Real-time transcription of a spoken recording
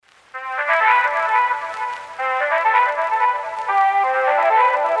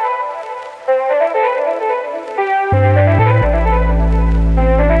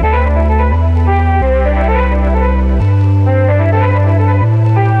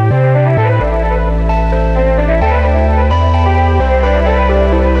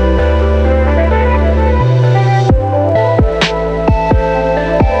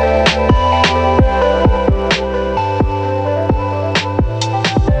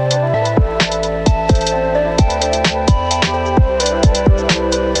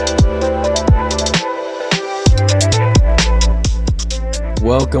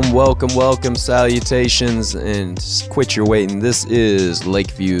Welcome, salutations, and quit your waiting. This is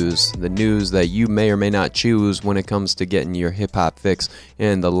Lakeviews, the news that you may or may not choose when it comes to getting your hip-hop fix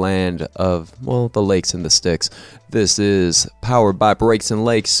in the land of, well, the lakes and the sticks. This is powered by Breaks and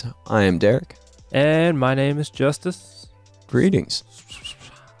Lakes. I am Derek. And my name is Justice. Greetings.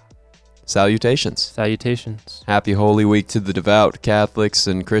 Salutations. Salutations. Happy Holy Week to the devout Catholics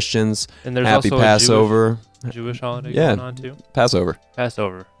and Christians. And there's Happy also Passover. a Jewish holiday going on too. Passover.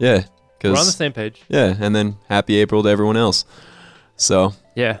 Yeah. We're on the same page. Yeah, and then Happy April to everyone else. So.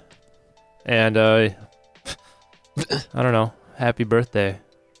 Yeah. And, I don't know. Happy birthday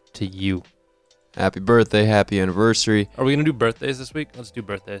to you. Happy birthday, happy anniversary. Are we going to do birthdays this week? Let's do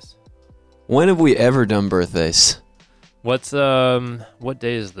birthdays. When have we ever done birthdays? What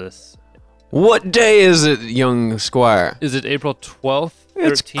day is this? What day is it, young squire? Is it April 12th?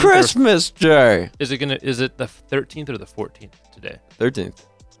 It's Christmas Day. Is it the 13th or the 14th today? 13th.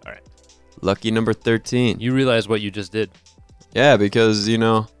 All right. Lucky number 13. You realize what you just did. Yeah, because,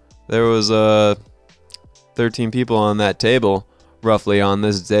 there was 13 people on that table roughly on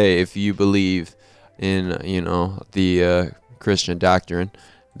this day, if you believe in, the Christian doctrine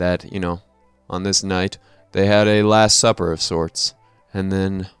that, on this night they had a Last Supper of sorts. And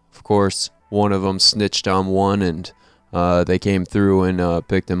then, of course, one of them snitched on one, and they came through and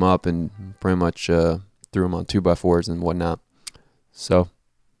picked him up and pretty much threw him on 2x4s and whatnot. So,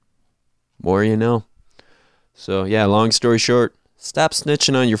 more you know. So, yeah, long story short, stop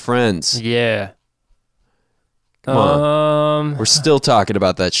snitching on your friends. Yeah. Come on. We're still talking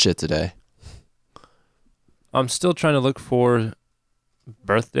about that shit today. I'm still trying to look for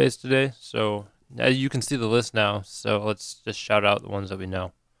birthdays today, so you can see the list now. So let's just shout out the ones that we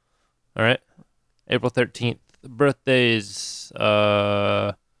know. All right. April 13th. Birthdays.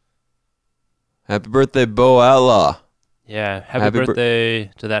 Happy birthday, Bo Outlaw. Yeah. Happy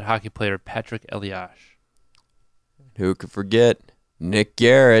birthday to that hockey player, Patrick Elias. Who could forget Nick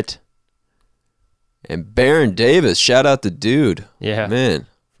Garrett and Baron Davis? Shout out to dude. Yeah. Man.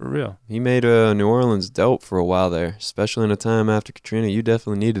 For real. He made New Orleans dope for a while there, especially in a time after Katrina. You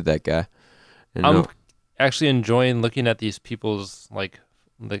definitely needed that guy. And I'm actually enjoying looking at these people's like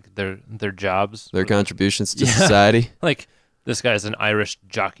their jobs, their contributions to society. Like this guy's an Irish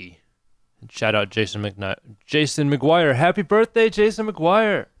jockey. And shout out Jason McGuire. Happy birthday, Jason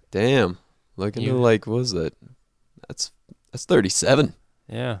McGuire. Damn. Look into what was that? That's 37.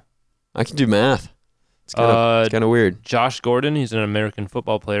 Yeah. I can do math. It's kind of weird. Josh Gordon, he's an American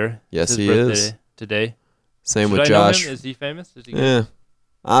football player. Yes, he is. Today. Same with Josh. Know him? Is he famous? Is he good? Yeah.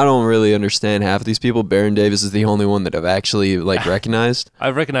 I don't really understand half of these people. Baron Davis is the only one that I've actually recognized.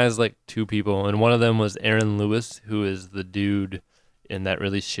 I've recognized two people, and one of them was Aaron Lewis, who is the dude in that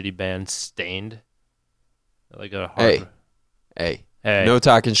really shitty band Stained. Hey. No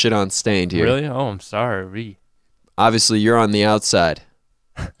talking shit on Stained here. Really? Oh, I'm sorry. Obviously, you're on the outside.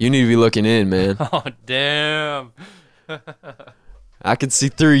 You need to be looking in, man. Oh, damn. I can see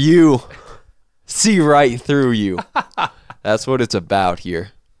through you. See right through you. That's what it's about here.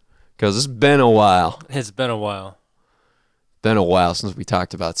 Because it's been a while. It's been a while. Been a while since we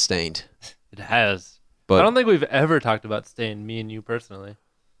talked about Stained. It has. But I don't think we've ever talked about Stained, me and you personally.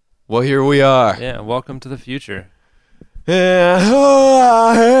 Well, here we are. Yeah, welcome to the future. Yeah.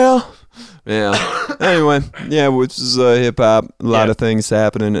 Oh, hell. Yeah. Anyway, which is hip-hop. A lot of things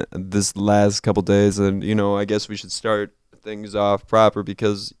happening this last couple days. And, I guess we should start things off proper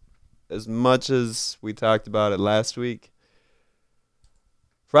because as much as we talked about it last week,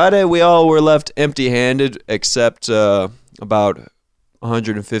 Friday we all were left empty-handed except about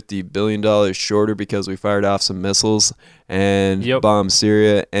 $150 billion shorter because we fired off some missiles and bombed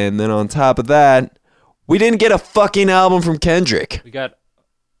Syria. And then on top of that, we didn't get a fucking album from Kendrick. We got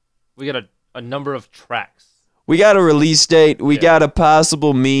a number of tracks. We got a release date. We got a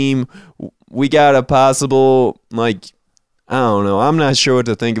possible meme. We got a possible, I don't know. I'm not sure what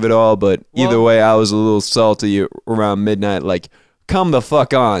to think of it all, but either way, I was a little salty around midnight. Come the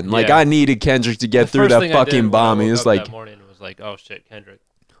fuck on. I needed Kendrick to get through that fucking bombing. It's that morning it was oh shit, Kendrick.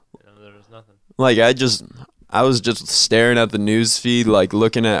 There was nothing. I was just staring at the news feed,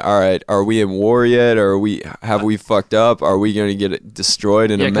 looking at, all right, are we in war yet? Or have we fucked up? Are we going to get it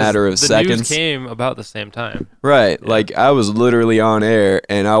destroyed in a matter of seconds? The news came about the same time. Right. Yeah. I was literally on air,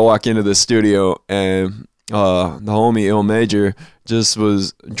 and I walk into the studio, and the homie Il Major just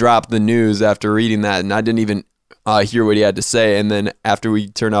dropped the news after reading that, and I didn't even hear what he had to say. And then after we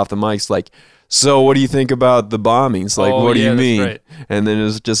turned off the mics, so what do you think about the bombings? What do you mean? Right. And then it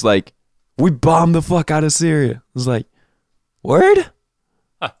was just we bombed the fuck out of Syria. It was word?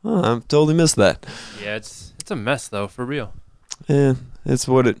 Huh. Oh, I've totally missed that. Yeah, it's a mess though, for real. it's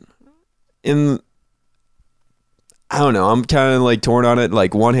what it in. I don't know. I'm kind of like torn on it.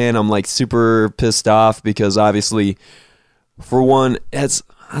 Like one hand, I'm like super pissed off because obviously, for one, that's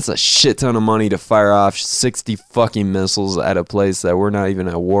a shit ton of money to fire off 60 fucking missiles at a place that we're not even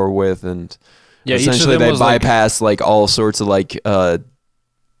at war with, and Yeah, essentially they bypass like all sorts of like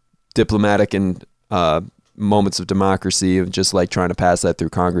diplomatic and moments of democracy of just like trying to pass that through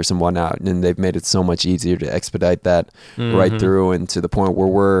Congress and whatnot, and they've made it so much easier to expedite that right through, and to the point where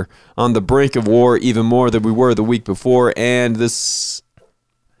we're on the brink of war even more than we were the week before. And this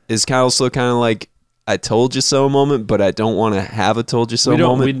is kind of also kind of like I told you so moment, but I don't want to have a told you so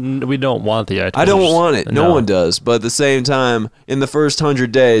moment. We don't want the I don't want it. No one does. But at the same time, in the first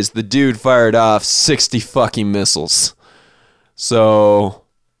 100 days, the dude fired off 60 fucking missiles. So.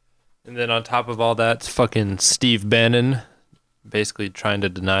 And then on top of all that, fucking Steve Bannon basically trying to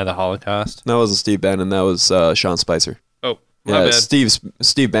deny the Holocaust. That wasn't Steve Bannon. That was Sean Spicer. Oh, my bad.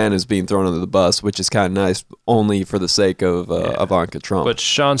 Steve Bannon is being thrown under the bus, which is kind of nice, only for the sake of Ivanka Trump. But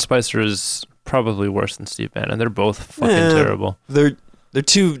Sean Spicer is probably worse than Steve Bannon. They're both fucking terrible. They're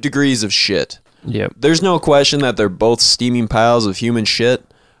 2 degrees of shit. Yep. There's no question that they're both steaming piles of human shit,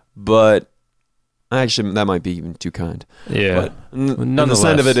 but actually that might be even too kind. Yeah. But the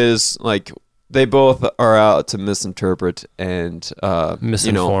end of it is like they both are out to misinterpret and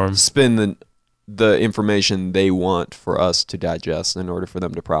misinform, spin the information they want for us to digest in order for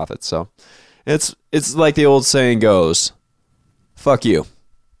them to profit. So it's like the old saying goes, fuck you.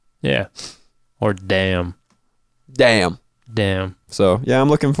 Yeah. Or damn. So yeah, I'm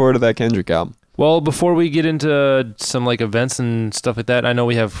looking forward to that Kendrick album. Well, before we get into some like events and stuff like that, I know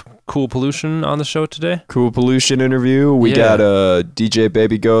we have Cool Pollution on the show today. Cool Pollution interview. We got DJ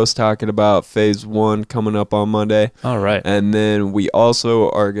Baby Ghost talking about Phase 1 coming up on Monday. All right. And then we also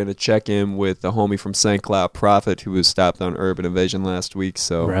are going to check in with the homie from St. Cloud Prophet who was stopped on Urban Invasion last week.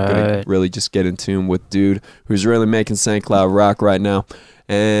 So we're going to really just get in tune with dude who's really making St. Cloud rock right now.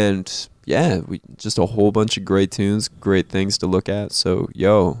 And yeah, we just a whole bunch of great tunes, great things to look at. So,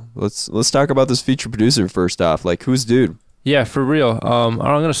 let's talk about this feature producer first off. Like, who's dude? Yeah, for real. I'm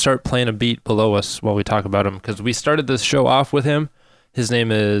going to start playing a beat below us while we talk about him, because we started this show off with him. His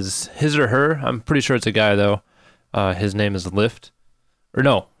name is his or her. I'm pretty sure it's a guy, though. His name is Lyft. Or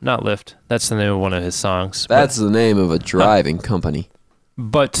no, not Lyft. That's the name of one of his songs. That's the name of a driving company.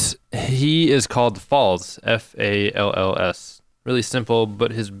 But he is called Falls, Falls. Really simple, but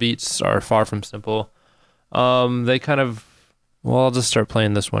his beats are far from simple. They kind of, I'll just start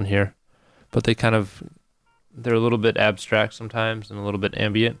playing this one here. But they're a little bit abstract sometimes and a little bit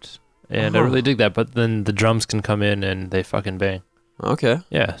ambient. And I really dig that. But then the drums can come in and they fucking bang. Okay.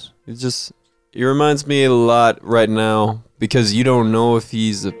 Yes. It reminds me a lot right now because you don't know if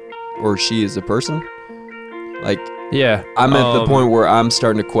he's or she is a person. Like, yeah, I'm at the point where I'm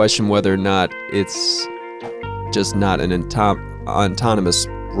starting to question whether or not it's just not an autonomous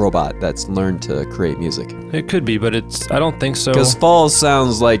robot that's learned to create music. It could be, but I don't think so. Because Falls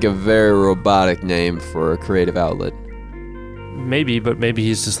sounds like a very robotic name for a creative outlet. Maybe, but maybe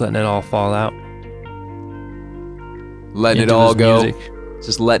he's just letting it all fall out. Letting it all go. Music.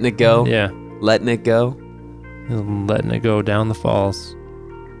 Just letting it go. Yeah. Letting it go. Letting it go down the falls.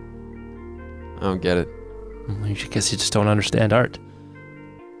 I don't get it. I guess you just don't understand art.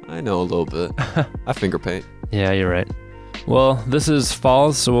 I know a little bit. I finger paint. Yeah, you're right. Well, this is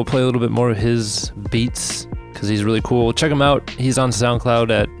Falls, so we'll play a little bit more of his beats because he's really cool. Check him out. He's on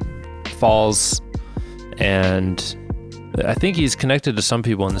SoundCloud at Falls, and I think he's connected to some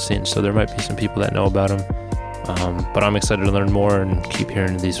people in the scene, so there might be some people that know about him. But I'm excited to learn more and keep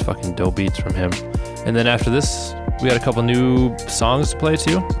hearing these fucking dope beats from him. And then after this, we got a couple new songs to play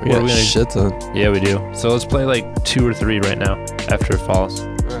too. We got shit ton. Yeah, we do. So let's play like 2 or 3 right now after Falls.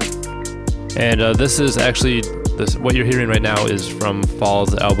 And this is actually, what you're hearing right now is from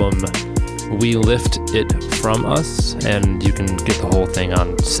Falls' album, We Lift It From Us, and you can get the whole thing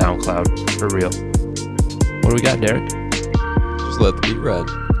on SoundCloud, for real. What do we got, Derek? Just let the beat ride.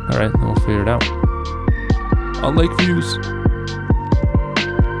 All right, then we'll figure it out. On Lake Views.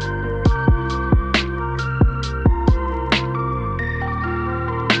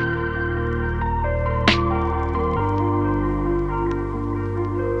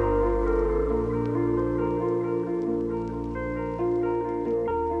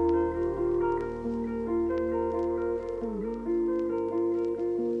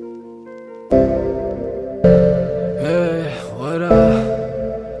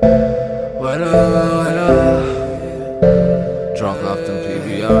 Drunk off them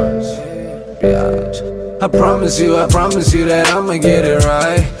PBRs, biatch. I promise you that I'ma get it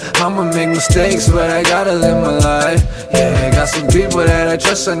right. I'ma make mistakes, but I gotta live my life. Yeah, got some people that I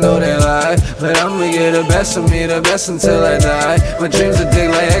trust, I know they lie, but I'ma get the best of me, the best until I die. My dreams are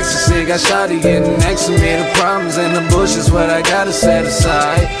big like ecstasy, got shawty getting next to me. The problems and the bullshit's what I gotta set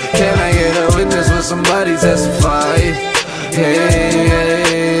aside. Can I get a witness when somebody testify?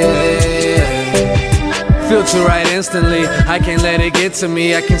 Yeah. Filter right instantly, I can't let it get to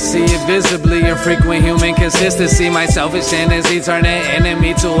me. I can see it visibly, infrequent human consistency. My selfish tendency turn an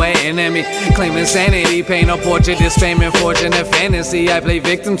enemy to an enemy. Claim insanity, paint a portrait, this fame and fortune a fantasy. I play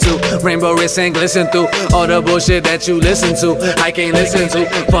victim to rainbow wrist and glisten through all the bullshit that you listen to. I can't listen to.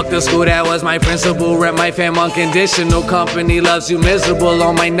 Fuck the school, that was my principle. Rep my fam unconditional. Company loves you miserable.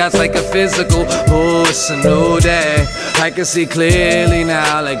 On my nuts like a physical. Ooh, it's a new day. I can see clearly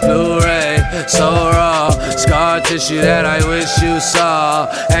now like Blu-ray. So raw. Scar tissue that I wish you saw.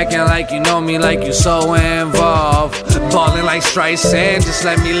 Acting like you know me, like you so involved. Ballin' like Streisand, just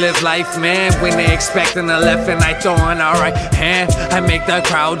let me live life, man. When they expectin' the left and I throwin' a right hand, I make the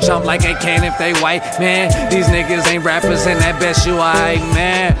crowd jump like I can if they white, man. These niggas ain't rappers and that best you I,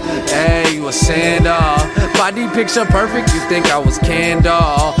 man. Hey, you a sand-off. Body picture perfect, you think I was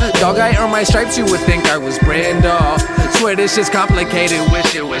Kendall. Dog, I earned my stripes, you would think I was Brandon. Swear this shit's complicated,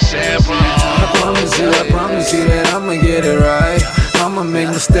 wish it was simple. I promise you that I'ma get it right. I'ma make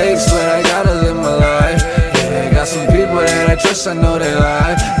mistakes, but I gotta live my life. Yeah, got some people that I trust, I know they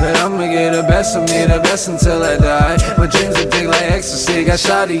lie, but I'ma get the best of me, the best until I die. My dreams are big like ecstasy, got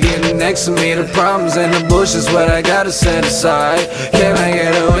shawty getting next to me. The problems and the bullshit's what I gotta set aside. Can I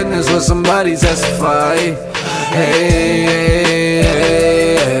get a witness when somebody testify? Hey.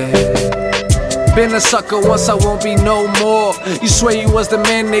 Been a sucker once, I won't be no more. You swear you was the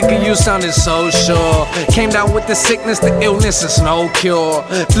man, nigga, you sounded so sure. Came down with the sickness, the illness is no cure.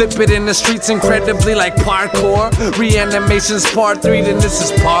 Flip it in the streets incredibly like parkour. Reanimation's part 3, then this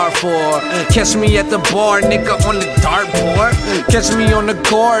is part 4. Catch me at the bar, nigga, on the dartboard. Catch me on the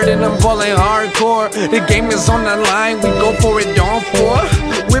court and I'm ballin' hardcore. The game is on the line, we go for it, don't for.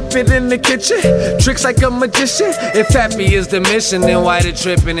 Whip it in the kitchen, tricks like a magician. If happy is the mission, then why the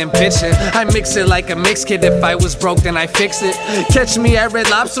tripping and pitching? I mix it like a mix kid. If I was broke, then I fix it. Catch me at Red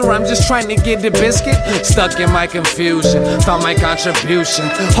Lobster, I'm just trying to get the biscuit. Stuck in my confusion, found my contribution.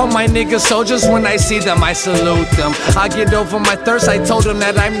 All my niggas soldiers, when I see them, I salute them. I get over my thirst, I told them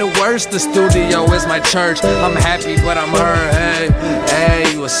that I'm the worst. The studio is my church, I'm happy but I'm hurt.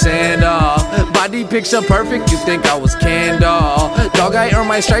 Hey, you a sand-off. Body picture perfect, you think I was Kendall. Dog, I earned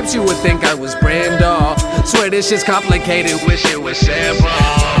my stripes, you would think I was Brandon. Swear this shit's complicated, wish it was simple.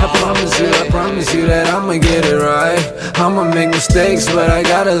 I promise you that I'ma get it right. I'ma make mistakes, but I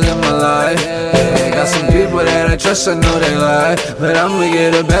gotta live my life. Yeah, got some people that I trust, I know they lie, but I'ma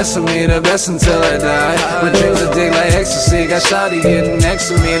get the best of me, the best until I die. My dreams are big like ecstasy, got shawty getting next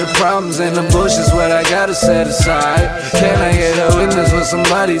to me. The problems and the bullshit's what I gotta set aside. Can I get a witness when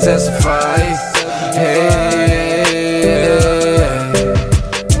somebody testify? Hey.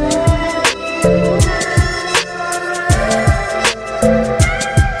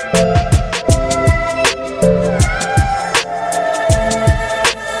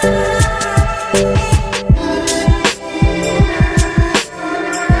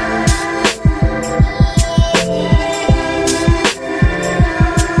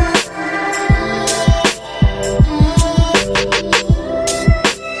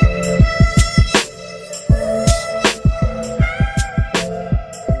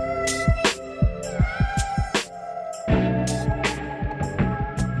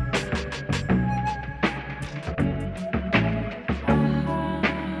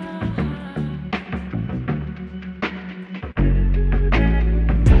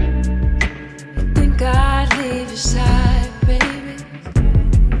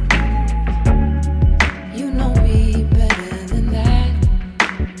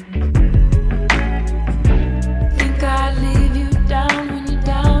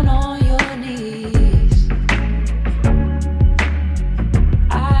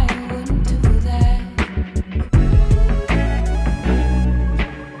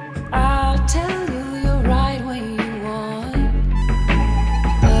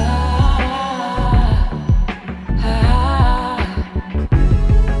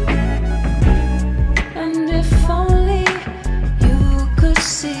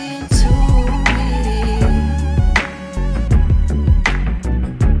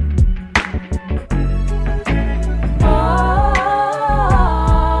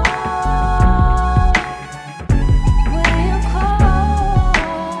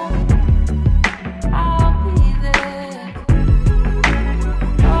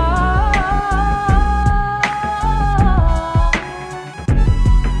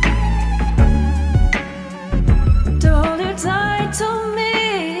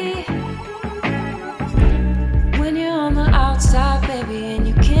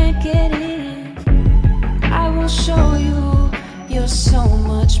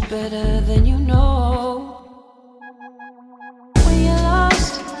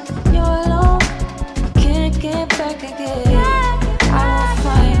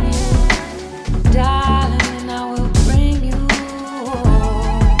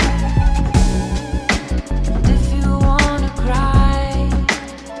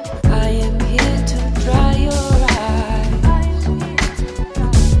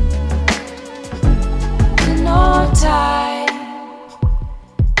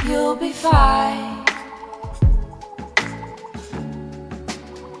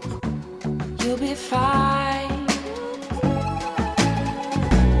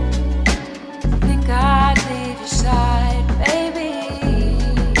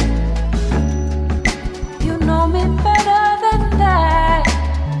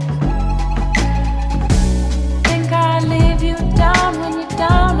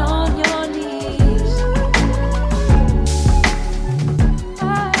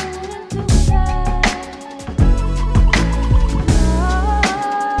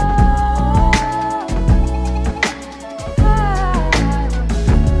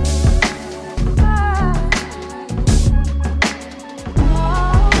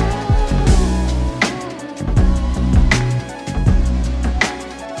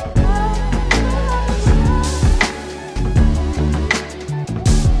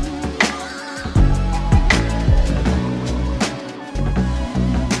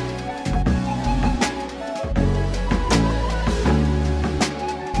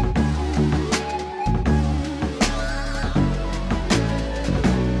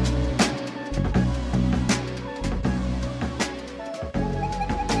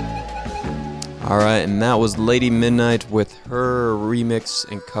 All right, and that was Lady Midnight with her remix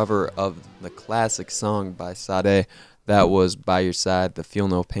and cover of the classic song by Sade. That was By Your Side, the Feel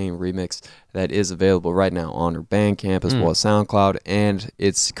No Pain remix that is available right now on her Bandcamp as well as SoundCloud. And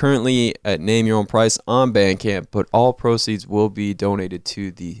it's currently at Name Your Own Price on Bandcamp, but all proceeds will be donated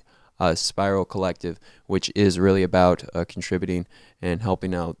to the Spiral Collective, which is really about contributing and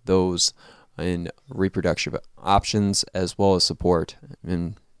helping out those in reproductive options as well as support.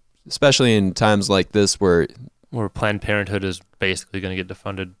 And especially in times like this where Planned Parenthood is basically going to get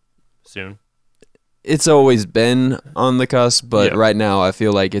defunded soon. It's always been on the cusp, but Yeah. right now I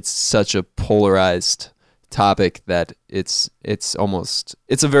feel like it's such a polarized topic that it's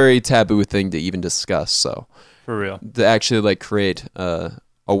a very taboo thing to even discuss. So For real. to actually like create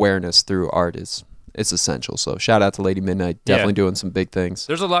awareness through art it's essential. So shout out to Lady Midnight, definitely doing some big things.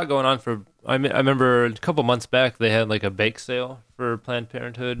 There's a lot going on for. I remember a couple months back they had like a bake sale for Planned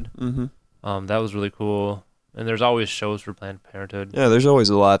Parenthood. Mm-hmm. That was really cool. And there's always shows for Planned Parenthood. Yeah, there's always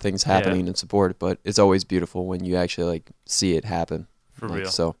a lot of things happening in support, but it's always beautiful when you actually like see it happen. For like,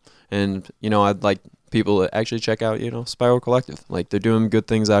 real. So, and I'd like people to actually check out Spiral Collective. Like they're doing good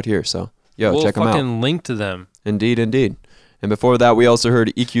things out here. So we'll check them out. fucking link to them. Indeed. And before that, we also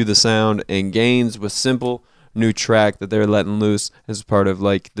heard EQ the Sound and Gains with Simple, new track that they're letting loose as part of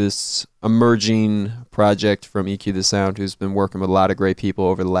like this emerging project from EQ the Sound, who's been working with a lot of great people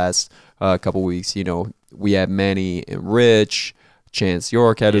over the last couple weeks. We had Manny and Rich, Chance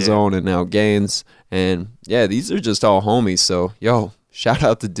York had his own, and now Gains. And yeah, these are just all homies. So shout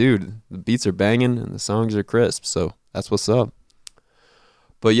out to dude. The beats are banging and the songs are crisp. So that's what's up.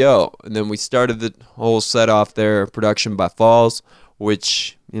 But and then we started the whole set off there, production by Falls,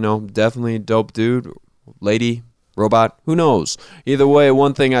 which, definitely dope dude, lady, robot, who knows? Either way,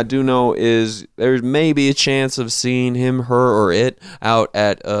 one thing I do know is there's maybe a chance of seeing him, her, or it out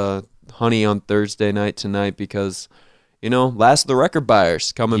at Honey on Thursday night tonight because, Last of the Record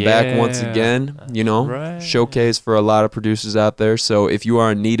Buyers coming back once again, right. Showcase for a lot of producers out there. So if you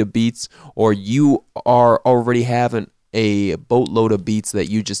are in need of beats or you are already having a boatload of beats that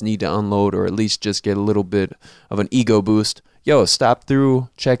you just need to unload or at least just get a little bit of an ego boost, stop through,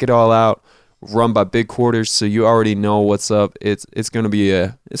 check it all out. Run by Big Quarters, so you already know what's up. It's gonna be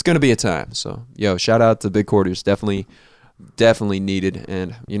a time. So shout out to Big Quarters, definitely needed.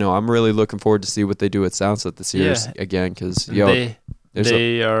 And I'm really looking forward to see what they do at Soundset this year again, because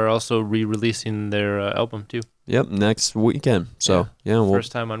they are also re-releasing their album too. Yep, next weekend. So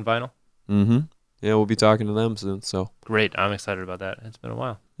first time on vinyl. Mm-hmm. Yeah, we'll be talking to them soon. So great, I'm excited about that. It's been a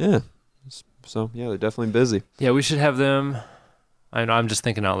while. Yeah. So they're definitely busy. Yeah, we should have them. I know I'm just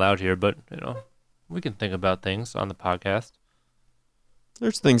thinking out loud here, but we can think about things on the podcast.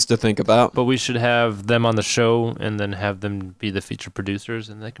 There's things to think about. But we should have them on the show and then have them be the feature producers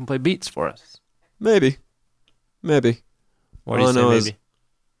and they can play beats for us. Maybe. What do you say maybe?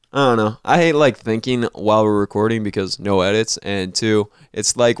 I don't know. I hate like thinking while we're recording because no edits, and two,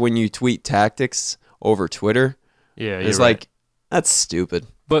 it's like when you tweet tactics over Twitter. Yeah, it's right. like that's stupid.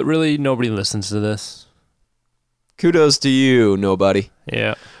 But really, nobody listens to this. Kudos to you, nobody.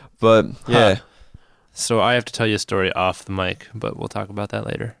 Yeah. But yeah. So I have to tell you a story off the mic, but we'll talk about that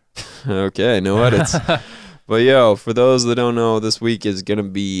later. Okay, no edits. But for those that don't know, this week is gonna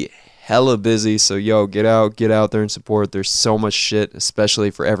be hella busy. So get out there and support. There's so much shit,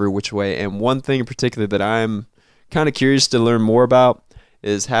 especially for every which way. And one thing in particular that I'm kind of curious to learn more about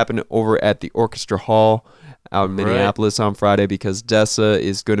is happening over at the Orchestra Hall out in Minneapolis on Friday, because Dessa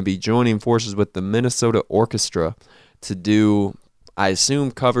is going to be joining forces with the Minnesota Orchestra to do, I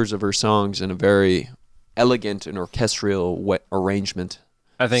assume, covers of her songs in a very elegant and orchestral arrangement.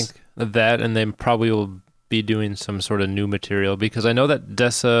 I think that, and they probably will be doing some sort of new material, because I know that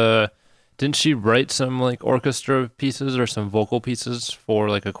Dessa, didn't she write some like orchestra pieces or some vocal pieces for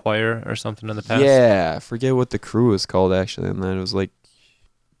like a choir or something in the past? Yeah, I forget what the crew is called actually, and then it was like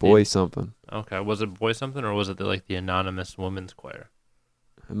Boy something. Okay, was it Boy something, or was it the anonymous women's choir?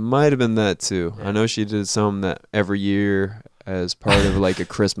 It might have been that too. Yeah. I know she did some that every year as part of like a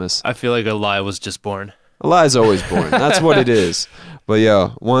Christmas. I feel like a lie was just born. A lie's always born. That's what it is. But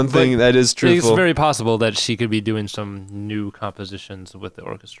one thing that is truthful. It's very possible that she could be doing some new compositions with the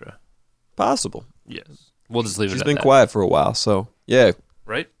orchestra. Possible. Yes. We'll just leave it at that. She's been quiet for a while, so yeah.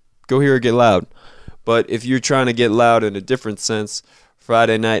 Right? Go hear her get loud. But if you're trying to get loud in a different sense,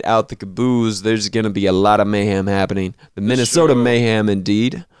 Friday night out the Caboose, there's going to be a lot of mayhem happening. The Minnesota Mayhem,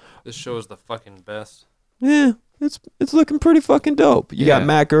 indeed. This show is the fucking best. Yeah, it's looking pretty fucking dope. You got Yeah.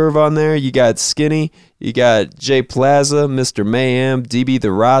 Mac Irv on there. You got Skinny. You got Jay Plaza, Mr. Mayhem, DB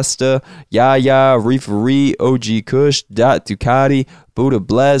the Rasta, Yaya, Referee, OG Kush, Dot Ducati, Buddha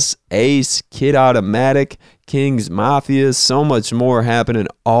Bless, Ace, Kid Automatic, Kings Mafia. So much more happening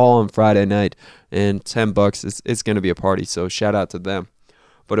all on Friday night. And $10, it's going to be a party. So shout out to them.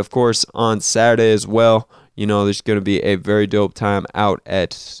 But of course, on Saturday as well, you know, there's going to be a very dope time out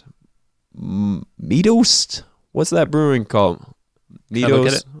at Meadows. What's that brewing called?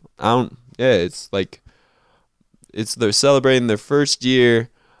 Meadows. Yeah, it's like they're celebrating their first year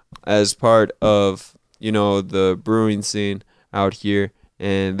as part of, you know, the brewing scene out here,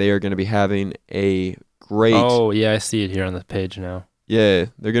 and they are going to be having a great. Oh yeah, I see it here on the page now. Yeah,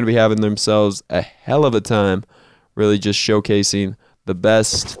 they're going to be having themselves a hell of a time, really just showcasing the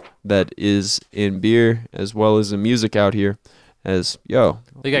best that is in beer as well as in music out here. As,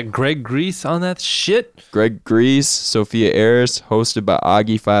 They got Greg Grease on that shit. Greg Grease, Sophia Eris, hosted by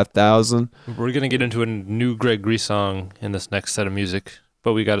Augie 5000. We're going to get into a new Greg Grease song in this next set of music,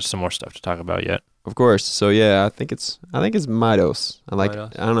 but we got some more stuff to talk about yet. Of course. So yeah, I think it's Midos.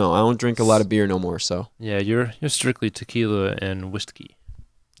 Midos. I don't know. I don't drink a lot of beer no more, so. Yeah, you're strictly tequila and whiskey.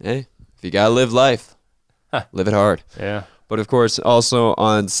 Hey, if you got to live life, live it hard. Yeah. But of course, also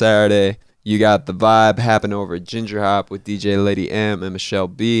on Saturday, you got the vibe happening over at Ginger Hop with DJ Lady M and Michelle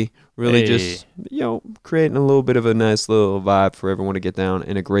B. Really just, creating a little bit of a nice little vibe for everyone to get down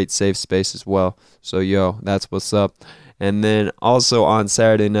in a great safe space as well. So, that's what's up. And then also on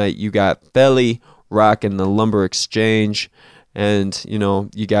Saturday night, you got Belly rocking the Lumber Exchange. And,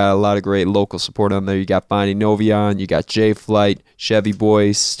 you got a lot of great local support on there. You got Bonnie Novion, you got J Flight, Chevy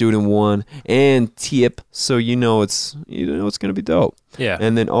Boy, Student One, and Tip. So it's going to be dope. Yeah.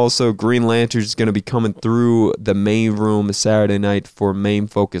 And then also Green Lantern is going to be coming through the main room Saturday night for Main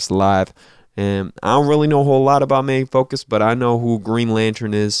Focus Live. And I don't really know a whole lot about Main Focus, but I know who Green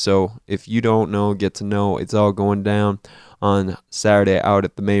Lantern is. So if you don't know, get to know. It's all going down on Saturday out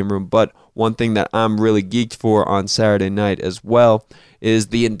at the main room. But one thing that I'm really geeked for on Saturday night as well is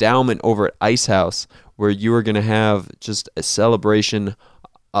the endowment over at Ice House, where you are going to have just a celebration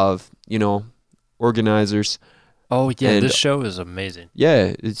of, organizers. Oh, yeah, And this show is amazing.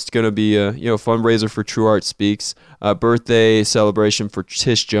 Yeah, it's going to be a fundraiser for True Art Speaks, a birthday celebration for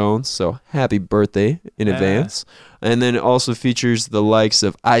Tish Jones, so happy birthday in advance. And then it also features the likes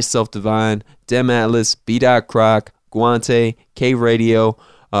of I Self Divine, Dem Atlas, B. Croc, Guante, K Radio,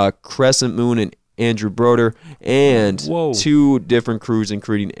 Crescent Moon, and Andrew Broder, and Whoa. 2 different crews,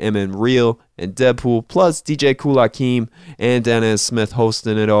 including MN Real and Deadpool, plus DJ Kool Akeem and Dennis Smith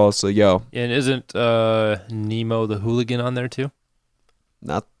hosting it all. So, And isn't Nemo the Hooligan on there too?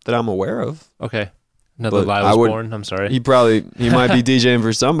 not that I'm aware of. Okay. Another But Lyle Born. I'm sorry. He might be DJing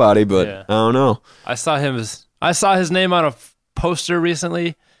for somebody, but Yeah. I don't know. I saw his name on a poster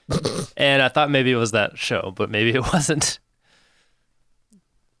recently, and I thought maybe it was that show, but maybe it wasn't.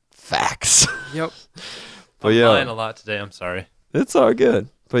 Facts. Yep. But I'm yeah. lying a lot today. I'm sorry. It's all good.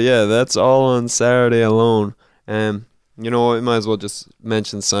 But yeah, that's all on Saturday alone. And you know what? We might as well just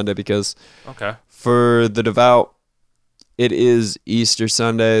mention Sunday because Okay. for the devout, it is Easter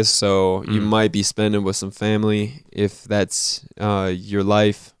Sunday, so you might be spending with some family. If that's your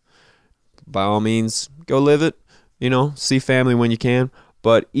life, by all means, go live it. See family when you can.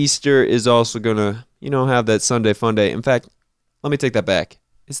 But Easter is also going to, have that Sunday fun day. In fact, let me take that back.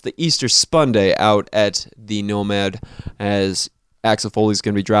 It's the Easter Spun Day out at the Nomad, as Axel Foley's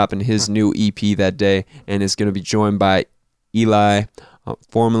going to be dropping his new EP that day, and it's going to be joined by Eli,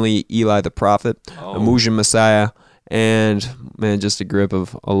 formerly Eli the Prophet, Amuja Messiah, and, man, just a grip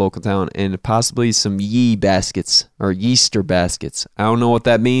of a local town, and possibly some Yeaster baskets. I don't know what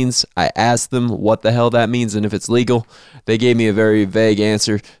that means. I asked them what the hell that means and if it's legal. They gave me a very vague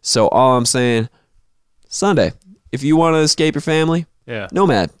answer. So all I'm saying, Sunday, if you want to escape your family, Yeah.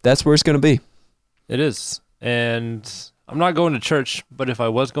 Nomad, that's where it's going to be. It is. And I'm not going to church, but if I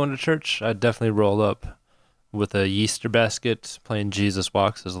was going to church, I'd definitely roll up with a Yeaster basket, playing Jesus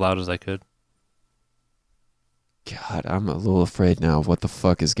Walks as loud as I could. God, I'm a little afraid now of what the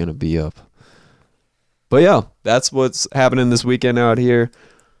fuck is going to be up. But yeah, that's what's happening this weekend out here.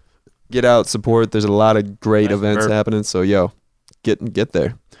 Get out, support. There's a lot of great Nice events burp. happening, so get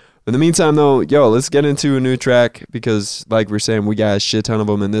there. In the meantime, though, let's get into a new track because, like we're saying, we got a shit ton of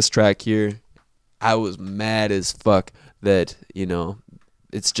them in this track here. I was mad as fuck that,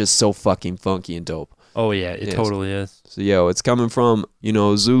 it's just so fucking funky and dope. Oh, yeah, it Yes. totally is. So, it's coming from,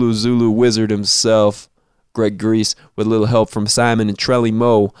 Zulu Wizard himself, Greg Grease, with a little help from Simon and Trelly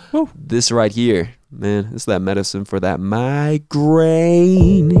Mo. Woo. This right here, man, it's that medicine for that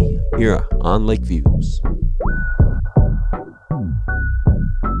migraine here on Lake Views.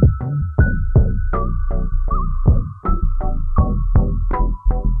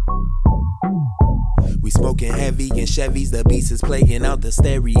 We smoking heavy in Chevys, the beast is playing out the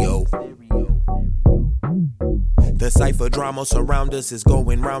stereo. The cypher drama surround us is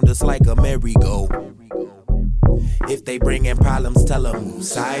going round us like a merry-go. If they bringin' problems, tell them move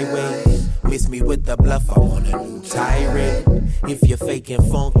sideways. Miss me with the bluff, I'm on a new tirade. If you're faking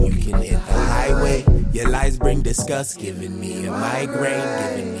funk, you can hit the highway. Your lies bring disgust, giving me a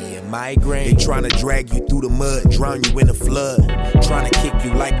migraine, giving me a migraine. They tryna drag you through the mud, drown you in a flood. Tryna kick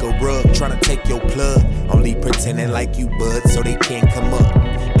you like a rug, tryna take your plug. Only pretending like you bud so they can't come up.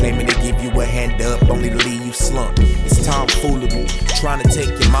 Claiming to give you a hand up, only to leave you slumped. It's tomfoolery, trying to take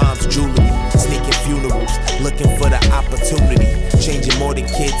your mom's jewelry. Sneaking funerals, looking for the opportunity. Changing more than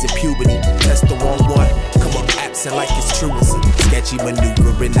kids in puberty. Test the wrong one, come up absent like it's truancy. Sketchy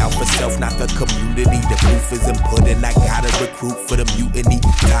maneuvering out for self, not the community. The proof is in pudding, I gotta recruit for the mutiny.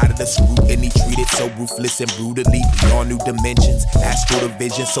 Tired of the scrutiny, treated so ruthless and brutally. Beyond new dimensions, astral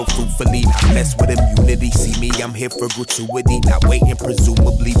division so fruitfully. Not mess with immunity, see me, I'm here for gratuity. Not waiting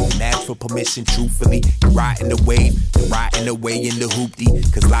presumably, won't ask for permission truthfully. You're riding the wave, you're riding away in the hoopty.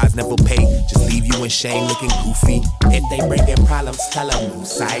 Cause lies never pay, just leave you in shame looking goofy. If they bringin' problems, tell them move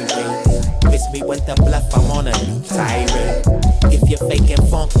sideways. Miss me with the bluff, I'm on a new tirade. If you're faking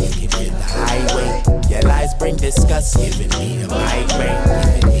funk, you can hit the highway. Your lies bring disgust, giving me a migraine,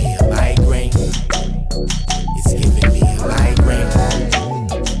 giving me a migraine. It's giving me a migraine.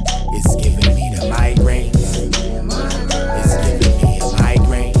 It's giving me the migraine. It's giving me a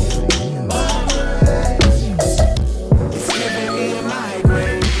migraine. It's giving me a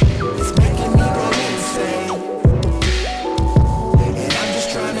migraine. It's making me go insane. And I'm just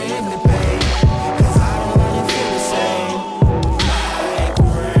trying to end the pain, cause I don't wanna feel the same.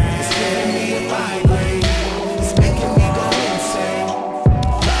 It's giving me a migraine. It's making me go insane.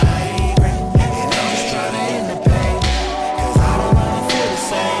 And I'm just trying to end the pain, cause I don't wanna feel the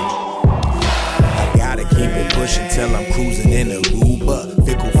same. I gotta keep it pushing till I'm cruising in a Uber.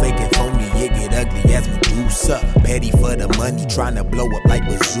 Fickle, faking, phony, it get ugly as Medusa. Petty for the money, trying to blow up like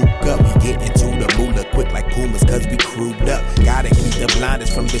bazooka. We get into the moolah quick like Pumas cause we crewed up. Gotta keep the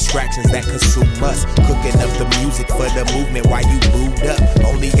blinders from distractions that consume us. Cooking up the music for the movement while you booed up.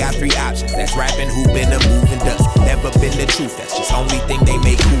 Only got 3 options, that's rapping, hooping, or moving dust. Never been the truth, that's just only thing they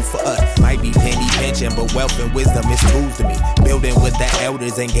make cool for us. Might be penny pension, but wealth and wisdom is tools to me. Building with the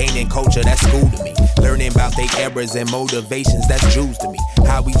elders and gaining culture, that's school to me. Learning about their errors and motivations, that's Jews to me.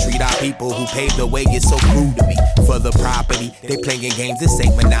 How we treat our people who paved the way is so cruel to me. For the property, they playing games, this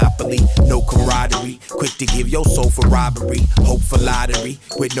ain't Monopoly. No camaraderie, quick to give your soul for robbery. Hope for lottery,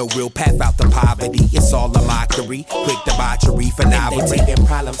 with no real path out to poverty. It's all a mockery, quick debauchery for novelty. If they bringin'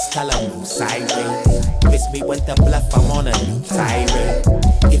 problems, tell them move sideways. Miss me with the bluff, I'm on a new tirade.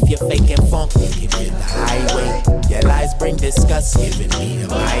 If you're faking funk, you can hit the highway. Your lies bring disgust, giving me a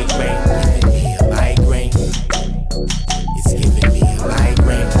migraine, giving me a migraine. It's giving me a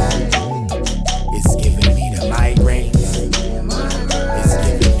migraine. It's giving me the migraine. It's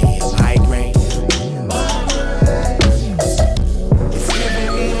giving me a migraine. It's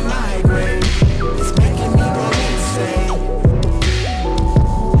giving me a migraine. It's making me go insane.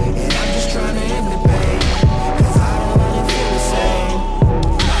 And I'm just trying to end the pain, cause I don't wanna feel the same.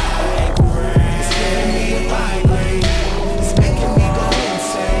 It's giving me a migraine. It's making me go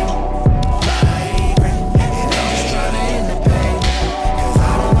insane. And I'm just trying to end the pain, cause I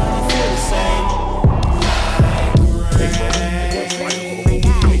don't wanna feel the same.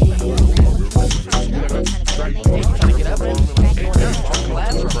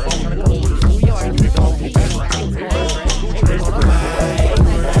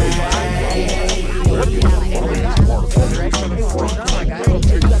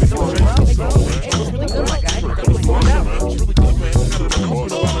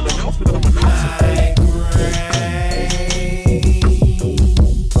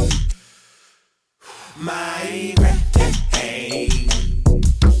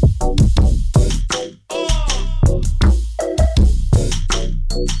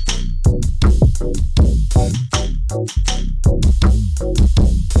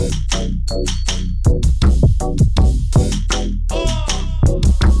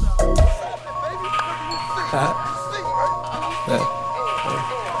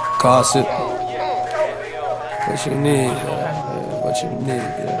 Gossip. What you need? What you need?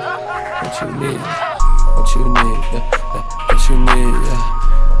 What you need? What you need? What you need?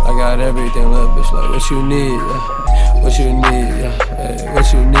 I got everything, little bitch. Like what you need? What you need? What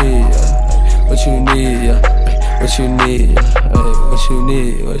you need? What you need? What you need? What you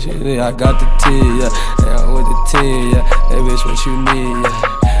need? What you need? I got the tea, yeah. I'm with the team, yeah. Hey bitch, what you need?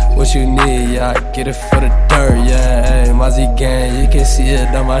 what you need, yeah, I get it for the dirt, yeah, hey, Mozzie gang, you can see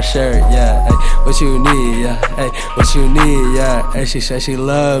it on my shirt, yeah, hey, what you need, yeah, hey, what you need, yeah, hey, she said she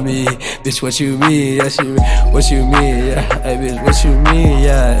love me, bitch, what you mean, yeah, what you mean, yeah, hey, bitch, what you mean,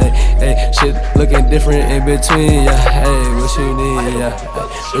 yeah, hey, hey, shit looking different in between, yeah, hey, what you need, yeah, hey,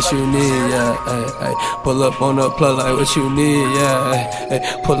 what you need, yeah, hey, hey, pull up on the plug like what you need, yeah, hey,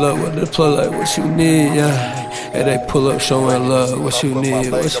 hey, pull up with the plug like what you need, yeah, hey, they pull up showing love, what you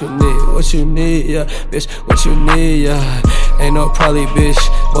need, what you need, yeah, bitch, what you need, yeah, ain't no probably, bitch,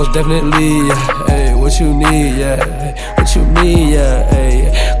 most definitely, yeah, hey, what you need, yeah, hey, what you need, yeah,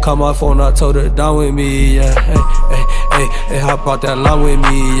 hey, call my phone, I told her down with me, yeah, hey, hey, hey, hey, hop out that line with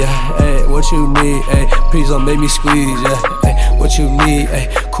me, yeah, hey, what you need, hey, please don't make me squeeze, yeah, hey, what you need, hey,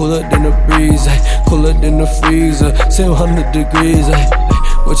 cooler than the breeze, hey, cooler than the freezer, 700 degrees, hey,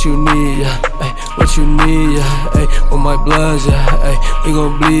 what you need, yeah, hey, what you need, yeah, hey, with my blood, yeah, hey, we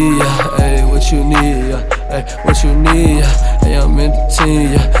gon' bleed, yeah, hey, what you need, yeah, hey, what you need, yeah, hey, I'm in the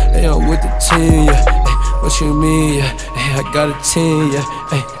team, yeah, hey, I'm with the team, yeah, hey, what you mean, yeah, hey, I got a team, yeah,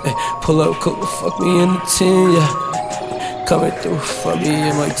 hey, hey, pull up, cook, fuck me in the team, yeah, coming through, fuck me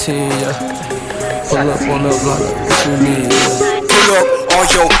in my team, yeah, pull up on the block, what you need, yeah. Pull up on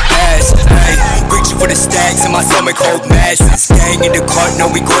your ass, ayy. Reaching for the stacks and my stomach hold masses. Gang in the cut,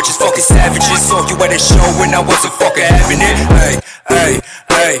 know we gorgeous fucking savages. Saw you at a show when I wasn't fucking having it. Ayy, ayy,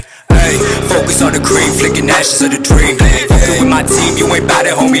 ayy, ayy. Focus on the cream, flicking ashes of the dream. Fucking with my team, you ain't bout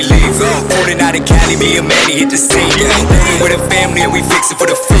it, homie, leave. Holding out of Cali, me and Manny hit the scene. Living with a family and we fixing for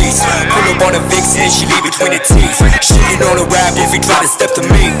the feast. Pull up on a vixen, she leave between the teeth. Shitting on a rap if he try to step to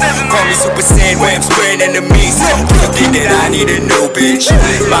me. Call me Super Saiyan when I'm spraying enemies. Think that I need a new bitch.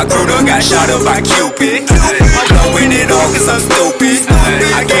 My crew done got shot up by Cupid. Blowing it all cause I'm stupid.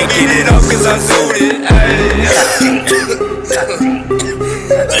 I can't get it up cause I'm suited.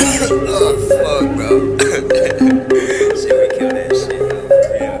 Oh fuck, bro. Shit, we kill that shit.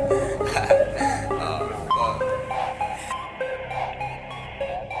 Yeah. Oh fuck.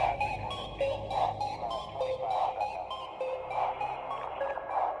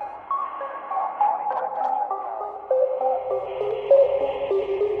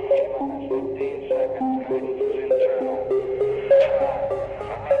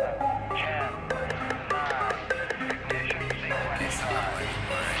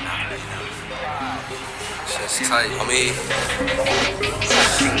 Shit's tight, homie.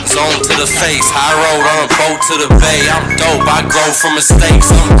 Zone to the face, high road on a boat to the bay. I'm dope, I grow from mistakes,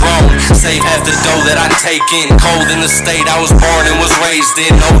 I'm grown. Save half the dough that I take in. Cold in the state I was born and was raised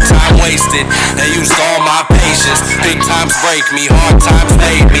in. No time wasted, they used all my patience. Big times break me, hard times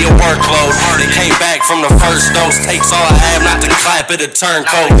made me a workload. They came back from the first dose. Takes all I have not to clap at a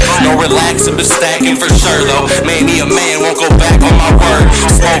turncoat. No relaxing but stacking for sure though. Many a man won't go back on my word.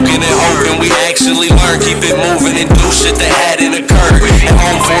 Smoking and hoping we actually learn. Keep it moving and do shit that hadn't occurred. At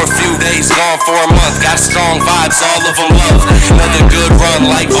home for a few days, gone for a month. Got strong vibes, all of them love. Another good run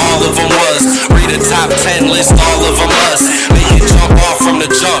like all of them was. Read a top 10 list, all of them us. Make it jump off from the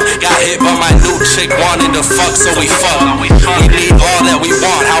jump. Got hit by my new chick, wanted to fuck, so we fuck. We need all that we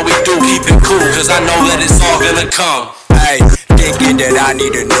want, how we do, keep it cool, cause I know that it's all gonna come. Ay, thinking that I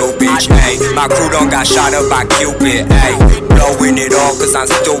need a new bitch. Ay, my crew done got shot up by Cupid. Ay, blowing it all cause I'm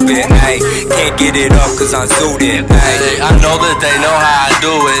stupid. Ay, can't get it up cause I'm suited. Ay, I know that they know how I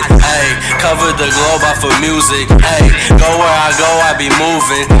do it. Ay, cover the globe off of music. Ay, go where I go, I be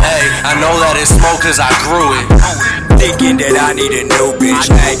moving. Ay, I know that it's smoke cause I grew it. thinking that I need a new bitch.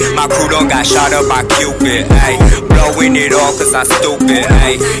 Ay, my crew done got shot up by Cupid. Ay, blowing it all cause I'm stupid.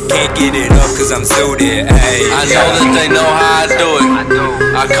 Ay, can't get it up cause I'm suited. Ay, I know that they know how I do it.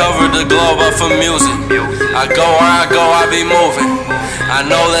 I cover the globe up for music. I go where I go, I be moving. I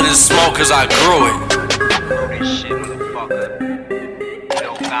know that it's smoke cause I grew it. This shit, motherfucker.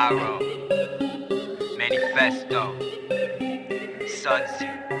 No Cairo. Manifesto. Sudsy.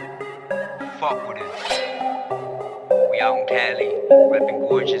 Fuck with it. We out in Cali, reppin'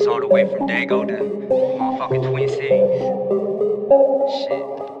 gorgeous all the way from Dago to motherfucking Twin Cities. Shit.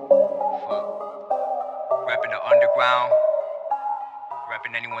 Fuck. Reppin' the underground.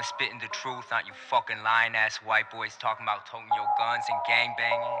 Reppin' anyone spitting the truth, not you fucking lying ass white boys talking about toting your guns and gang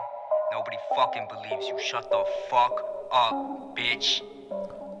banging. Nobody fucking believes you. Shut the fuck up, bitch.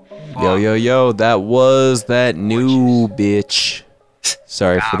 Yo, yo, yo, that was that new bitch.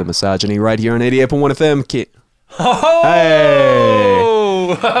 Sorry for the misogyny right here on 88.1 FM. Hey!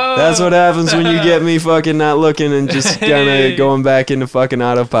 That's what happens when you get me fucking not looking and just kind of going back into fucking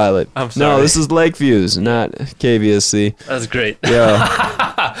autopilot. I'm sorry. No, this is Lakeviews, not KVSC. That's great.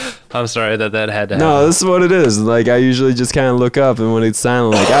 Yeah. I'm sorry that had to happen. No, this is what it is. Like, I usually just kind of look up, and when it's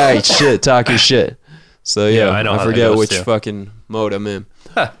silent, like, all right, shit, talk your shit. So, Yeah, yeah, I know how I that forget goes, which too. fucking mode I'm in.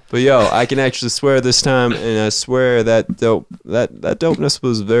 But, yo, I can actually swear this time, and I swear that dopeness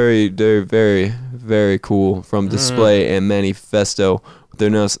was very, very, very, very cool from Display and Manifesto with their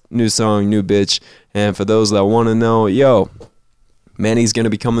new song, New Bitch. And for those that want to know, yo, Manny's going to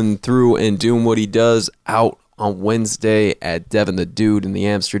be coming through and doing what he does out on Wednesday at Devin the Dude in the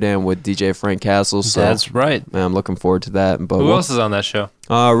Amsterdam with DJ Frank Castle. So, That's right. man, I'm looking forward to that. But Who else is on that show?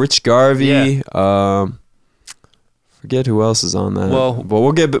 Rich Garvey. Forget who else is on that. Well, but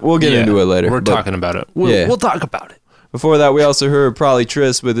we'll get into it later. We're But talking about it. Yeah. We'll talk about it. before that, we also heard Probably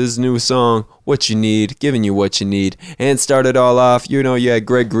Tris with his new song, What You Need, giving you what you need. And started all off, you had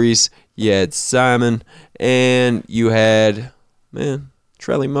Greg Grease, you had Simon, and you had,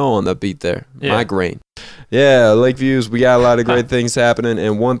 Trelly Mo on the beat there. Yeah. Migraine. Yeah, Lakeviews, we got a lot of great things happening.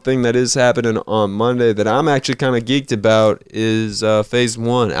 And one thing that is happening on Monday that I'm actually kind of geeked about is Phase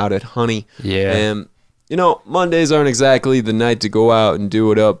 1 out at Honey. Yeah. And, Mondays aren't exactly the night to go out and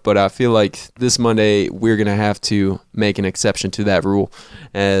do it up, but I feel like this Monday we're going to have to make an exception to that rule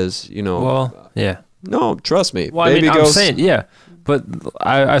as, Well, yeah. No, trust me. Well, Baby I'm Ghost, saying, yeah. But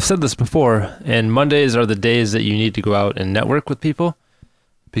I've said this before, and Mondays are the days that you need to go out and network with people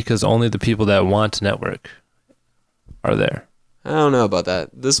because only the people that want to network are there. I don't know about that.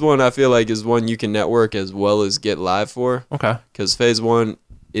 This one I feel like is one you can network as well as get live for. Okay. Because Phase 1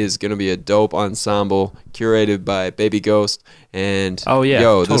 is going to be a dope ensemble curated by Baby Ghost. And, oh, yeah,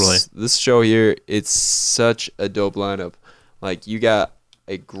 totally. This show here, it's such a dope lineup. Like, you got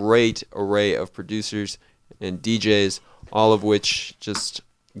a great array of producers and DJs, all of which just,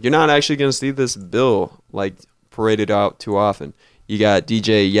 you're not actually going to see this bill, like, paraded out too often. You got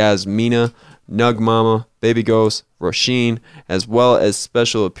DJ Yasmina, Nug Mama, Baby Ghost, Roisin, as well as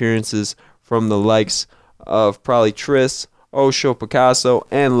special appearances from the likes of probably Tris, Osho Picasso,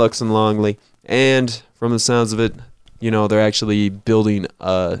 and Lux and Longley. And from the sounds of it, they're actually building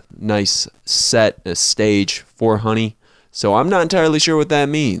a nice set, a stage for Honey. So I'm not entirely sure what that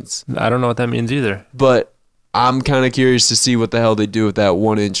means. I don't know what that means either. But I'm kind of curious to see what the hell they do with that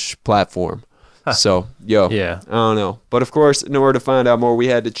 1-inch platform. So, yeah. I don't know. But of course, in order to find out more, we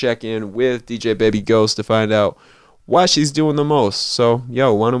had to check in with DJ Baby Ghost to find out why she's doing the most. So,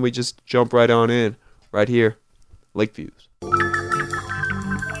 why don't we just jump right on in, right here, Lakeviews.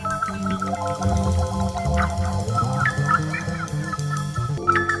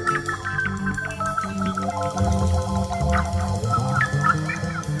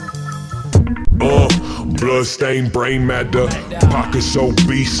 Bloodstained brain matter, pockets so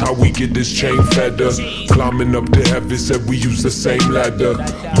beast, how we get this chain fed up. Climbing up to heaven, said we use the same ladder.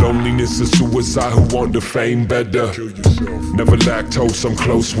 Loneliness is suicide, who want the fame better? Never lactose, I'm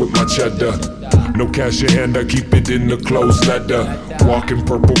close with my cheddar. No cash in hand, I keep it in the closed leather. Walking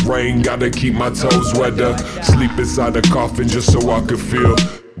purple rain, gotta keep my toes wetter. Sleep inside a coffin just so I could feel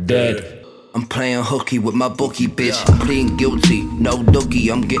dead. I'm playing hooky with my bookie, bitch. I'm pleading guilty, no dookie.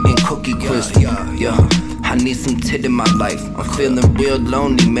 I'm getting cookie crisp. Yeah, I need some tit in my life. I'm feeling real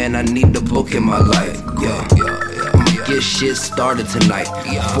lonely, man. I need a book in my life. Yeah, I'ma get shit started tonight.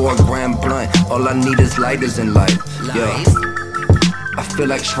 4 grand blunt, all I need is lighters in life. Yeah, I feel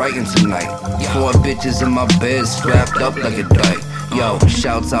like Triton tonight. 4 bitches in my bed, strapped up like a dyke. Yo,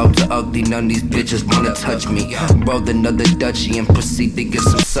 shouts out to Ugly, none of these bitches wanna touch me. Rolled another Dutchie and proceed to get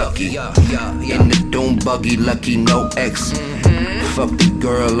some sucky. In the doom buggy, lucky, no X. Fuck the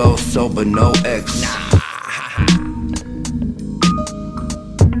girl, all sober, no X.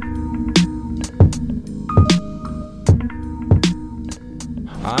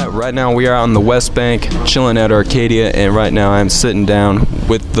 Alright, right now we are on the West Bank, chilling at Arcadia, and right now I'm sitting down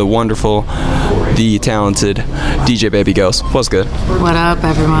with the wonderful, the talented DJ Baby Ghost. What's good? What up,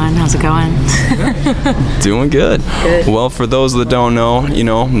 everyone? How's it going? Doing good. Good. Well, for those that don't know,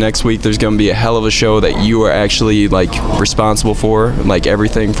 next week there's going to be a hell of a show that you are actually, responsible for,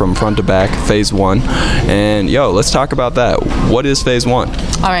 everything from front to back, Phase 1. And, let's talk about that. What is Phase 1?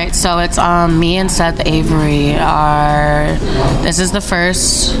 All right, so it's me and Seth Avery this is the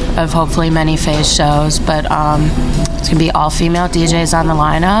first of hopefully many Phase shows, but it's gonna be all female DJs on the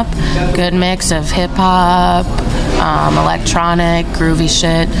lineup. Good mix of hip hop, electronic, groovy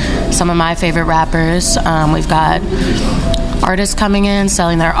shit. Some of my favorite rappers. We've got artists coming in,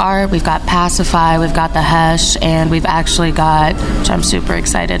 selling their art. We've got Pacify, we've got The Hesh, and we've actually got, which I'm super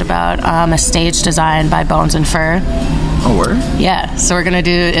excited about, a stage design by Bones and Fur. Oh, word? Yeah, so we're gonna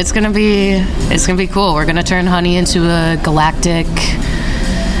do. It's gonna be cool. We're gonna turn Honey into a galactic,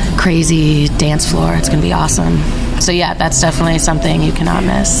 crazy dance floor. It's gonna be awesome. So yeah, that's definitely something you cannot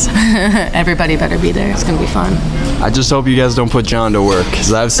miss. Everybody better be there. It's gonna be fun. I just hope you guys don't put John to work,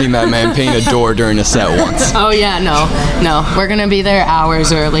 because I've seen that man paint a door during a set once. Oh yeah, no. We're gonna be there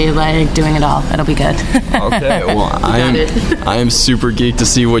hours early, like doing it all. It'll be good. Okay, well, I am super geeked to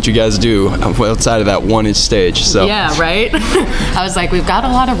see what you guys do outside of that 1-inch stage. So yeah, right. I was like, we've got a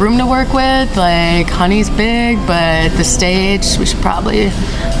lot of room to work with. Like, Honey's big, but the stage, we should probably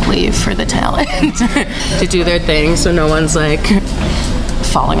leave for the talent to do their thing, so no one's like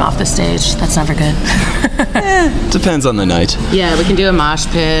falling off the stage. That's never good. Depends on the night. Yeah, we can do a mosh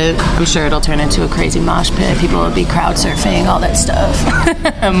pit. I'm sure it'll turn into a crazy mosh pit. People will be crowd surfing, all that stuff.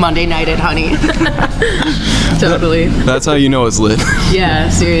 Monday night at Honey. Totally. That's how you know it's lit. Yeah,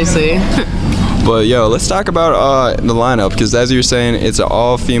 seriously. But yo, let's talk about the lineup, because as you were saying, it's an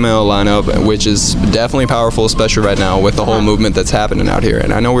all-female lineup, which is definitely powerful, especially right now with the whole movement that's happening out here.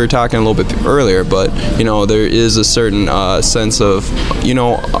 And I know we were talking a little bit earlier, but you know, there is a certain sense of, you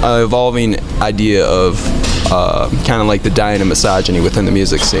know, evolving idea of kind of like the dying of misogyny within the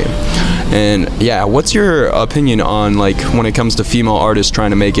music scene. And yeah, what's your opinion on, like, when it comes to female artists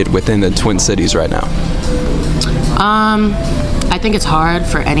trying to make it within the Twin Cities right now? I think it's hard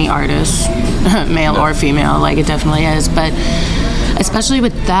for any artist, male or female, like it definitely is. But especially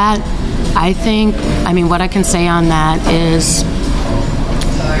with that, I mean, what I can say on that is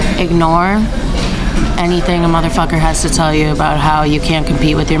ignore anything a motherfucker has to tell you about how you can't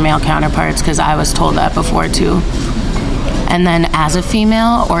compete with your male counterparts, because I was told that before too. And then as a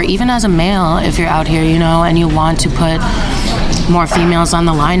female, or even as a male, if you're out here, you know, and you want to put more females on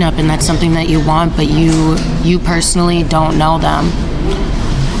the lineup, and that's something that you want, but you personally don't know them,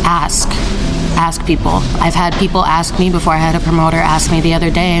 ask people. I've had people ask me before. I had a promoter ask me the other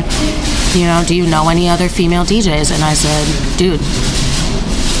day, you know, do you know any other female DJs? And I said, dude,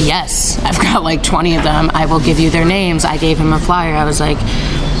 yes, I've got like 20 of them. I will give you their names. I gave him a flyer. I was like,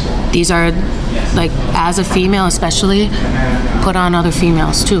 these are, like, as a female especially, put on other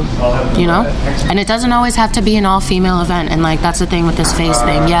females too, you know? And it doesn't always have to be an all-female event. And like, that's the thing with this Phase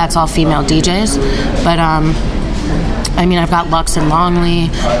thing. Yeah, it's all female DJs, but I mean, I've got Lux and Longley,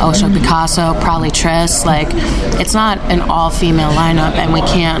 Osho Picasso, probably Triss. Like, it's not an all-female lineup, and we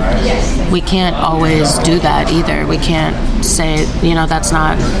can't always do that either. We can't say, you know, that's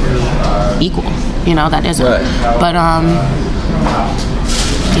not equal. You know, that isn't. Right. But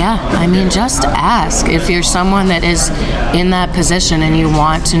yeah, I mean, just ask. If you're someone that is in that position and you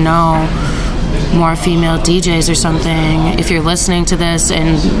want to know more female DJs or something, if you're listening to this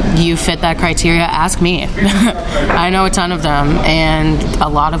and you fit that criteria, ask me. I know a ton of them, and a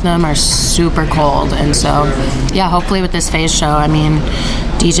lot of them are super cold. And so, yeah, hopefully with this Phase show, I mean,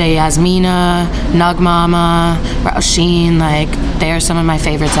 DJ Yasmina, Nug Mama, Rausheen, like, they're some of my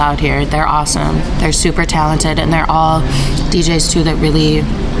favorites out here. They're awesome. They're super talented, and they're all DJs too that really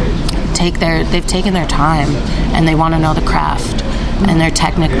they've taken their time, and they want to know the craft and their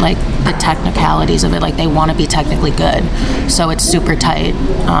like the technicalities of it. Like, they want to be technically good, so it's super tight.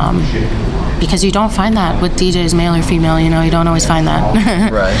 Because you don't find that with DJs, male or female, you know, you don't always find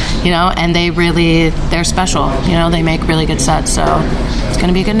that. Right. You know, and they're special, you know, they make really good sets, so it's going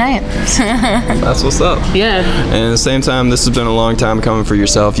to be a good night. That's what's up. Yeah. And at the same time, this has been a long time coming for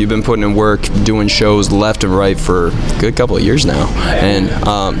yourself. You've been putting in work, doing shows left and right for a good couple of years now. And,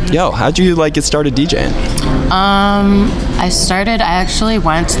 how'd you, like, get started DJing? I actually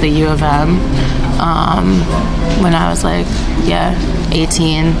went to the U of M when I was, like,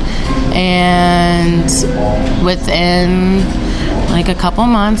 18. And within like a couple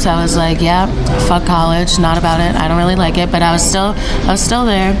months, I was like, yeah, fuck college, not about it. I don't really like it, but I was still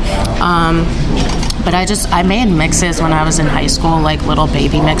there. But I made mixes when I was in high school, like little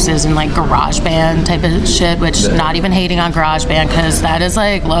baby mixes and like GarageBand type of shit, which not even hating on GarageBand, because that is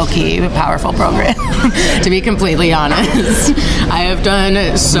like low-key a powerful program, to be completely honest. I have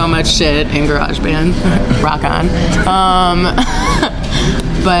done so much shit in GarageBand. Rock on.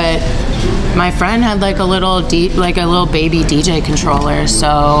 But my friend had like a little baby DJ controller, so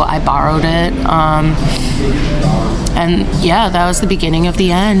I borrowed it. And yeah, that was the beginning of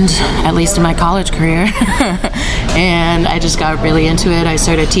the end, at least in my college career. and I just got really into it. I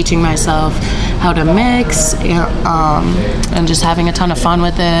started teaching myself how to mix, and just having a ton of fun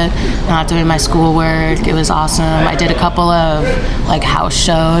with it, not doing my schoolwork. It was awesome. I did a couple of like house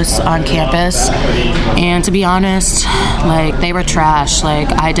shows on campus, and to be honest, like they were trash.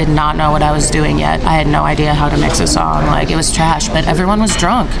 Like I did not know what I was doing yet. I had no idea how to mix a song. Like it was trash, but everyone was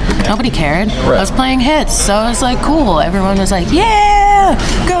drunk. Nobody cared. Right. I was playing hits, so it was like cool. Everyone was like, yeah,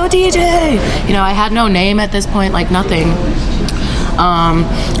 go DJ. You know, I had no name at this point, like nothing.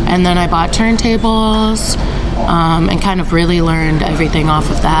 And then I bought turntables, and kind of really learned everything off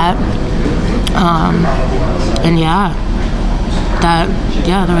of that. And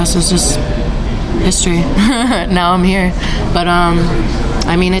the rest is just history. Now I'm here. But,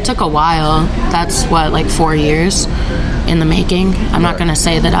 I mean, it took a while. That's like 4 years in the making. I'm not going to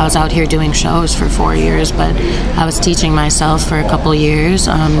say that I was out here doing shows for 4 years, but I was teaching myself for a couple years,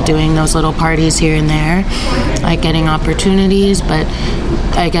 doing those little parties here and there, like getting opportunities. But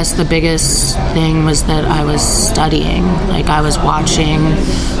I guess the biggest thing was that I was studying. Like I was watching,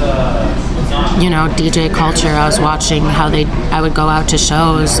 you know, DJ culture. I was watching how I would go out to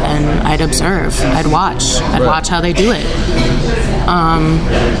shows and I'd observe. I'd watch how they do it.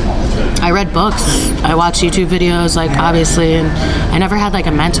 I read books. I watched YouTube videos, like obviously, and I never had like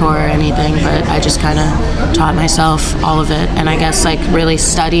a mentor or anything, but I just kind of taught myself all of it. And I guess like really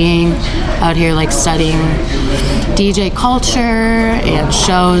studying out here, like studying DJ culture and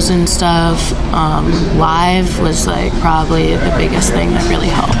shows and stuff, live was like probably the biggest thing that really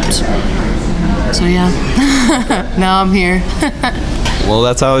helped. So yeah, now I'm here. Well,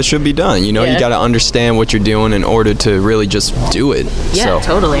 that's how it should be done. You know, you got to understand what you're doing in order to really just do it. Yeah,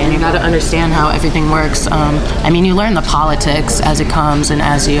 totally. And you got to understand how everything works. I mean, you learn the politics as it comes and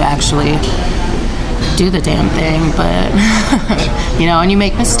as you actually do the damn thing, but you know, and you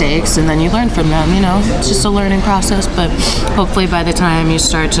make mistakes and then you learn from them. You know, it's just a learning process. But hopefully by the time you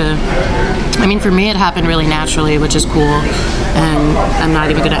start to, I mean, for me it happened really naturally, which is cool, and I'm not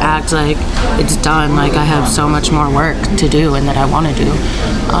even gonna act like it's done. Like I have so much more work to do and that I want to do,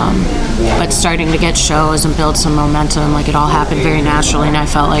 but starting to get shows and build some momentum, like it all happened very naturally, and I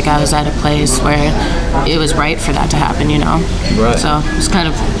felt like I was at a place where it was right for that to happen, you know. Right. So it's kind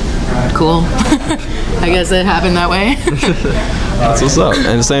of cool. I guess it happened that way. That's what's up. And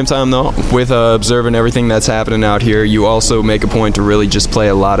at the same time, though, with observing everything that's happening out here, you also make a point to really just play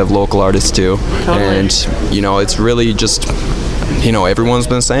a lot of local artists too. Totally. And you know, it's really just, you know, everyone's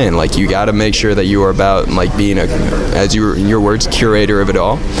been saying like you got to make sure that you are about like being a, as in your words, curator of it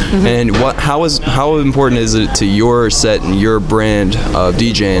all. Mm-hmm. And how important is it to your set and your brand of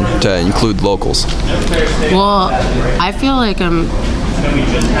DJing to include locals? Well, I feel like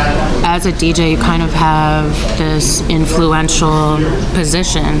as a DJ, you kind of have this influential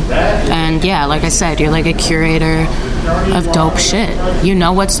position, and yeah, like I said, you're like a curator of dope shit. You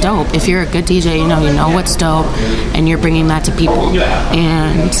know what's dope. If you're a good DJ, you know what's dope, and you're bringing that to people.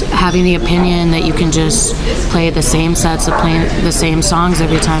 And having the opinion that you can just play the same sets of playing the same songs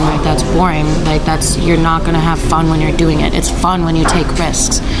every time, like that's boring. Like you're not gonna have fun when you're doing it. It's fun when you take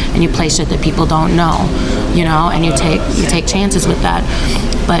risks and you play shit that people don't know, you know, and you take chances with that.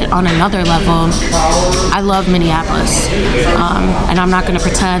 But on another level, I love Minneapolis, and I'm not going to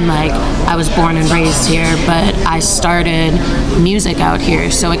pretend like I was born and raised here, but I started music out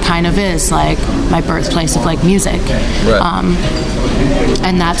here, so it kind of is like my birthplace of like music. Right.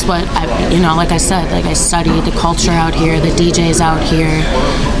 And that's what like I said, like I studied the culture out here, the DJs out here,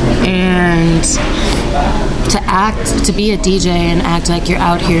 and to be a DJ and act like you're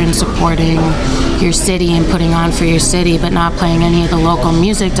out here and supporting your city and putting on for your city, but not playing any of the local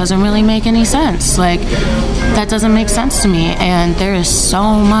music doesn't really make any sense. Like, that doesn't make sense to me. And there is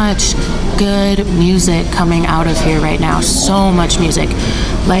so much good music coming out of here right now. So much music.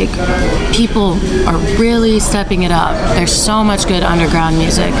 Like, people are really stepping it up. There's so much good underground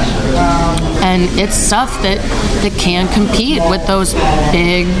music. And it's stuff that can compete with those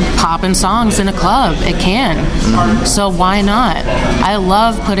big poppin' songs in a club. It can. So why not? I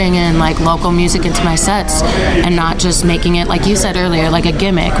love putting in like local music into my sets and not just making it, like you said earlier, like a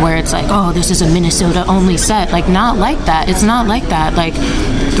gimmick where it's like, oh, this is a Minnesota only set. Like, not like that. It's not like that. Like,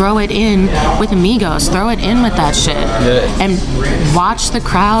 throw it in with Amigos. Throw it in with that shit. Yeah. And watch the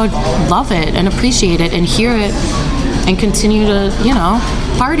crowd love it and appreciate it and hear it and continue to,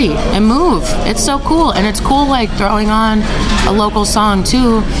 party and move. It's so cool. And it's cool, like, throwing on a local song,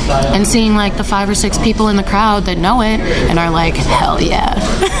 too, and seeing, like, the 5 or 6 people in the crowd that know it and are like, hell yeah.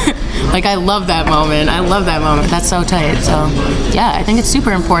 Like, I love that moment. That's so tight. So, yeah, I think it's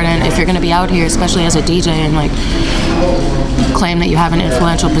super important if you're going to be out here, especially as a DJ, and, like, claim that you have an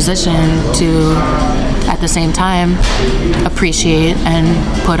influential position to, at at the same time appreciate and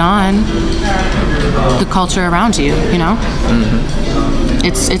put on the culture around you, you know?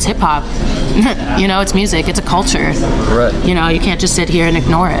 It's hip hop. You know, it's music, it's a culture. Right. You know, you can't just sit here and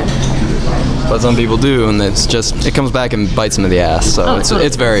ignore it. But some people do, and it comes back and bites them in the ass. So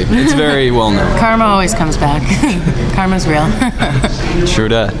it's very well known. Karma always comes back. Karma's real. True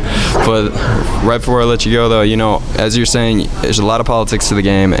that. But right before I let you go, though, you know, as you're saying, there's a lot of politics to the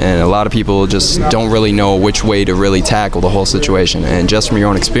game, and a lot of people just don't really know which way to really tackle the whole situation. And just from your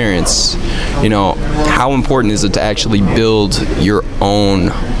own experience, you know, how important is it to actually build your own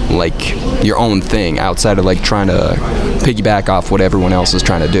thing outside of like trying to piggyback off what everyone else is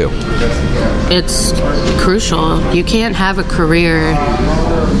trying to do? It's crucial. You can't have a career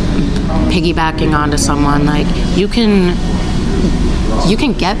piggybacking onto someone. Like, you can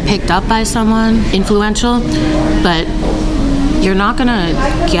get picked up by someone influential, but you're not gonna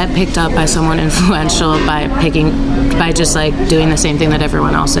get picked up by someone influential by just like doing the same thing that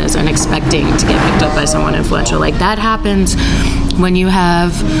everyone else is and expecting to get picked up by someone influential. Like, that happens when you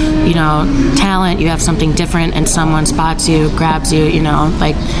have, you know, talent, you have something different, and someone spots you, grabs you, you know,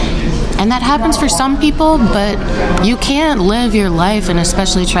 like. And that happens for some people, but you can't live your life and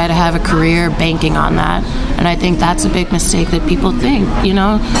especially try to have a career banking on that. And I think that's a big mistake that people think, you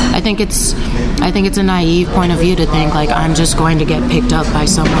know? I think it's a naive point of view to think, like, I'm just going to get picked up by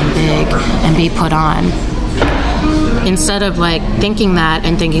someone big and be put on. Instead of, like, thinking that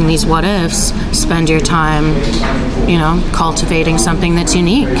and thinking these what ifs, spend your time, you know, cultivating something that's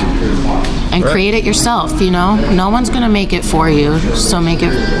unique. And create it yourself, you know? No one's gonna make it for you, so make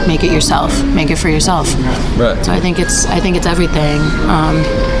it yourself. Make it for yourself. Right. So I think it's everything.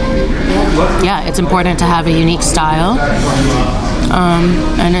 Yeah, it's important to have a unique style.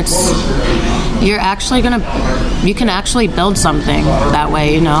 And you can actually build something that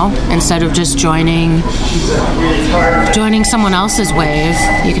way, you know? Instead of just joining someone else's wave,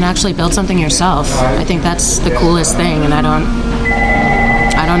 you can actually build something yourself. I think that's the coolest thing, and I don't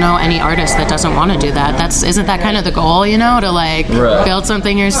know any artist that doesn't want to do that. Isn't that kind of the goal, you know, to like build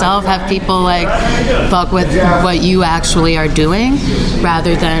something yourself, have people like fuck with what you actually are doing,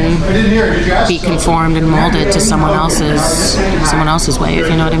 rather than be conformed and molded to someone else's wave.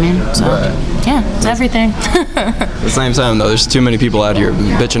 You know what I mean? So yeah, it's everything. At the same time, though, there's too many people out here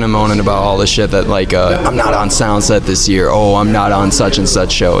bitching and moaning about all this shit that like I'm not on Soundset this year. Oh, I'm not on such and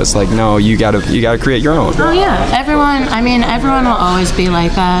such show. It's like, no, you gotta create your own. Oh yeah, everyone will always be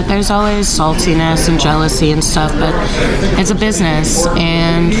like that. There's always saltiness and jealousy and stuff, but it's a business,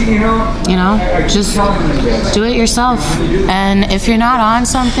 and you know, just do it yourself. And if you're not on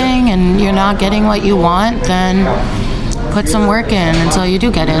something and you're not getting what you want, then put some work in until you do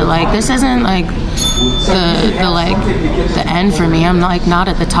get it. Like, this isn't like the end for me. I'm like not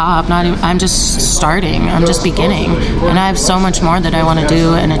at the top. I'm just starting. I'm just beginning, and I have so much more that I want to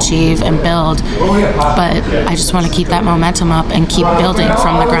do and achieve and build. But I just want to keep that momentum up and keep building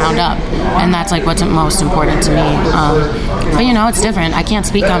from the ground up, and that's like what's most important to me. But you know, it's different. I can't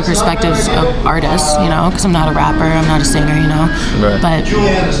speak on perspectives of artists, you know, because I'm not a rapper. I'm not a singer, you know. Right. But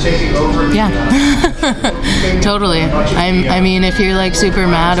yeah, totally. I mean, if you're like super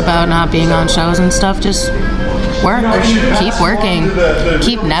mad about not being on shows and stuff, just work, keep working,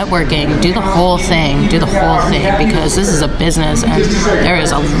 keep networking, do the whole thing, because this is a business, and there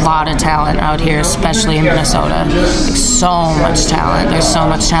is a lot of talent out here, especially in Minnesota. Like, so much talent. There's so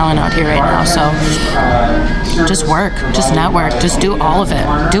much talent out here right now. So just work, just network, just do all of it.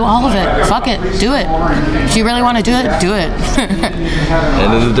 Fuck it, do it. If you really want to do it, do it.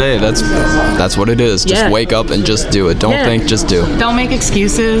 End of the day, that's what it is. Just wake up and just do it. Don't think, just do. Don't make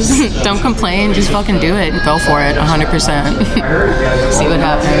excuses. Don't complain. Just fucking do it. Go for it, 100%. See what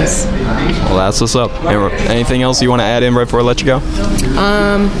happens. Well, that's what's up. Anything else you want to add in right before I let you go?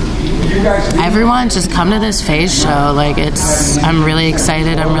 Everyone, just come to this Phase show. Like, I'm really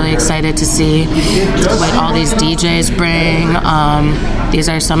excited. I'm really excited to see what all these DJs bring. These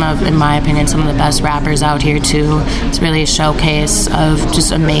are in my opinion, some of the best rappers out here too. It's really a showcase of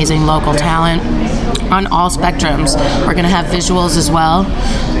just amazing local talent on all spectrums. We're going to have visuals as well,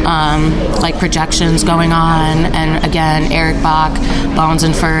 like projections going on. And again, Eric Bach, Bones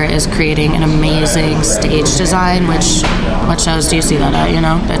and Fur, is creating an amazing stage design, which what shows do you see that at? You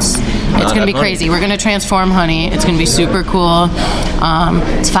know, it's gonna be crazy. We're gonna transform Honey. It's gonna be super cool.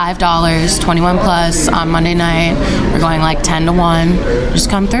 It's $5, 21 plus on Monday night. We're going like 10 to 1. Just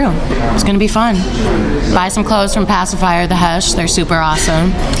come through. It's gonna be fun. Buy some clothes from Pacifier, the Hesh. They're super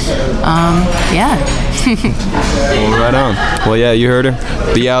awesome. Yeah. Well, right on. Well, yeah, you heard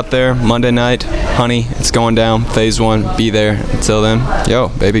her. Be out there Monday night. Honey, it's going down. Phase 1. Be there. Until then, yo,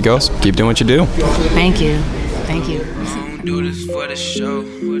 Baby Ghost, keep doing what you do. Thank you. Thank you. I don't do this for the show.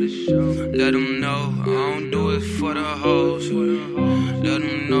 Let them know. I don't do it for the hoes. Let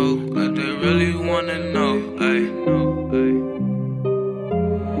them know what they really wanna know.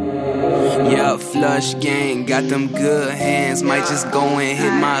 Yeah, Flush Gang, got them good hands. Might just go and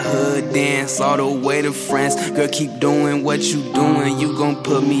hit my hood dance all the way to France. Girl, keep doing what you doing. You gon'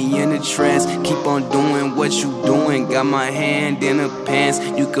 put me in a trance. Keep on doing what you doing. Got my hand in the pants.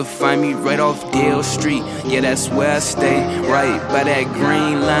 You could find me right off Dale Street. Yeah, that's where I stay. Right by that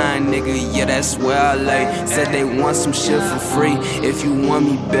green line, nigga. Yeah, that's where I lay. Said they want some shit for free. If you want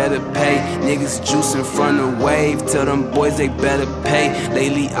me, better pay. Niggas juicing from the wave. Tell them boys they better pay.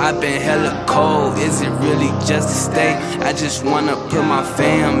 Lately, I've been hella cold. Is it really just a state? I just wanna put my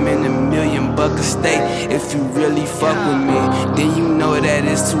fam in $1 million estate. If you really fuck with me, then you know that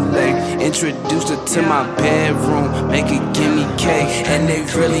it's too late. Introduce her to my bedroom, make it gimme cake. And they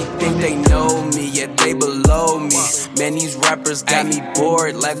really think they know me, yet they below me. Man, these rappers got me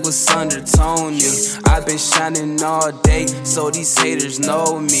bored like what's undertone me. I've been shining all day, so these haters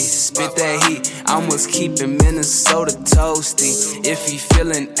know me. Spit that heat, I must keep in Minnesota toasty. If he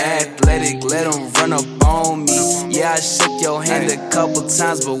feeling athletic, let him run up on me. Yeah, I shook your hand a couple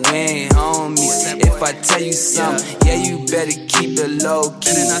times, but we ain't homies. If I tell you something, yeah, you better keep it low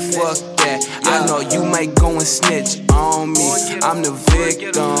key. Fuck that, I know you might go and snitch on me. I'm the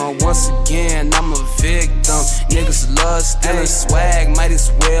victim, once again, I'm a victim. Niggas love stealing swag, might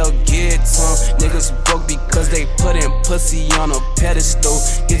as well get some. Niggas broke because they putting pussy on a pedestal.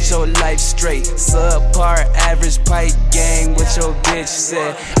 Get your life straight, subpar average pipe gang, what your bitch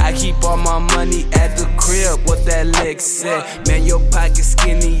said. I keep all my money at the crib, what that lick said. Man, your pockets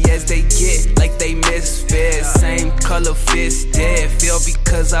skinny as they get, like they misfed. Same color fist dead, feel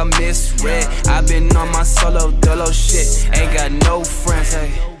because I misread. I been on my solo dolo shit, ain't got no friends,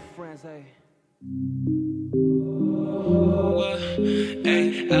 hey.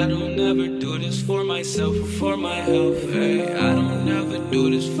 Ay, I don't ever do this for myself or for my health. Ay, I don't ever do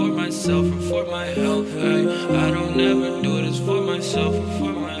this for myself or for my health. Ay, I don't ever do this for myself or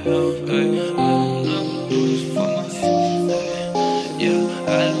for my health. Ay, I don't ever do this for myself. Ay, yeah,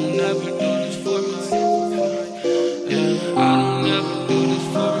 I don't ever do this for myself. Yeah, I don't ever do this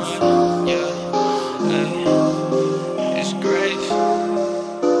for myself. Yeah, ay, it's grace.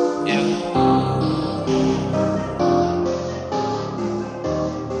 Yeah.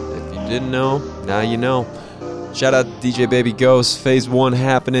 Didn't know, now you know. Shout out to DJ Baby Ghost. Phase 1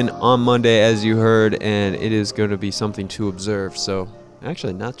 happening on Monday, as you heard, and it is going to be something to observe. So,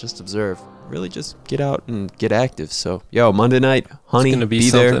 actually, not just observe, really just get out and get active. So, yo, Monday night, Honey, be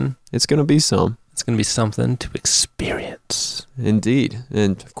there. It's going to be some. It's going to be something to experience. Indeed.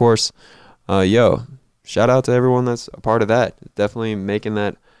 And, of course, yo, shout out to everyone that's a part of that. Definitely making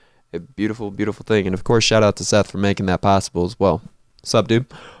that a beautiful, beautiful thing. And, of course, shout out to Seth for making that possible as well. What's up, dude?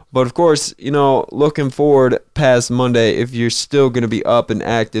 But, of course, you know, looking forward past Monday, if you're still going to be up and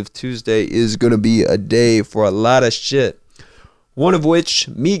active, Tuesday is going to be a day for a lot of shit. One of which,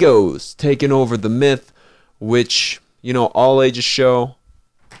 Migos taking over The Myth, which, you know, all ages show,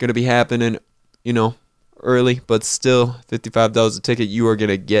 going to be happening, you know, early, but still $55 a ticket. You are going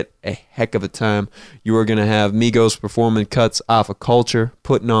to get a heck of a time. You are going to have Migos performing cuts off of Culture,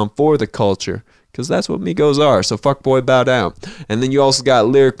 putting on for the culture. Because that's what Migos are. So fuckboy, bow down. And then you also got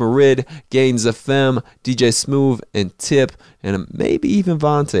Lyric Marid, Gaines FM, DJ Smooth, and Tip, and maybe even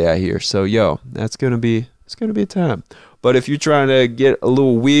Vontae I hear. So yo, it's gonna be a time. But if you're trying to get a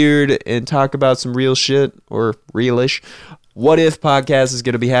little weird and talk about some real shit or realish, What If podcast is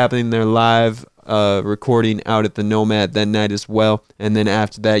gonna be happening. They're live recording out at the Nomad that night as well. And then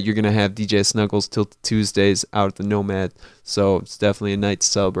after that, you're gonna have DJ Snuggles till Tuesdays out at the Nomad. So it's definitely a night to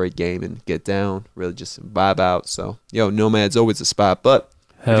celebrate game and get down, really just vibe out. So yo, Nomad's always a spot. But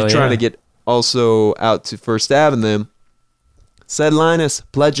if you're trying to get also out to First Avenue, said Linus,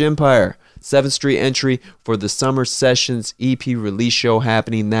 Pledge Empire, 7th Street entry for the Summer Sessions EP release show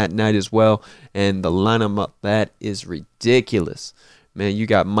happening that night as well. And the lineup, that is ridiculous. Man, you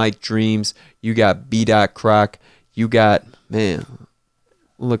got Mike Dreams, you got B. Croc, you got, man,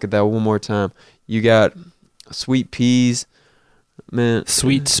 look at that one more time. You got Sweet Peas, man.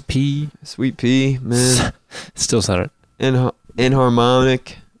 Sweet Pea, man. Still said it.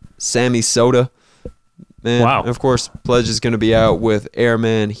 Inharmonic, Sammy Soda. Man, Wow. and of course, Pledge is going to be out with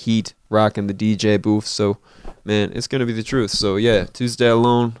Airman Heat rocking the DJ booth. So, man, it's going to be the truth. So, yeah, Tuesday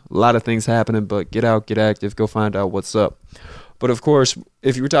Alone, a lot of things happening, but get out, get active, go find out what's up. But, of course,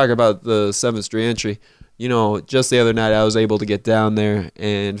 if you were talking about the 7th Street entry, you know, just the other night I was able to get down there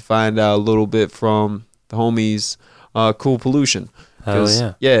and find out a little bit from the homies, Cool Pollution. Hell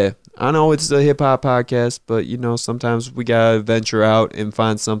yeah. Yeah, I know it's a hip-hop podcast, but, you know, sometimes we got to venture out and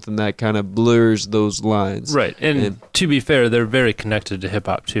find something that kind of blurs those lines. Right. And to be fair, they're very connected to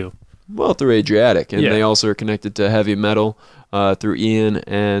hip-hop, too. Well, through Adriatic, and Yeah. they also are connected to heavy metal through Ian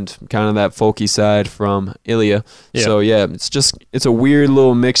and kind of that folky side from Ilya. Yeah. So, yeah, it's a weird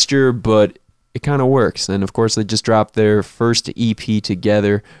little mixture, but it kind of works. And, of course, they just dropped their first EP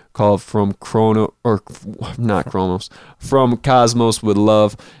together called From Cosmos with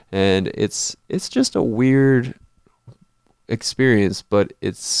Love. And it's just a weird experience, but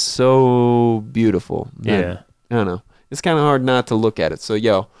it's so beautiful. Yeah. I don't know. It's kind of hard not to look at it. So,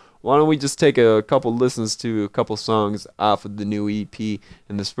 yo, why don't we just take a couple listens to a couple songs off of the new EP.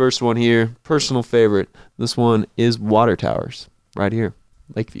 And this first one here, personal favorite. This one is Water Towers, right here,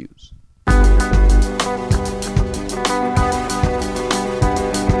 Lakeviews.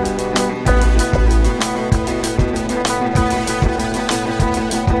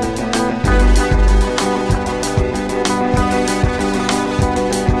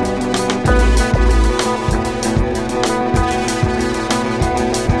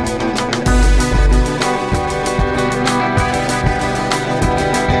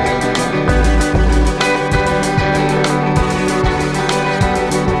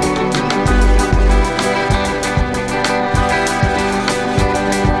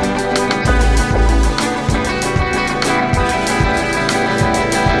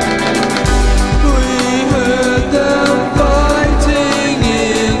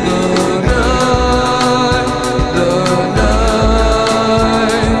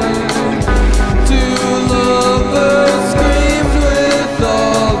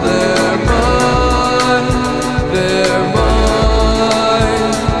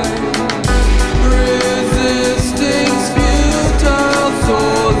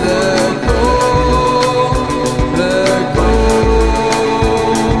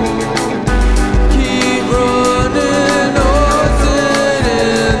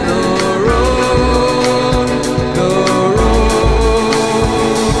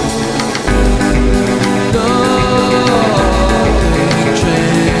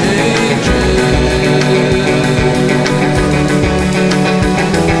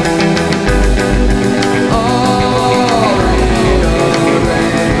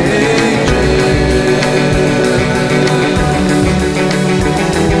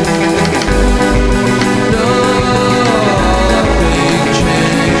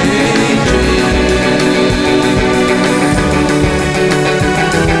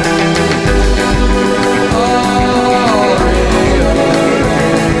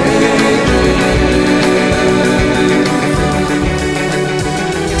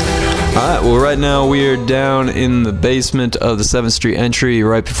 Right now we are down in the basement of the 7th Street entry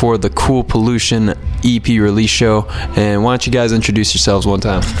right before the Cool Pollution EP release show. And why don't you guys introduce yourselves one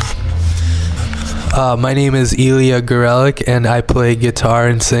time? My name is Ilya Gorelik and I play guitar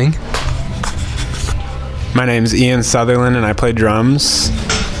and sing. My name's Ian Sutherland and I play drums.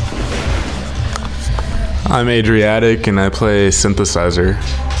 I'm Adriatic and I play synthesizer.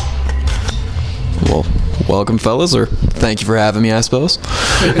 Well, welcome, fellas, or thank you for having me, I suppose.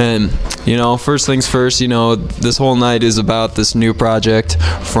 And, you know, first things first, you know, this whole night is about this new project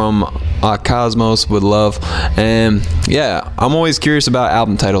from Cosmos with Love. And, yeah, I'm always curious about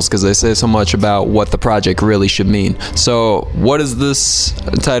album titles because they say so much about what the project really should mean. So, what does this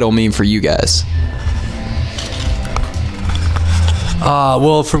title mean for you guys?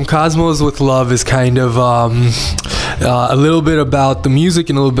 Well, From Cosmos with Love is kind of a little bit about the music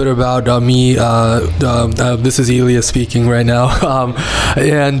and a little bit about me. This is Ilya speaking right now.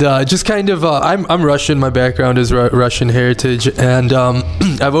 And just kind of, I'm Russian. My background is Russian heritage. And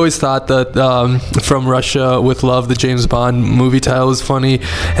I've always thought that From Russia with Love, the James Bond movie title, was funny.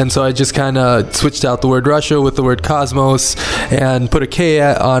 And so I just kind of switched out the word Russia with the word Cosmos and put a K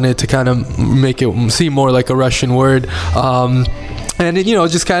on it to kind of make it seem more like a Russian word. And, you know,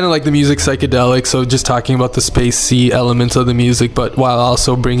 just kind of like the music psychedelic, so just talking about the spacey elements of the music, but while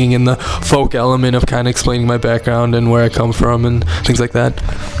also bringing in the folk element of kind of explaining my background and where I come from and things like that.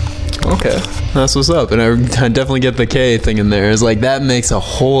 Okay, that's what's up. And I definitely get the K thing in there. It's like, that makes a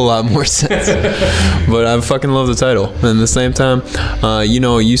whole lot more sense. But I fucking love the title. And at the same time,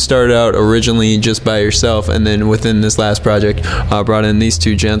 you started out originally just by yourself, and then within this last project, brought in these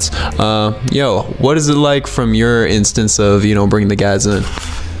two gents. What is it like from your instance of, bringing the guys in?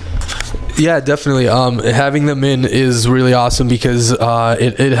 Yeah, definitely. Having them in is really awesome because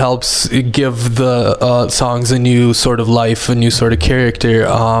it helps give the songs a new sort of life, a new sort of character.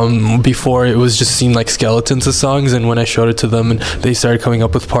 Before, it was just seemed like skeletons of songs, and when I showed it to them and they started coming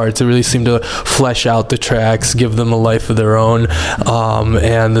up with parts, it really seemed to flesh out the tracks, give them a life of their own,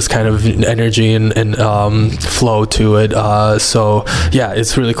 and this kind of energy and flow to it. So yeah,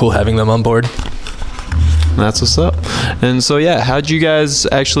 it's really cool having them on board. That's what's up. And so, yeah, how'd you guys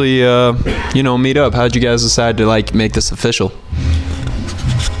actually, meet up? How'd you guys decide to, make this official?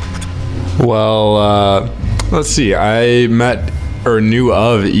 Well, let's see. I met or knew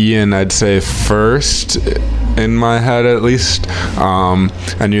of Ian, I'd say, first in my head, at least.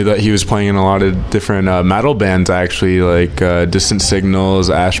 I knew that he was playing in a lot of different metal bands, actually, like Distant Signals,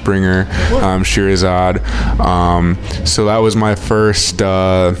 Ashbringer, Shirazad. So that was my first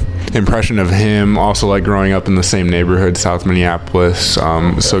impression of him. Also, growing up in the same neighborhood, South Minneapolis,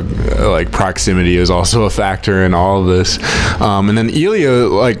 proximity is also a factor in all of this. And then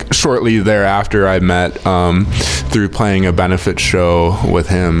Ilya, shortly thereafter, I met through playing a benefit show with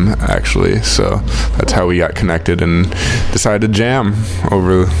him, actually. So that's how we got connected and decided to jam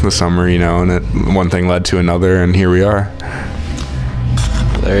over the summer, and one thing led to another, and here we are.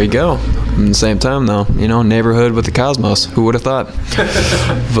 There you go. At the same time, though, neighborhood with the Cosmos. Who would have thought?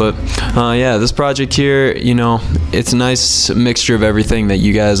 But this project here, it's a nice mixture of everything that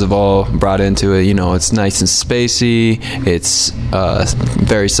you guys have all brought into it. It's nice and spacey. It's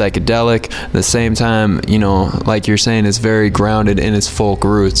very psychedelic. At the same time, like you're saying, it's very grounded in its folk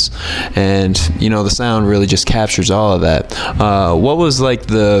roots, and the sound really just captures all of that. What was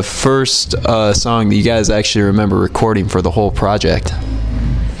the first song that you guys actually remember recording for the whole project?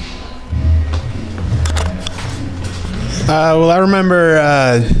 I remember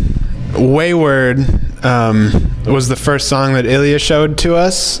Wayward was the first song that Ilya showed to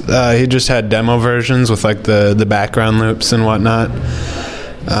us. He just had demo versions with the background loops and whatnot.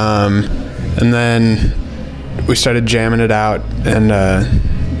 And then we started jamming it out, and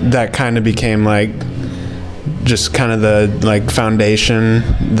that kind of became just kind of the foundation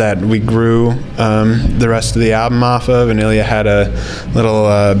that we grew the rest of the album off of. And Ilya had a little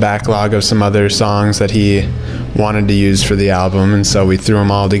backlog of some other songs that he wanted to use for the album, and so we threw them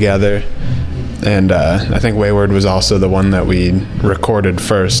all together. And I think Wayward was also the one that we recorded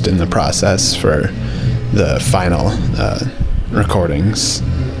first in the process for the final recordings.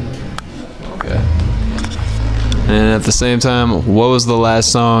 Okay. And at the same time, what was the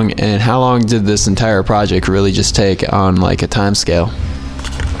last song, and how long did this entire project really just take on a time scale?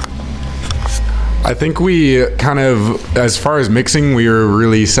 I think we kind of, as far as mixing, we were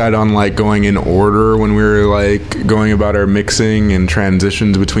really set on going in order when we were going about our mixing and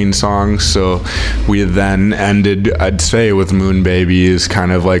transitions between songs. So we then ended, I'd say, with Moon Babies,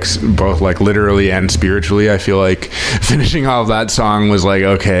 kind of both literally and spiritually. I feel finishing off that song was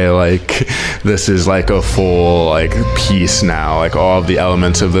okay, this is a full piece now. All of the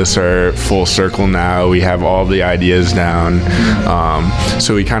elements of this are full circle now. We have all the ideas down.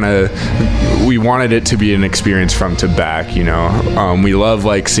 So we wanted it to be an experience front to back, we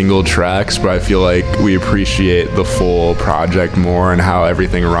love single tracks, but I feel we appreciate the full project more and how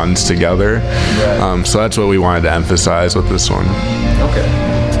everything runs together. Right. So that's what we wanted to emphasize with this one. Okay.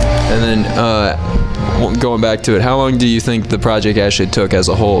 And then going back to it, how long do you think the project actually took as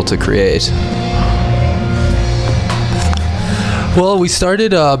a whole to create? Well, we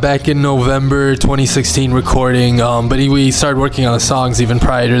started back in November 2016 recording, but we started working on the songs even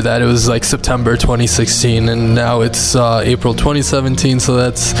prior to that. It was September 2016, and now it's April 2017, so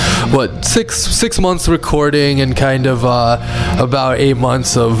that's, six months recording and kind of about 8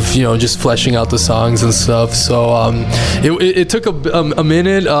 months of, just fleshing out the songs and stuff. So it took a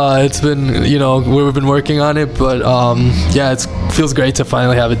minute. It's been, we've been working on it, but it feels great to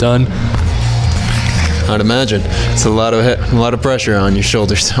finally have it done. I'd imagine it's a lot of pressure on your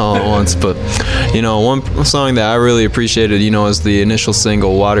shoulders all at once. But one song that I really appreciated, is the initial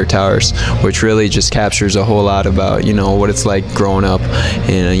single "Water Towers," which really just captures a whole lot about what it's like growing up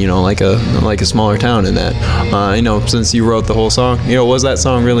in a smaller town. In that, since you wrote the whole song, what does that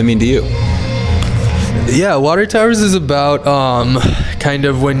song really mean to you? Yeah, Water Towers is about kind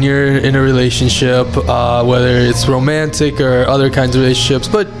of when you're in a relationship, whether it's romantic or other kinds of relationships,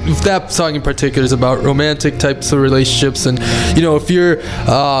 but that song in particular is about romantic types of relationships. And if you're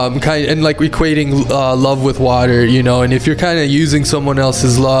kind and like equating love with water, and if you're kind of using someone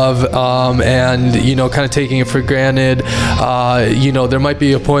else's love and kind of taking it for granted, there might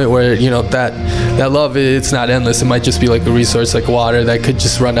be a point where that love, it's not endless. It might just be like a resource like water that could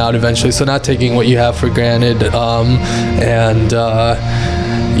just run out eventually. So not taking what you have for granted,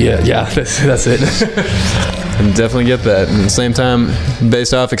 that's it. And definitely get that. And at the same time,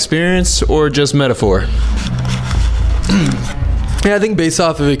 based off experience or just metaphor? Yeah, I think based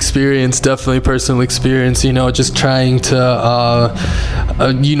off of experience, definitely personal experience, just trying to,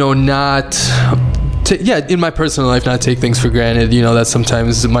 in my personal life, not take things for granted. That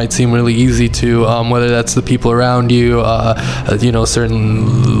sometimes it might seem really easy to, whether that's the people around you,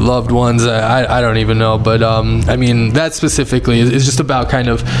 certain loved ones, I don't even know. But, that specifically is just about kind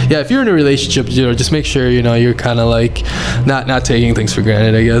of, if you're in a relationship, just make sure, you're kind of like not taking things for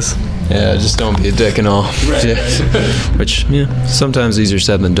granted, I guess. Yeah, just don't be a dick and all. Right. Yeah. Which, sometimes easier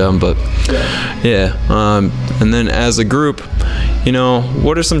said than done, but yeah. And then as a group,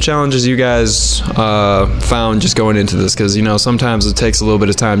 what are some challenges you guys found just going into this? Because, sometimes it takes a little bit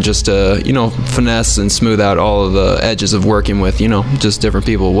of time just to, finesse and smooth out all of the edges of working with, just different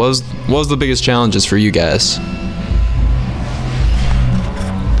people. What was the biggest challenges for you guys?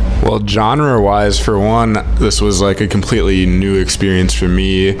 Well, genre-wise, for one, this was like a completely new experience for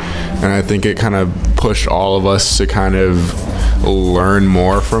me, and I think it kind of pushed all of us to kind of learn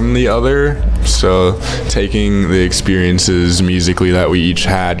more from the other. So taking the experiences musically that we each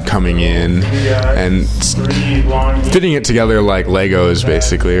had coming in and fitting it together like Legos,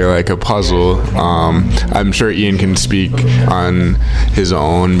 basically, or like a puzzle. I'm sure Ian can speak on his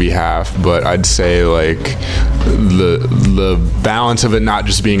own behalf, but I'd say like the balance of it not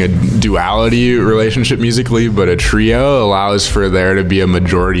just being a duality relationship musically, but a trio, allows for there to be a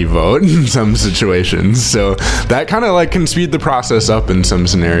majority vote in some situations. So that kind of like can speed the process up in some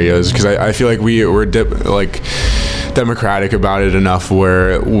scenarios, because I feel like we're democratic about it enough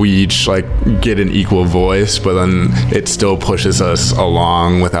where we each like get an equal voice, but then it still pushes us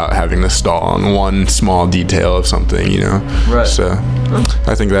along without having to stall on one small detail of something, Right. So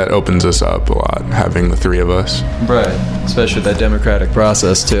I think that opens us up a lot, having the three of us. Right. Especially with that democratic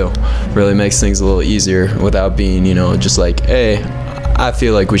process too. Really makes things a little easier without being, just like, hey, I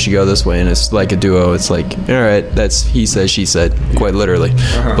feel like we should go this way, and it's like a duo. It's like, all right, that's he said, she said, quite literally.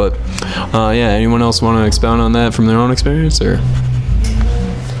 Uh-huh. But anyone else want to expound on that from their own experience, or?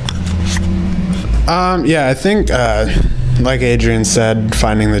 I think like Adrian said,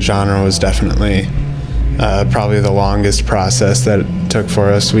 finding the genre was definitely probably the longest process that it took for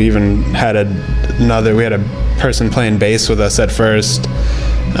us. We even had we had a person playing bass with us at first.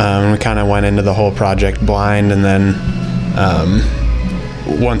 We kind of went into the whole project blind, and then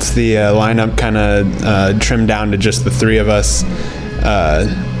once the lineup kind of trimmed down to just the three of us,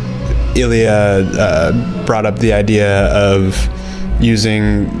 Ilya brought up the idea of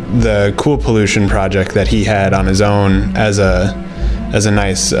using the Cool Pollution project that he had on his own as a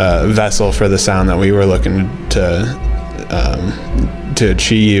nice vessel for the sound that we were looking to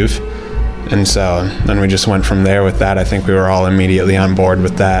achieve. And so then we just went from there with that. I think we were all immediately on board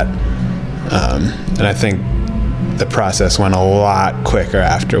with that. And I think the process went a lot quicker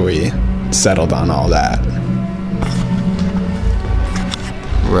after we settled on all that.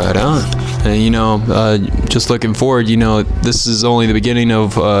 Right on. And just looking forward, this is only the beginning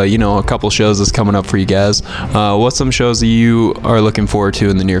of a couple shows that's coming up for you guys. What's some shows that you are looking forward to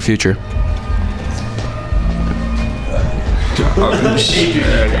in the near future?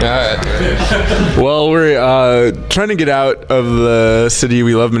 Well, we're trying to get out of the city.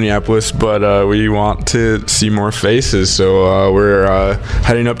 We love Minneapolis, but we want to see more faces. So we're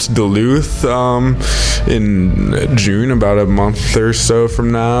heading up to Duluth in June, about a month or so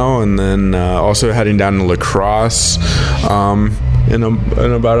from now, and then also heading down to La Crosse in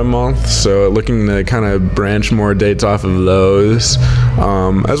about a month. So looking to kind of branch more dates off of those,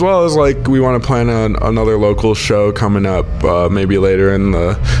 as well as like we want to plan another local show coming up maybe later in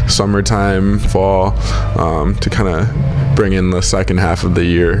the summertime, fall, to kind of bring in the second half of the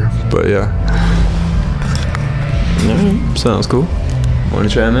year. But yeah. Sounds cool. Want to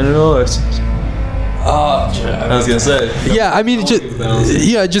chime in at all? I was gonna say. Yeah, I mean,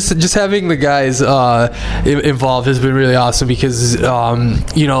 just having the guys involved has been really awesome because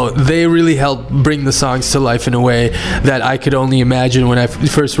they really help bring the songs to life in a way that I could only imagine when I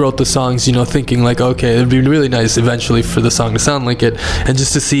first wrote the songs. Thinking like, okay, it'd be really nice eventually for the song to sound like it, and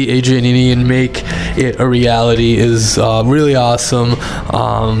just to see Adrian and Ian make it a reality is really awesome.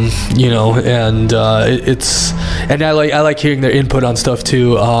 And I like hearing their input on stuff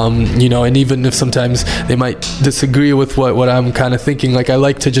too. And even if sometimes they might disagree with what I'm kind of thinking, like I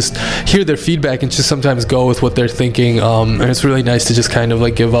like to just hear their feedback and just sometimes go with what they're thinking. And it's really nice to just kind of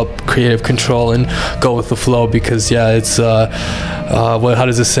like give up creative control and go with the flow because it's how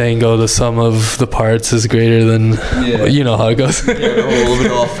does this saying go? The sum of the parts is greater than you know how it goes.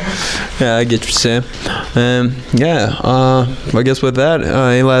 Yeah, I get what you're saying. I guess with that,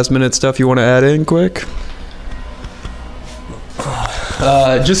 any last minute stuff you want to add in quick?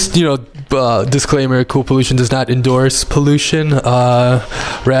 Disclaimer: Cool Pollution does not endorse pollution.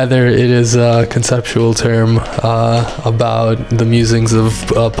 Rather, it is a conceptual term about the musings of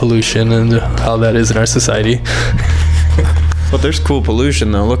pollution and how that is in our society. But there's cool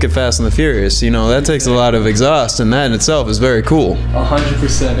pollution though. Look at Fast and the Furious. That takes a lot of exhaust, and that in itself is very cool.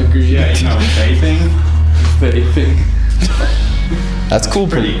 100% agree. Yeah, vaping. That's cool.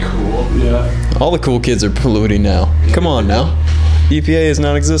 Pretty cool. Yeah. All the cool kids are polluting now. Come on now. EPA is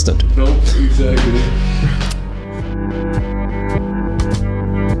non-existent. Nope, exactly.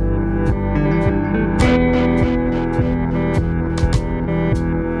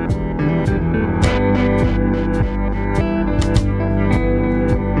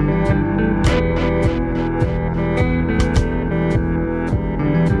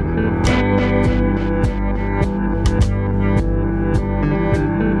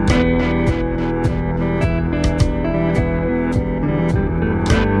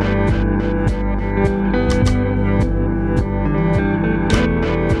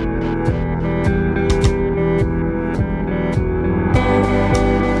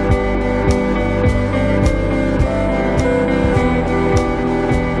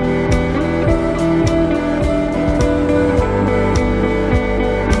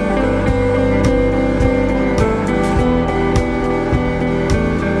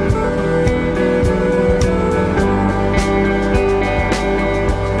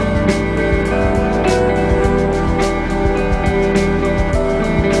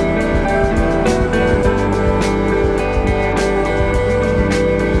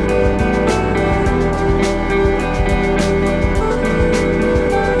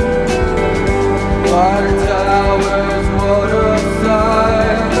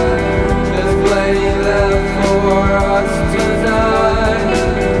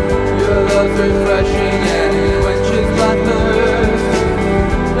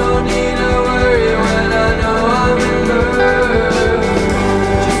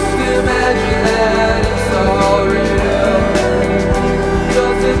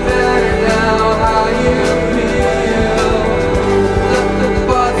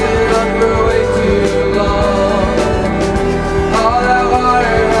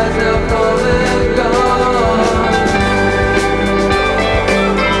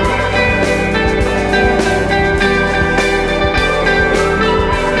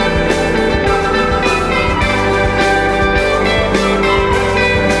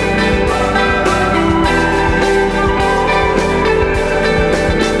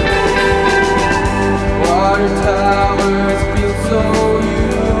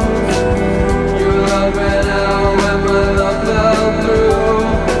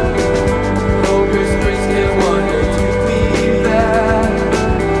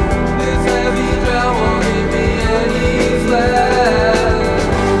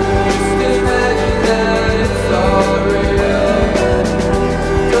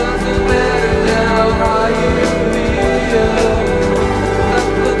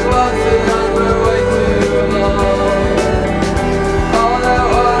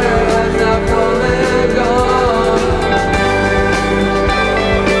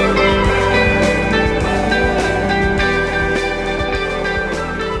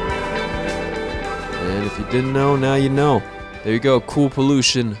 Didn't know, now you know. There you go, Cool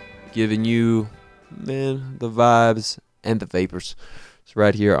Pollution, giving you, man, the vibes and the vapors. It's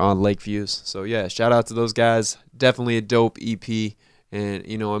right here on Lake Views. So yeah, shout out to those guys. Definitely a dope EP. And,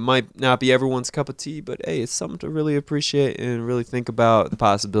 you know, it might not be everyone's cup of tea, but hey, it's something to really appreciate and really think about the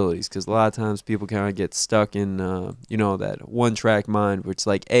possibilities. Because a lot of times people kind of get stuck in, you know, that one-track mind where it's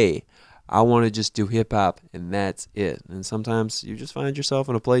like, hey, I want to just do hip-hop, and that's it. And sometimes you just find yourself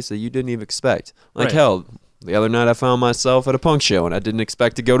in a place that you didn't even expect. Like, Right. hell, the other night I found myself at a punk show, and I didn't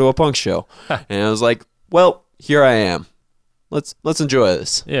expect to go to a punk show. And I was like, well, here I am. Let's enjoy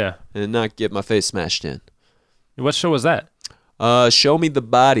this. Yeah. And not get my face smashed in. What show was that? Show Me the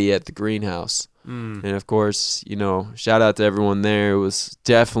Body at the Greenhouse. And of course, shout out to everyone there. It was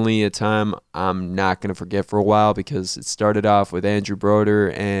definitely a time I'm not going to forget for a while because it started off with Andrew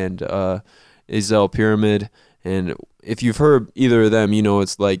Broder and Isel Pyramid. And if you've heard either of them,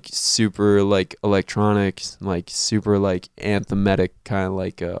 it's like super like electronic, like super like anthematic, kind of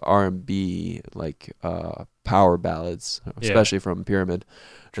like R&B, like power ballads, especially from Pyramid.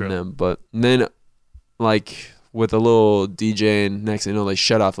 True. And them. But then like with a little DJ, and next thing you know, they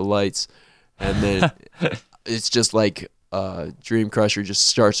shut off the lights. And then it's just like Dream Crusher just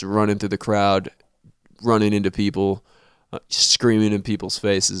starts running through the crowd, running into people, screaming in people's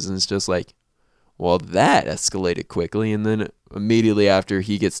faces. And it's just like, well, that escalated quickly. And then immediately after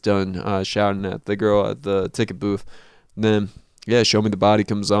he gets done shouting at the girl at the ticket booth, then, Show Me the Body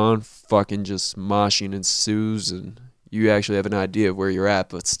comes on, fucking just moshing ensues. And you actually have an idea of where you're at,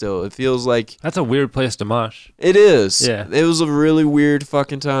 but still, it feels like... That's a weird place to mosh. It is. Yeah. It was a really weird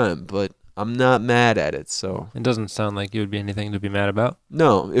fucking time, but... I'm not mad at it, so it doesn't sound like it would be anything to be mad about.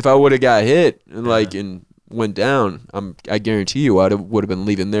 No, if I would have got hit and and went down, I guarantee you I would have been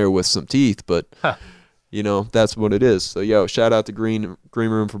leaving there with some teeth. But that's what it is. So shout out to Green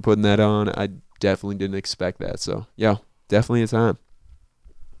Room for putting that on. I definitely didn't expect that. So definitely a time.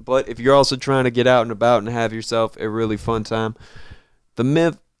 But if you're also trying to get out and about and have yourself a really fun time, the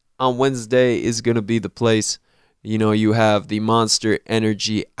Myth on Wednesday is gonna be the place. You have the Monster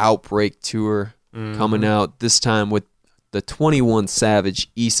Energy Outbreak Tour coming out, this time with the 21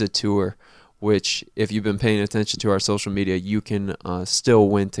 Savage ISA Tour, which, if you've been paying attention to our social media, you can still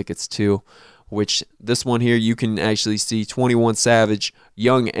win tickets to, which this one here, you can actually see 21 Savage,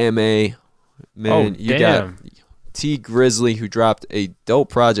 Young M.A., man, you got T Grizzly, who dropped a dope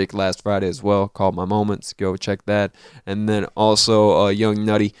project last Friday as well called My Moments. Go check that. And then also Young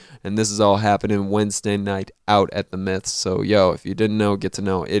Nutty. And this is all happening Wednesday night out at the Myths. So, if you didn't know, get to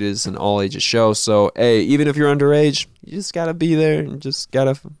know. It is an all-ages show. So, hey, even if you're underage, you just got to be there and just got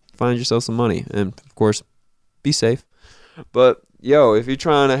to find yourself some money. And, of course, be safe. But, if you're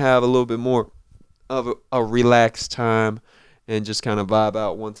trying to have a little bit more of a relaxed time and just kind of vibe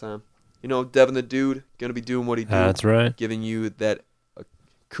out one time, Devin the Dude, going to be doing what he do. That's right. Giving you that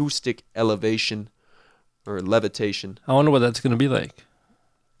acoustic elevation or levitation. I wonder what that's going to be like.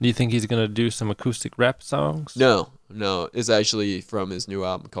 Do you think he's going to do some acoustic rap songs? No. It's actually from his new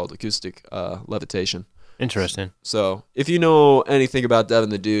album called Acoustic Levitation. Interesting. So, if you know anything about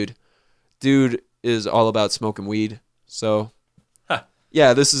Devin the Dude is all about smoking weed. So,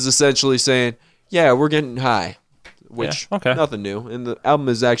 this is essentially saying, we're getting high. Which, nothing new. And the album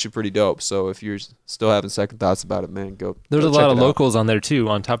is actually pretty dope. So if you're still having second thoughts about it, man, go There's go a check lot of it out. locals on there, too,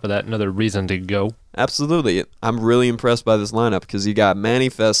 on top of that. Another reason to go. Absolutely. I'm really impressed by this lineup because you got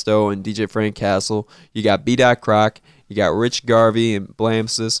Manifesto and DJ Frank Castle. You got B. Croc. You got Rich Garvey and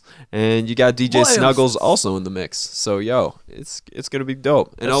Blamsis. And you got DJ Snuggles also in the mix. So, it's going to be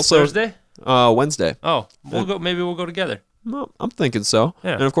dope. And That's also Thursday? Wednesday. Oh, maybe we'll go together. Well, I'm thinking so.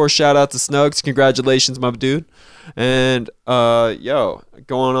 Yeah. And, of course, shout out to Snugs. Congratulations, my dude. And,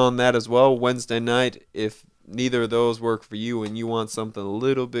 going on that as well, Wednesday night, if neither of those work for you and you want something a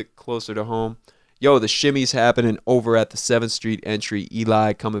little bit closer to home, the Shimmy's happening over at the 7th Street entry.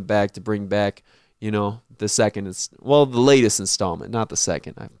 Eli coming back to bring back, the latest installment, not the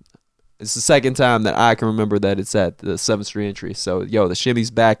second. It's the second time that I can remember that it's at the 7th Street entry. So, the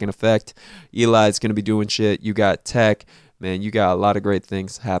Shimmy's back in effect. Eli's going to be doing shit. You got Tech. Man, you got a lot of great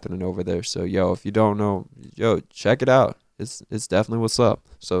things happening over there. So, if you don't know, check it out. It's definitely what's up.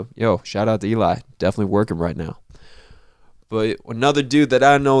 So, shout out to Eli. Definitely working right now. But another dude that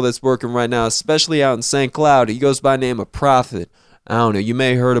I know that's working right now, especially out in St. Cloud, he goes by the name of Prophet. I don't know. You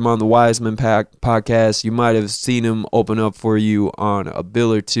may have heard him on the Wiseman podcast. You might have seen him open up for you on a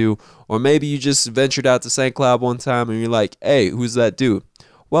bill or two. Or maybe you just ventured out to St. Cloud one time and you're like, hey, who's that dude?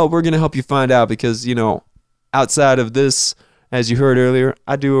 Well, we're going to help you find out because, outside of this, as you heard earlier,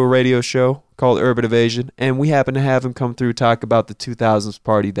 I do a radio show called Urban Evasion, and we happen to have him come through talk about the 2000s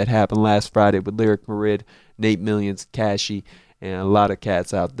party that happened last Friday with Lyric Marid, Nate Millions, Cashy, and a lot of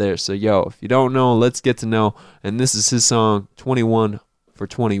cats out there. So, if you don't know, let's get to know. And this is his song, 21 for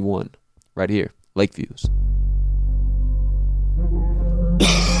 21, right here, Lakeviews.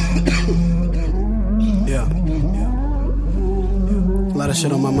 Yeah. A lot of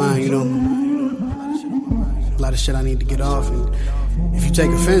shit on my mind, A lot of shit I need to get off. And if you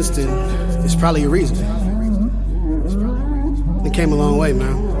take offense, then it's probably a reason. It came a long way,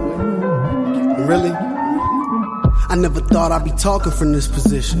 man. And really, I never thought I'd be talking from this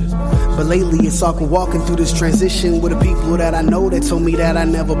position, but lately it's awkward walking through this transition with the people that I know that told me that I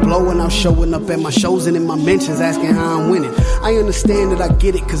never blow, and I'm showing up at my shows and in my mentions asking how I'm winning. I understand that I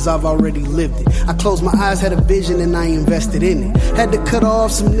get it cause I've already lived it. I closed my eyes, had a vision, and I invested in it. Had to cut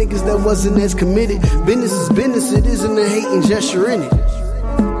off some niggas that wasn't as committed. Business is business, it isn't a hating gesture in it.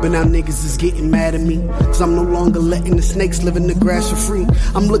 But now niggas is getting mad at me, cause I'm no longer letting the snakes live in the grass for free.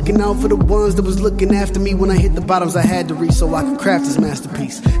 I'm looking out for the ones that was looking after me. When I hit the bottoms I had to reach so I could craft this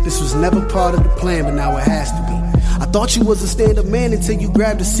masterpiece. This was never part of the plan, but now it has to be. I thought you was a stand-up man until you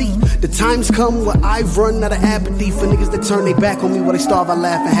grabbed a seat. The times come where I've run out of apathy for niggas that turn their back on me while they starve, I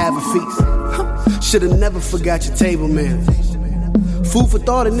laugh and have a feast. Should've never forgot your table, man. Food for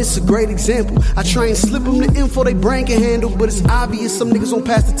thought, and it's a great example. I try and slip them the info they brain can handle, but it's obvious some niggas won't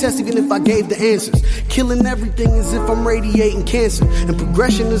pass the test even if I gave the answers. Killing everything as if I'm radiating cancer, and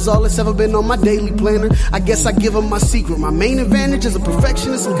progression is all that's ever been on my daily planner. I guess I give them my secret. My main advantage as a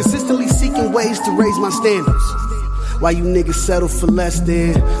perfectionist, I'm consistently seeking ways to raise my standards. Why you niggas settle for less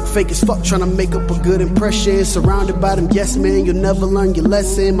than? Fake as fuck trying to make up a good impression. Surrounded by them yes men, you'll never learn your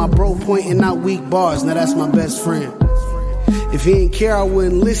lesson. My bro pointing out weak bars, now that's my best friend. If he ain't care, I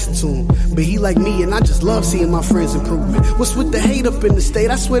wouldn't listen to him. But he like me, and I just love seeing my friends' improvement. What's with the hate up in the state?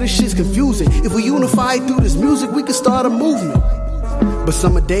 I swear this shit's confusing. If we unify through this music, we could start a movement. But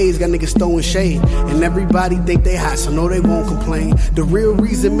summer days got niggas throwing shade, and everybody think they hot, so no they won't complain. The real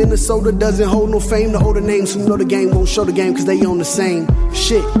reason Minnesota doesn't hold no fame, the older names who know the game won't show the game cause they own the same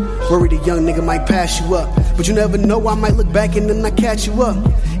shit. Worried a young nigga might pass you up, but you never know, I might look back and then I catch you up.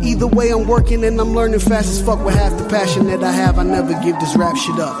 Either way I'm working and I'm learning fast as fuck. With half the passion that I have, I never give this rap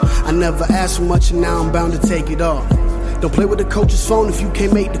shit up. I never asked for much and now I'm bound to take it all. Don't play with the coach's phone if you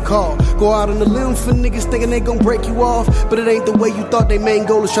can't make the call. Go out on a limb for niggas thinking they gon' break you off, but it ain't the way you thought. Their main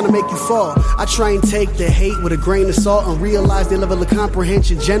goal is trying to make you fall. I try and take the hate with a grain of salt and realize their level of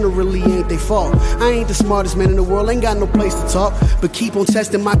comprehension generally ain't they fault. I ain't the smartest man in the world, ain't got no place to talk, but keep on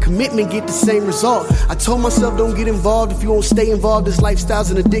testing my commitment, get the same result. I told myself don't get involved if you won't stay involved. This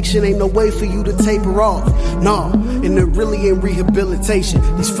lifestyle's an addiction, ain't no way for you to taper off. No, and it really ain't rehabilitation.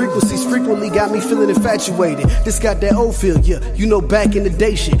 These frequencies frequently got me feeling infatuated. This got that old feel, yeah, you know, back in the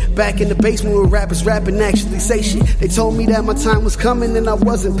day shit. Back in the basement where rappers rap and actually say shit. They told me that my time was coming and I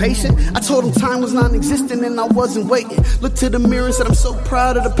wasn't patient. I told them time was non-existent and I wasn't waiting. Looked to the mirror and said I'm so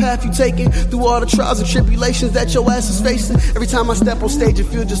proud of the path you taking, through all the trials and tribulations that your ass is facing. Every time I step on stage it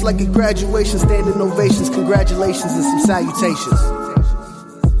feels just like a graduation. Standing ovations, congratulations and some salutations.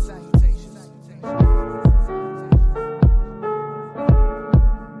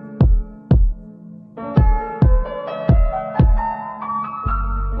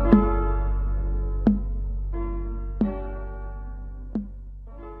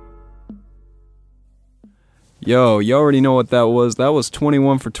 Yo, you already know what that was. That was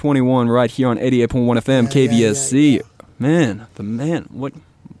 21 for 21 right here on 88.1 FM KBSC. Yeah.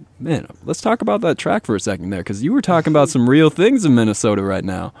 Man, let's talk about that track for a second there, because you were talking about some real things in Minnesota right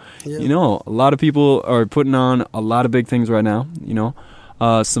now. Yeah. You know, a lot of people are putting on a lot of big things right now. You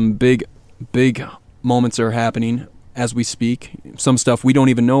know, some big moments are happening as we speak. Some stuff we don't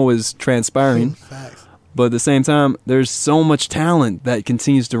even know is transpiring. Facts. But at the same time, there's so much talent that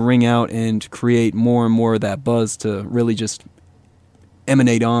continues to ring out and create more and more of that buzz to really just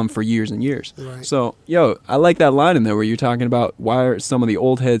emanate on for years and years. Right. So, yo, I like that line in there where you're talking about why are some of the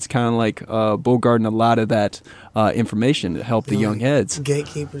old heads kind of like bogarting a lot of that information to help the young heads.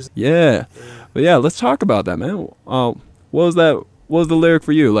 Gatekeepers. Yeah. But yeah, let's talk about that, man. What was the lyric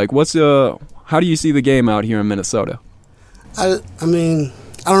for you? Like, how do you see the game out here in Minnesota? I mean,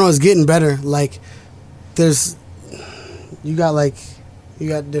 I don't know, it's getting better. Like, you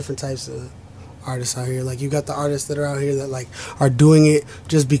got different types of artists out here. Like, you got the artists that are out here that like are doing it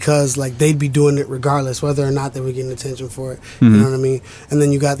just because like they'd be doing it regardless whether or not they were getting attention for it. Mm-hmm. You know what I mean? And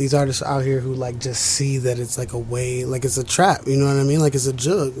then you got these artists out here who like just see that it's like a way, like it's a trap. You know what I mean? Like it's a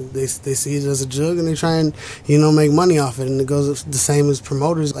jug. They see it as a jug and they try and, you know, make money off it. And it goes the same as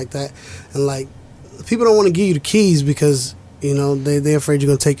promoters like that. And like people don't want to give you the keys because, you know, they're afraid you're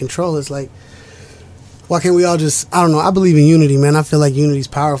gonna take control. It's like, why can't we all just, I don't know, I believe in unity, man. I feel like unity's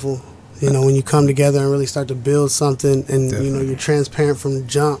powerful. You know, when you come together and really start to build something and, Definitely. You know, you're transparent from the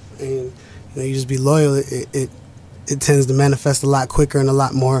jump and, you know, you just be loyal, it tends to manifest a lot quicker and a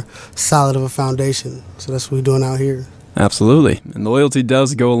lot more solid of a foundation. So that's what we're doing out here. Absolutely. And loyalty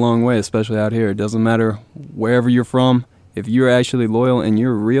does go a long way, especially out here. It doesn't matter wherever you're from. If you're actually loyal and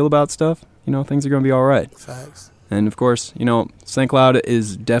you're real about stuff, you know, things are going to be all right. Facts. And, of course, you know, St. Cloud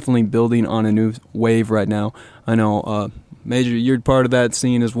is definitely building on a new wave right now. I know, Major, you're part of that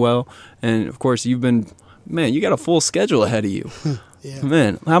scene as well. And, of course, you've been man, you got a full schedule ahead of you. Yeah.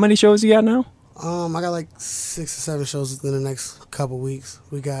 Man, how many shows you got now? I got like 6 or 7 shows within the next couple weeks.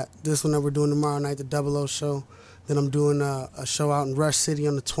 We got this one that we're doing tomorrow night, the 00 show. Then I'm doing a show out in Rush City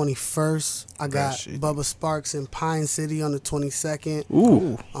on the 21st. I got Bubba Sparks in Pine City on the 22nd.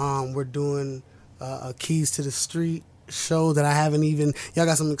 Ooh. We're doing a Keys to the Street show that I haven't even, y'all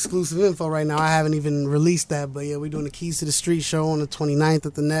got some exclusive info right now. I haven't even released that, but yeah, we're doing the Keys to the Street show on the 29th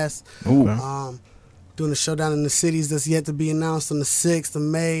at the Nest. Ooh. Doing a show down in the cities that's yet to be announced on the 6th of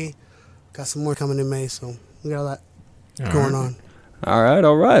May. Got some more coming in May, so we got a lot going on. All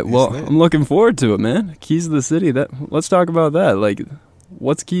right. Well, I'm looking forward to it, man. Keys to the City. Let's talk about that. Like,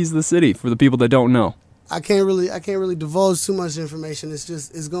 what's Keys to the City for the people that don't know? I can't really divulge too much information.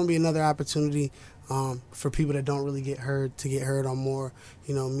 It's going to be another opportunity for people that don't really get heard to get heard on more,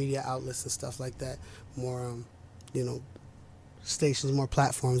 media outlets and stuff like that. More, stations, more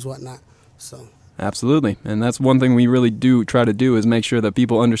platforms, whatnot. So. Absolutely. And that's one thing we really do try to do is make sure that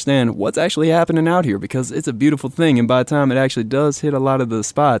people understand what's actually happening out here, because it's a beautiful thing. And by the time it actually does hit a lot of the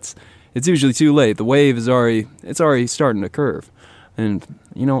spots, it's usually too late. The wave is already starting to curve. And,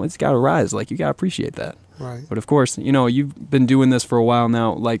 it's got to rise. Like, you got to appreciate that. Right. But, of course, you've been doing this for a while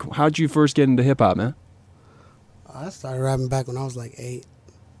now. Like, how'd you first get into hip-hop, man? I started rapping back when I was like 8.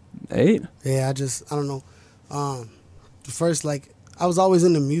 8? Yeah, I don't know. The first, I was always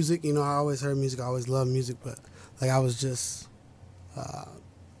into music. I always heard music. I always loved music. But, I was just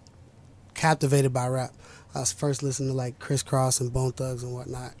captivated by rap. I was first listening to, Criss Cross and Bone Thugs and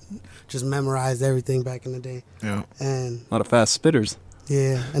whatnot. Just memorized everything back in the day. Yeah. And a lot of fast spitters.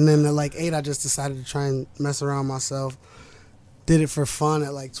 Yeah. And then at 8, I just decided to try and mess around myself. Did it for fun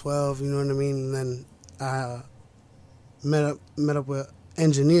at 12, you know what I mean? And then I met up with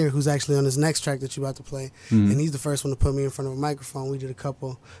Engineer, who's actually on this next track that you're about to play. Mm-hmm. And he's the first one to put me in front of a microphone. We did a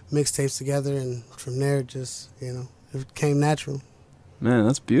couple mixtapes together, and from there, it came natural. Man,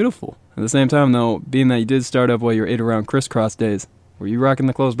 that's beautiful. At the same time, though, being that you did start up while you were 8 around Criss Cross days, were you rocking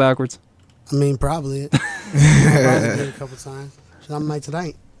the clothes backwards? I mean, probably. I probably did a couple times. I might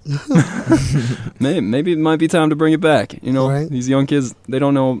tonight. Maybe it might be time to bring it back. Right. These young kids, they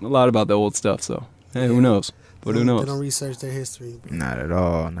don't know a lot about the old stuff, so hey, who knows? But who knows? They don't research their history. Not at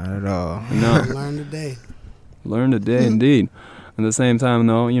all. No. Learn today. Learn today, indeed. At the same time,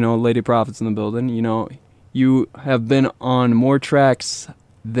 though, Lady Prophet's in the building. You have been on more tracks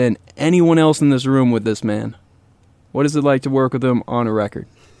than anyone else in this room with this man. What is it like to work with him on a record?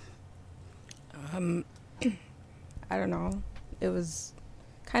 I don't know. It was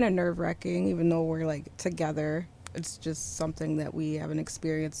kind of nerve-wracking, even though we're together. It's just something that we haven't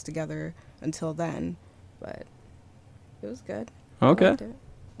experienced together until then. But it was good. Okay.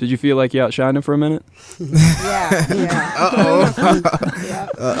 Did you feel like you outshined him for a minute? Yeah.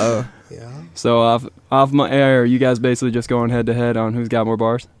 Uh-oh. Yeah. So off my air, you guys basically just going head-to-head on who's got more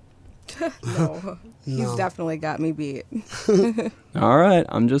bars? No. He's definitely got me beat. All right.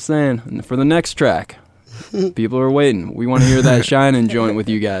 I'm just saying, for the next track, people are waiting. We want to hear that shining joint with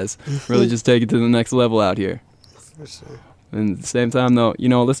you guys. Really just take it to the next level out here. For sure. And at the same time, though,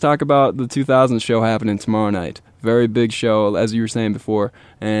 let's talk about the 2000s show happening tomorrow night. Very big show, as you were saying before.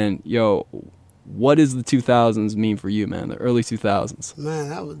 And, what does the 2000s mean for you, man? The early 2000s.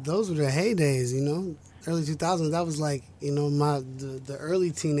 Man, those were the heydays, Early 2000s, that was the early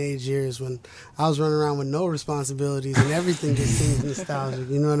teenage years when I was running around with no responsibilities and everything just seems nostalgic,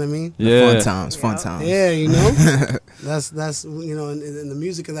 you know what I mean? Yeah. Fun times. Yeah, that's in the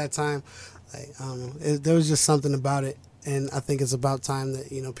music of that time, I don't know, there was just something about it. And I think it's about time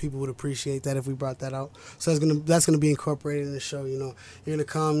that people would appreciate that if we brought that out. So that's gonna be incorporated in the show. You're gonna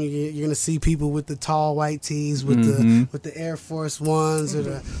come, you're gonna see people with the tall white tees, with the Air Force Ones, or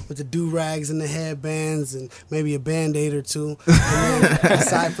with the do rags and the headbands, and maybe a Band-Aid or two. And then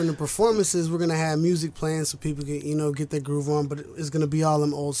aside from the performances, we're gonna have music playing so people can get their groove on. But it's gonna be all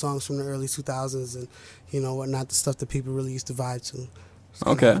them old songs from the early 2000s and whatnot, the stuff that people really used to vibe to.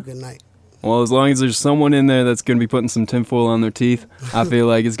 Okay. Have a good night. Well, as long as there's someone in there that's going to be putting some tinfoil on their teeth, I feel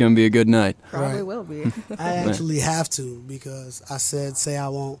like it's going to be a good night. Probably will be. I actually have to, because I said say I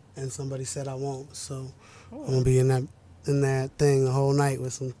won't, and somebody said I won't. So I'm going to be in that thing the whole night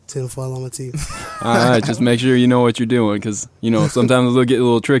with some tinfoil on my teeth. All right, just make sure you know what you're doing, because, sometimes they'll get a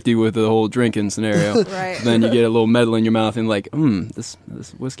little tricky with the whole drinking scenario. Right. Then you get a little metal in your mouth and this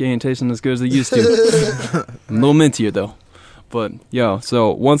whiskey ain't tasting as good as it used to. A little mintier, though. But,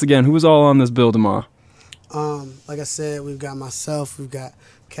 so once again, who's all on this bill tomorrow? Like I said, we've got myself, we've got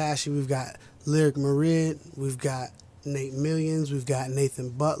Cashy, we've got Lyric Marid, we've got Nate Millions, we've got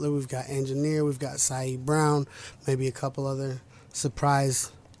Nathan Butler, we've got Engineer, we've got Saeed Brown, maybe a couple other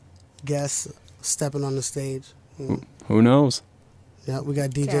surprise guests. stepping on the stage. Who knows? Yeah, we got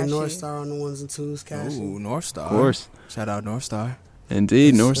DJ Cashy. Northstar on the ones and twos. Cashy. Ooh, Northstar. Of course. Shout out Northstar.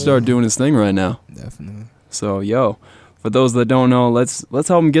 Indeed, Northstar doing his thing right now. Definitely. So, yo, for those that don't know, let's help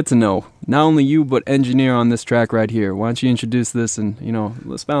them get to know not only you, but Engineer on this track right here. Why don't you introduce this and,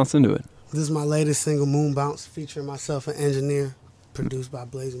 let's bounce into it. This is my latest single, Moon Bounce, featuring myself and Engineer, produced by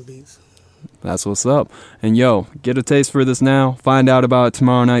Blazing Beats. That's what's up. And, yo, get a taste for this now. Find out about it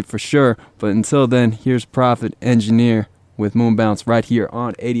tomorrow night for sure. But until then, here's Prophet Engineer with Moon Bounce right here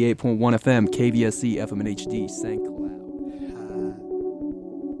on 88.1 FM, KVSC, FM and HD, St. Cloud.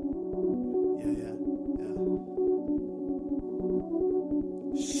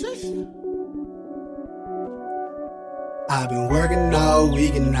 I've been working all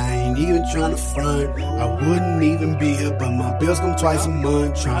week and I ain't even trying to front. I wouldn't even be here, but my bills come twice a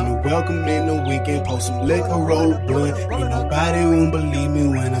month. Trying to welcome in the weekend, post some liquor, roll a blunt. Ain't nobody won't believe me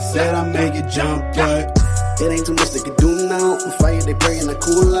when I said I make it jump, but it ain't too much they can do now. On fire, they pray and I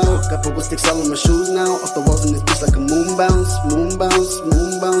cool out. Got purple sticks all on my shoes now. Off the walls in this bitch like a moon bounce. Moon bounce,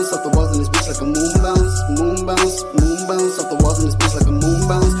 moon bounce. Off the walls in this bitch like a moon bounce. Moon bounce, moon bounce. Off the walls in this bitch like a moon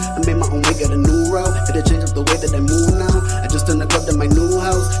bounce. I made my own way, got a new route. Had to change up the way that I move now. I just turned the club to my new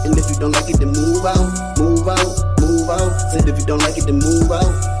house. And if you don't like it, then move out. Move out, move out. Said if you don't like it, then move out.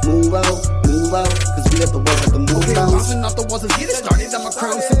 Move out, move out. Cause we have the walls like a moon bounce. Bouncing off the walls and get it started. I'm a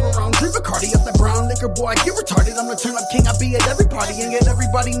crown, sip around, drink Bacardi. Off that brown liquor, boy, I get retarded. I'm the turn up king, I be at every party. And yet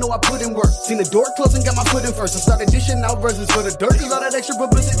everybody know I put in work. Seen the door close and got my foot in first. I started dishing out verses for the dirt. Cause all that extra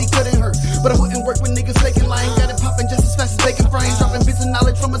publicity couldn't hurt. But I wouldn't work with niggas faking lying. Got it popping just as fast as bacon frying. Dropping bits of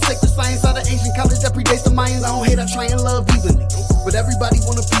knowledge from a sacred science. Out of Asian college that predates the Mayans. I don't hate, I try and love evenly. But everybody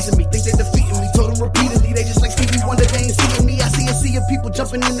want a piece of me, think they defeating me. Told them repeatedly, they just like Stevie Wonder, they ain't seeing me. I see a sea of people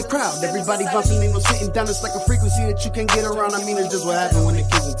jumping in the crowd. Everybody bouncing, ain't no sitting down. It's like a frequency that you can't get around. I mean, it's just what happened when the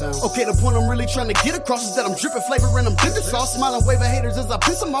kids in town. Okay, the point I'm really trying to get across is that I'm dripping flavor and I'm ginger sauce. Smiling, waving haters as I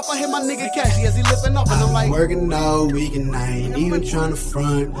piss them off. I hit my nigga Cashy as he lifting off, and I'm like, working all week and I ain't even trying to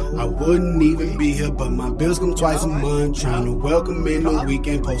front. I wouldn't even be here, but my bills come twice a month. Trying to welcome in the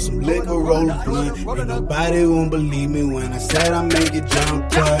weekend, post some liquor, roll a blunt. Ain't nobody won't believe me when I said I make it jump,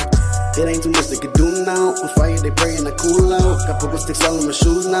 but it ain't too much they can do now. On fire, they pray and I cool out. Got purple sticks all on my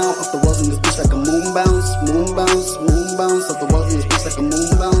shoes now. Off the walls in this bitch like a moon bounce. Moon bounce, moon bounce. Off the walls in this bitch like a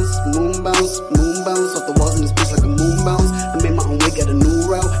moon bounce. Moon bounce, moon bounce. Off the walls in this bitch like a moon bounce. I made my own way, got a new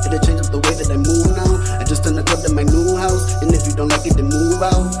route. Had to change up the way that I move now. I just turned the club to my new house. And if you don't like it, then move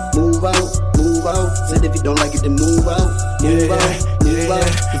out. Move out, move out. Said if you don't like it, then move out. Move out, move out.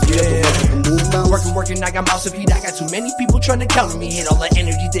 Cause we have to work like a move bounce. Working, I got mouths to feed. I got too many people trying to counter me. Hit all the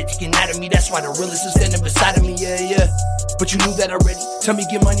energy they taking out of me. That's why the realest is standing beside of me. Yeah. But you knew that already. Tell me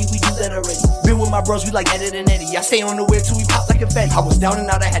get money, we do that already. Been with my bros, we like Ed and Eddie. I stay on the way till we pop like a Fetty. I was down and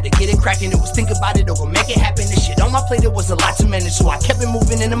out, I had to get it cracking. It was think about it or go make it happen. This shit on my plate, it was a lot to manage, so I kept it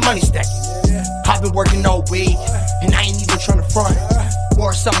moving and the money stacking. I've been working all week, and I ain't even trying to front.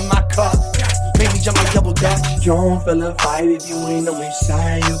 Pour something in my cup, make me jump like double dutch. You don't feel a vibe if you ain't on which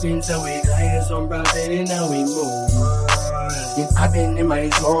side. You can tell we got some brothers and now we move. I've been in my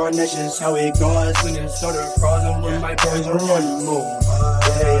zone, that's just how it goes. When it's sort of frozen, when my boys are on the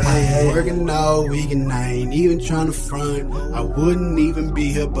move. Working all week and I ain't even trying to front. I wouldn't even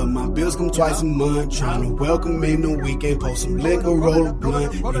be here, but my bills come twice a month. Trying to welcome in the weekend, post some liquor, roll a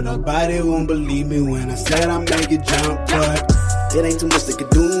blunt. Ain't nobody won't believe me when I said I make it jump, but it ain't too much they can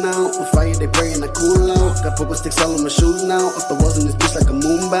do now. On fire, they pray and I cool out. Got purple sticks all on my shoes now. Off the walls in this bitch like a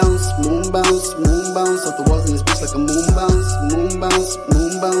moon bounce. Moon bounce, moon bounce. Off the walls in this bitch like a moon bounce. Moon bounce,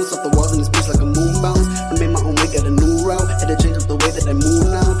 moon bounce. Off the walls in this bitch like a moon bounce. I made my own way, got a new route. Had to change up the way that I move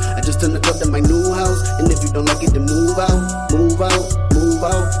now. I just turned the club to my new house. And if you don't like it, then move out. Move out, move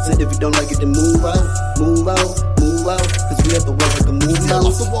out. Said if you don't like it, then move out. Move out, move out. Cause we have to work like a moon bounce.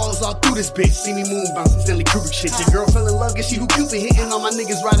 Off the walls all through this bitch. See me moon bouncing, Stanley Kubrick shit. Your girl fell in love, guess she who Cupid hitting. All my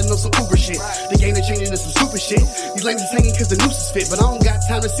niggas riding on some Uber shit. The game they changing to some super shit. These lames is hanging cause the noose is fit. But I don't got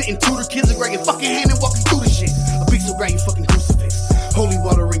time to sit and tutor kids and grab your fucking hand and walk you through this shit. A big so grab your fucking crucifix. Holy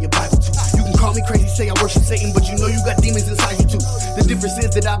water in your Bible too. You can call me crazy, say I worship Satan, but you know you got demons inside you too. The difference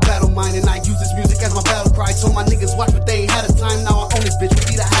is that I battle mine and I use this music as my battle cry. Told my niggas watch, but they ain't had a time. Now I own this bitch,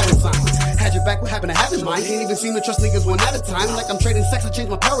 we be the having sign. Had your back, what happened to having mine? Can't even seem to trust niggas one at a time. Like I'm trading sex, I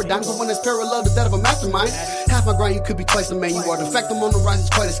changed my paradigm. But when it's parallel to that of a mastermind, half my grind, you could be twice the man you are. The fact I'm on the rise is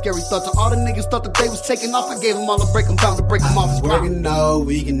quite a scary thought. To all the niggas thought that they was taking off, I gave them all a break. I'm bound to break them off. Working all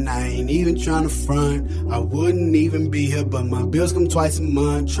week and I ain't even trying to front. I wouldn't even be here, but my bills come twice a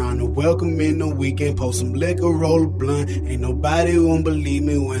month. Trying to welcome in the weekend, post some liquor, roll a blunt. Ain't nobody won't believe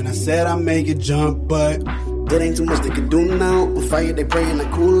me when I said I make it jump, but It ain't too much they can do now. On fire they pray and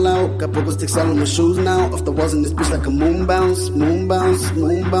I cool out. Got purple sticks all on my shoes now. Off the walls in this bitch like a moon bounce. Moon bounce,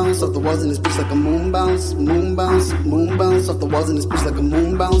 moon bounce. Off the walls in this bitch like a moon bounce. Moon bounce, moon bounce. Off the walls in this bitch like a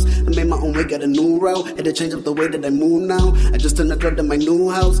moon bounce. I made my own way, got a new route. Had to change up the way that I move now. I just turned the club to my new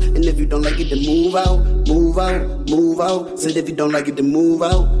house. And if you don't like it, then move out. Move out, move out. Said if you don't like it, then move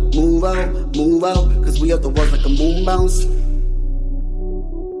out. Move out, move out. Cause we off the walls like a moon bounce.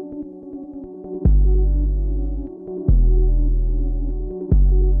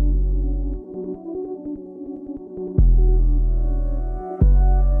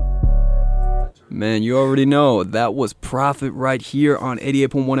 Man, you already know that was Prophet right here on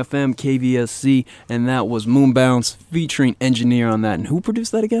 88.1 FM KVSC, and that was Moonbounce featuring Engineer on that. And who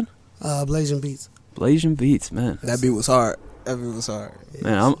produced that again? Blazing Beats. Blazing Beats, man. That beat was hard. That beat was hard.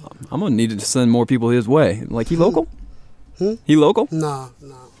 Man, I'm gonna need to send more people his way. Like, he local? He local? Nah.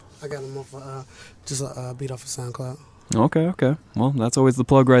 I got him off just a beat off of SoundCloud. Okay. Well, that's always the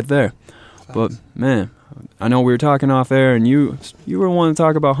plug right there. But man, I know we were talking off air, and you were wanting to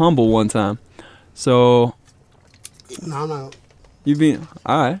talk about Humble one time. So, No, I'm not. You been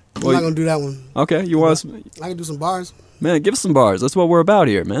all right? I'm not gonna do that one. Okay, you want us? I can do some bars. Man, give us some bars. That's what we're about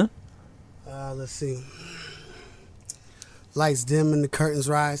here, man. Let's see. Lights dim and the curtains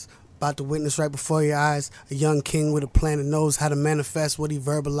rise. About to witness right before your eyes. A young king with a plan that knows how to manifest what he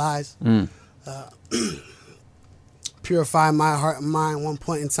verbalized. Purify my heart and mind. One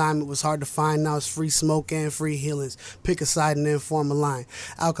point in time it was hard to find. Now it's free smoke and free healings. Pick a side and then form a line.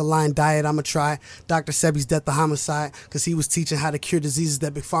 Alkaline diet I'ma try. Dr. Sebi's death the homicide. Cause he was teaching how to cure diseases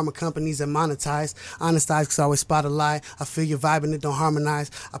that big pharma companies have monetized. Honest eyes cause I always spot a lie. I feel your vibe and it don't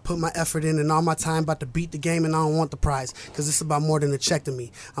harmonize. I put my effort in and all my time about to beat the game and I don't want the prize. Cause it's about more than a check to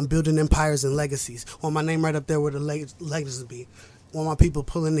me. I'm building empires and legacies. Want my name right up there where the legacies be. Want my people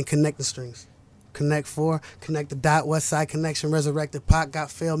pulling and connecting strings. Connect 4, connect the dot, West Side Connection, resurrected Pac, got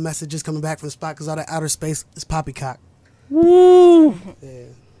failed messages coming back from the spot because all that outer space is poppycock. Woo! Yeah.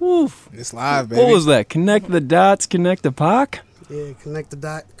 Woof. It's live, baby. What was that? Connect the dots, connect the Pac? Yeah, connect the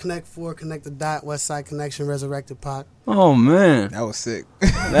dot, Connect 4, connect the dot, West Side Connection, resurrected Pac. Oh, man. That was sick.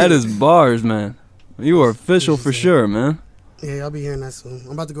 That is bars, man. You are official for sure, man. Yeah, y'all be hearing that soon.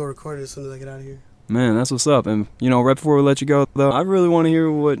 I'm about to go record it as soon as I get out of here. Man, that's what's up. And, right before we let you go, though, I really want to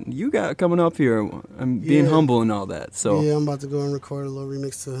hear what you got coming up here and being humble and all that. So yeah, I'm about to go and record a little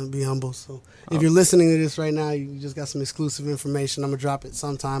remix to Be Humble. So if you're listening to this right now, you just got some exclusive information. I'm going to drop it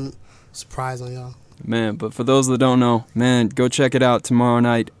sometime. Surprise on y'all. Man, but for those that don't know, man, go check it out tomorrow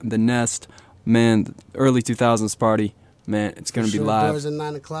night. The Nest, man, the early 2000s party. Man, it's going to be live. Doors at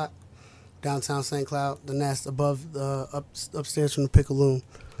 9 o'clock. Downtown St. Cloud. The Nest above, upstairs from the Pickaloon.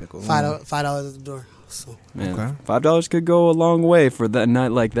 $5 at the door. So. Man, okay. $5 could go a long way for that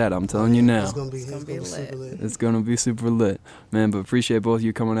night like that. I'm telling you now. It's gonna be super lit. It's gonna be super lit, man. But appreciate both of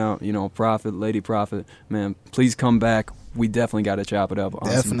you coming out. Prophet, Lady Prophet, man. Please come back. We definitely got to chop it up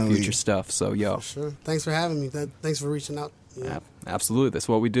on some future stuff. So yo, sure. Thanks for having me. Thanks for reaching out. Yeah. Absolutely, that's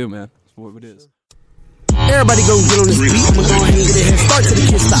what we do, man. That's what it is. Everybody go get on this beat. I'ma go ahead and get a head start till the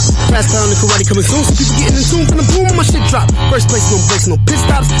kids stop. Fast down the karate coming soon, so people getting in tune from the boom when my shit drop. First place, no breaks, no pit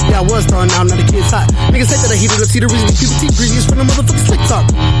stops. Yeah, I was throwing out, now the kids hot. Niggas say that I heated up, see the reason these people keep previous from the motherfucking slick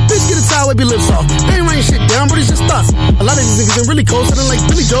talk. Bitch, get a towel, wipe your lips off. They ain't writing shit down, but it's just thoughts. A lot of these niggas ain't really cold, sounding like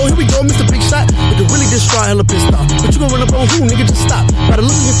Billy Joe. Here we go, Mr. Big Shot. But to really destroy, hella pissed off. But you gon' run up on who, nigga, just stop. By the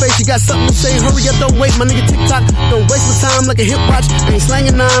look in your face, you got something to say. Hurry up, don't wait, my nigga TikTok. Don't waste my time like a hip watch. I ain't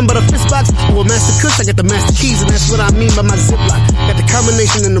slanging 9, but a fist box. Or a master kush, I got the master keys, and that's what I mean by my ziplock. Got the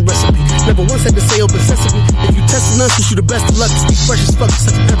combination and the recipe. Never once had to say open sesame. If you testing us, wish you the best of luck. Speak fresh as fuck,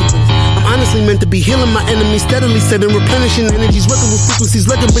 such everything. I'm honestly meant to be healing my enemies, steadily setting replenishing energies, working with frequencies,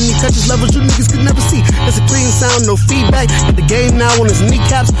 looking beneath touches levels you niggas could never see. That's a clean sound, no feedback. Got the game now on his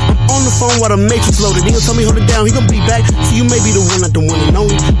kneecaps. I'm on the phone while the matrix loaded. He gon' tell me hold it down, he gon' be back. See, you may be the one, I don't wanna know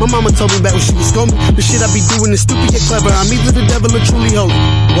it. My mama told me back when she was going. The shit I be doing is stupid yet clever. I'm either the devil or truly holy.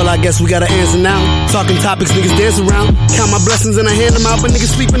 Well, I guess we got an answer now. Talking topics, niggas dance around. Count my blessings and I hand them out, but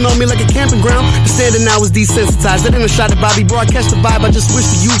niggas sleeping on me like a camping ground. The standard now is desensitized. That ain't a shot at Bobby, bro. I catch the vibe. I just wish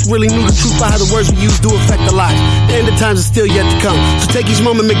the youth really knew the truth by how the words we use do affect their lives. The end of times is still yet to come, so take each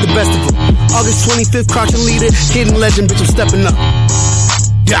moment, make the best of it. August 25th, crouching leader, hidden legend, bitch, I'm stepping up.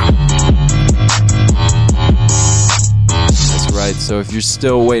 Yeah. That's right. So if you're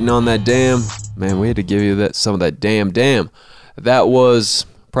still waiting on that damn, man, we had to give you some of that damn. That was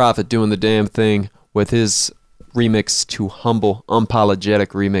Prophet doing the damn thing with his remix to Humble, unapologetic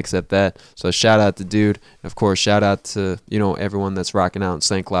remix at that. So shout out to dude, and of course shout out to everyone that's rocking out in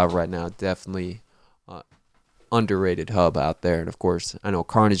St. Cloud right now. Definitely underrated hub out there. And of course, I know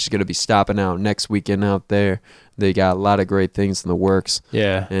Carnage is going to be stopping out next weekend out there. They got a lot of great things in the works.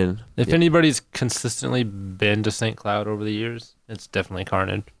 Yeah. And if anybody's consistently been to St. Cloud over the years, it's definitely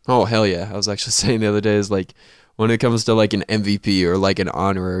Carnage. Oh, hell yeah. I was actually saying the other day is like when it comes to like an MVP or like an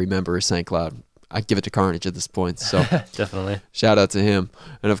honorary member of St. Cloud, I'd give it to Carnage at this point. So definitely. Shout out to him.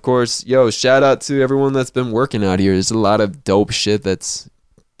 And of course, shout out to everyone that's been working out here. There's a lot of dope shit that's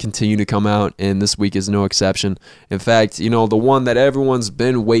continue to come out, and this week is no exception. In fact, the one that everyone's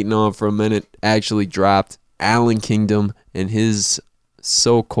been waiting on for a minute actually dropped. Alan Kingdom and his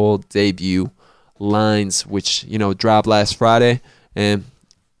so-called debut, Lines, which, dropped last Friday. And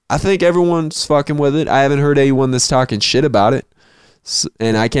I think everyone's fucking with it. I haven't heard anyone that's talking shit about it.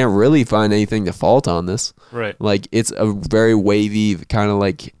 And I can't really find anything to fault on this. Right. Like, it's a very wavy, kind of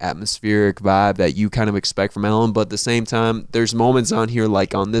like atmospheric vibe that you kind of expect from Alan. But at the same time, there's moments on here,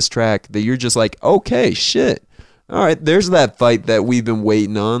 like on this track, that you're just like, okay, shit. All right, there's that fight that we've been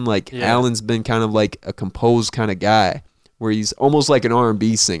waiting on. Like, Alan's been kind of like a composed kind of guy where he's almost like an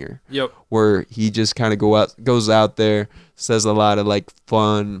R&B singer. Yep. Where he just kind of goes out there, says a lot of like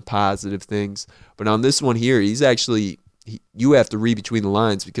fun, positive things. But on this one here, he's actually... you have to read between the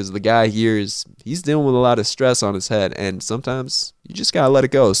lines because the guy here he's dealing with a lot of stress on his head, and sometimes you just gotta let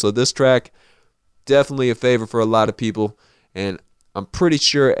it go. So this track, definitely a favorite for a lot of people, and I'm pretty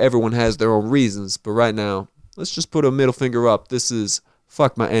sure everyone has their own reasons, but right now, let's just put a middle finger up. This is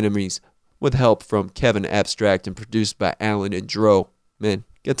Fuck My Enemies with help from Kevin Abstract and produced by Alan and Dro. Man,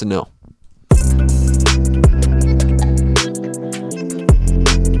 get to know.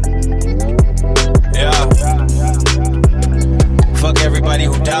 Fuck everybody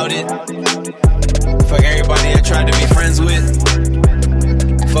who doubted. Fuck everybody I tried to be friends with.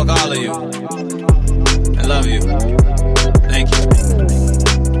 Fuck all of you. I love you. Thank you.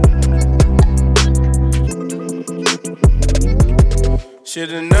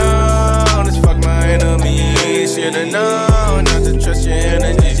 Should've known it's fuck my enemies. Should've known not to trust your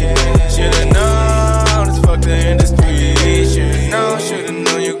energy. Should've known it's fuck the industry. Should've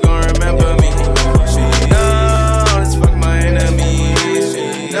known you gon' remember me. Should've known it's fuck my enemies.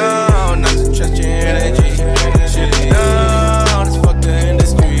 Should've known not to trust your energy. Should've known it's fuck the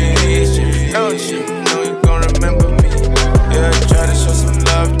industry. Should've known you gon' remember me. Yeah, I try to show some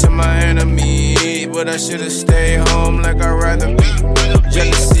love to my enemy, but I should've stayed home like I'd rather be.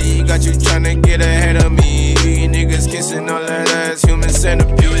 Jealousy got you tryna get ahead of me. Niggas kissing all that ass, human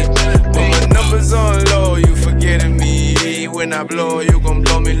centipede. But my numbers on low, you forgetting me. When I blow, you gon'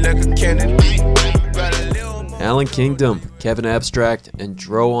 blow me like a Kennedy. Alan Kingdom, Kevin Abstract, and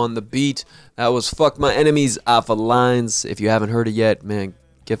Dro on the beat. That was Fuck My Enemies off of Lines. If you haven't heard it yet, man,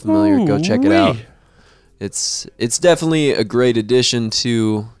 get familiar. Go check it out. It's definitely a great addition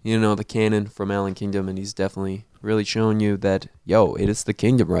to, the canon from Alan Kingdom, and he's definitely really showing you that, it is the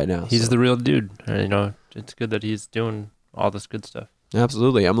kingdom right now. He's the real dude. It's good that he's doing all this good stuff.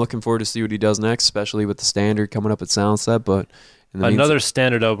 Absolutely. I'm looking forward to see what he does next, especially with the Standard coming up at Soundset. But another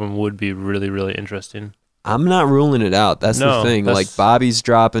Standard album would be really, really interesting. I'm not ruling it out. That's the thing. Like, Bobby's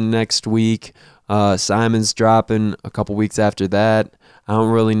dropping next week. Simon's dropping a couple weeks after that. I don't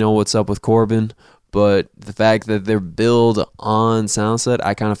really know what's up with Corbin. But the fact that they're billed on Soundset,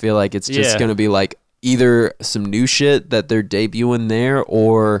 I kind of feel like it's just going to be like either some new shit that they're debuting there,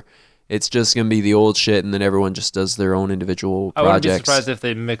 or it's just going to be the old shit and then everyone just does their own individual projects. I wouldn't be surprised if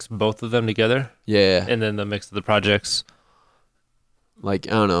they mix both of them together. Yeah. And then the mix of the projects. Like,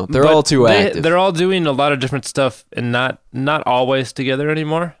 I don't know. They're all too active. They're all doing a lot of different stuff and not always together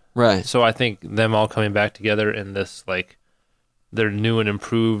anymore. Right. So I think them all coming back together in this, like, their new and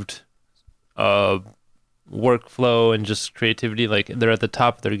improved workflow and just creativity, like they're at the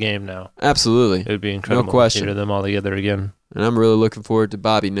top of their game now. Absolutely. It would be incredible no question. to hear them all together again. And I'm really looking forward to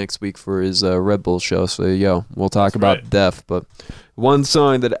Bobby next week for his Red Bull show. So, we'll talk about Def. But one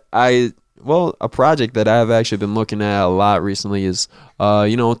song that a project that I've actually been looking at a lot recently is,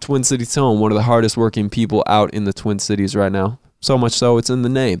 Twin City Tone, one of the hardest working people out in the Twin Cities right now. So much so, it's in the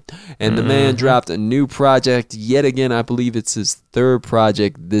name. And the man dropped a new project yet again. I believe it's his third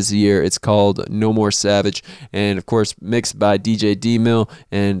project this year. It's called No More Savage. And, of course, mixed by DJ D-Mill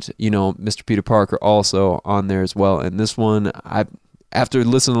and, Mr. Peter Parker also on there as well. And this one, after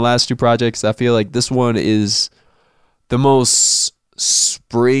listening to the last two projects, I feel like this one is the most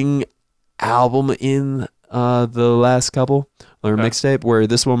spring album in the last couple, or mixtape, where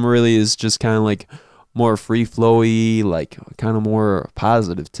this one really is just kind of like more free flowy, like kind of more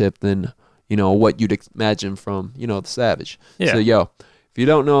positive tip than, what you'd imagine from, the Savage. Yeah. So, if you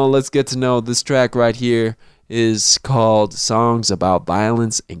don't know, let's get to know this track right here. is called Songs About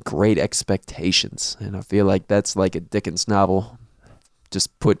Violence and Great Expectations. And I feel like that's like a Dickens novel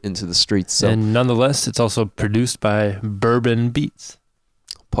just put into the streets. So. And nonetheless, it's also produced by Bourbon Beats.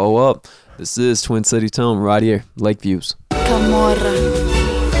 Pull up. This is Twin City Tone right here, Lakeviews. Camorra.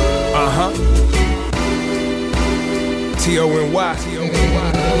 T-O-N-Y.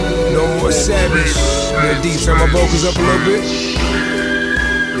 No more savage. Lil D, turn my vocals up a little bit.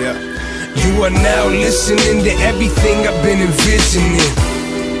 Yeah. You are now listening to everything I've been envisioning.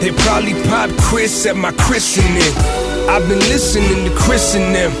 They probably popped Chris at my christening. I've been listening to Chris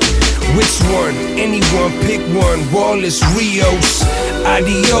and them. Which one? Anyone, pick one. Wallace, Rios.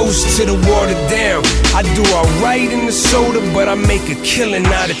 Adios to the water down. I do alright in the soda, but I make a killing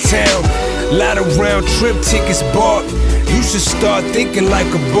out of town. Lot of round trip tickets bought. You should start thinking like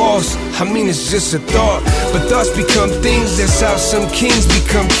a boss. I mean, it's just a thought. But thoughts become things. That's how some kings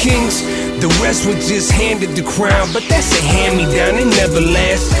become kings. The rest were just handed the crown. But that's a hand-me-down, it never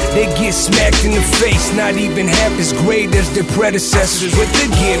lasts. They get smacked in the face. Not even half as great as their predecessors. But they're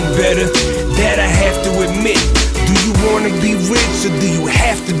getting better, that I have to admit. Do you wanna be rich or do you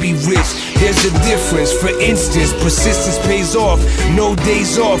have to be rich? There's a difference. For instance, persistence pays off. No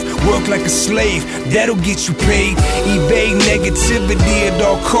days off, work like a slave. That'll get you paid. Evade negativity at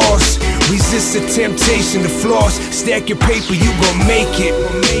all costs. Resist the temptation to floss. Stack your paper, you gon' make it.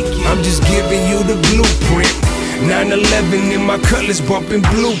 I'm just giving you the blueprint. 9/11 in my cutlass bumping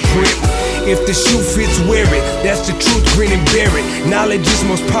blueprint. If the shoe fits, wear it. That's the truth, grin and bear it. Knowledge is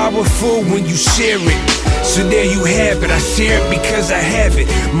most powerful when you share it. So there you have it, I share it because I have it.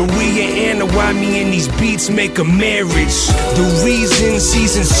 Maria and Anna, why me and these beats make a marriage? The reason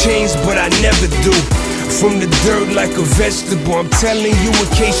seasons change, but I never do. From the dirt like a vegetable, I'm telling you in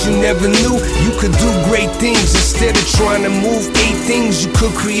case you never knew. You could do great things instead of trying to move 8 things. You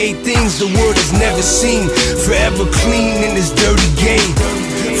could create things the world has never seen. Forever clean in this dirty game.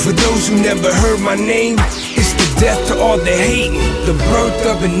 For those who never heard my name, it's the death to all the hating, the birth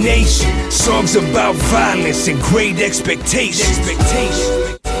of a nation. Songs about violence and great expectations.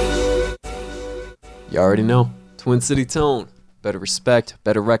 You already know. Twin City Tone. Better respect,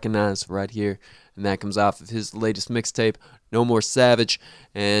 better recognize right here. And that comes off of his latest mixtape, No More Savage.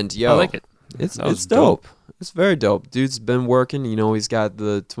 And yo, I like it. It's dope. It's very dope. Dude's been working. You know, he's got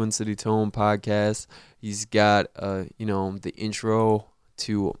the Twin City Tone podcast. He's got, the intro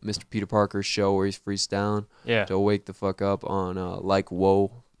to Mr. Peter Parker's show where he's freestyling. Yeah. To wake the fuck up on Like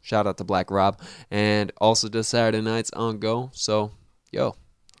Whoa. Shout out to Black Rob. And also does Saturday nights on Go. So, yo,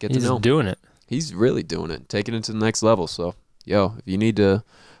 get to know him. He's doing it. He's really doing it. Taking it to the next level. So, yo, if you need to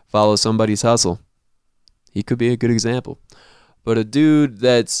follow somebody's hustle, he could be a good example. But a dude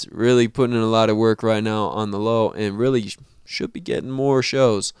that's really putting in a lot of work right now on the low and really should be getting more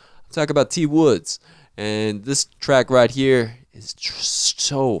shows. I'm talking about T Woods. And this track right here is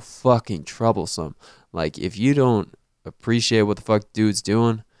so fucking troublesome. Like, if you don't appreciate what the fuck dude's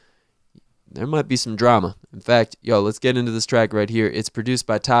doing, there might be some drama. In fact, yo, let's get into this track right here. It's produced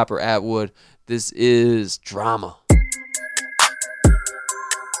by Topper Atwood. This is Drama.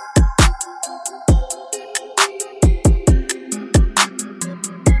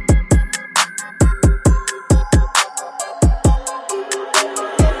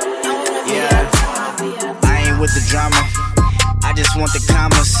 With the drama, I just want the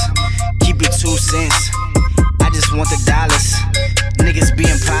commas. Keep it 2 cents. I just want the dollars. Niggas be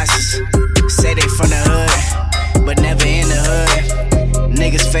imposters. Say they from the hood, but never in the hood.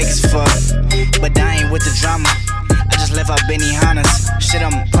 Niggas fake as fuck, but I ain't with the drama. I just left out Benihana's. Shit,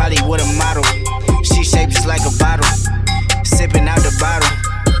 I'm probably with a model. She shaped just like a bottle. Sipping out the bottle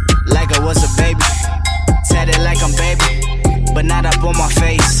like I was a baby. Tatted like I'm baby, but not up on my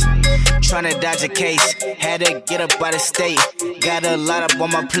face. Tryna dodge a case, had to get up out of state. Got a lot up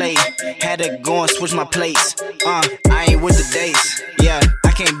on my plate, had to go and switch my plates. I ain't with the dates, yeah,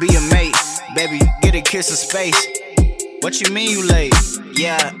 I can't be a mate. Baby, get a kiss of space. What you mean you late?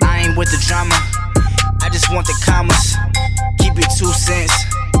 Yeah, I ain't with the drama. I just want the commas. Keep it 2 cents.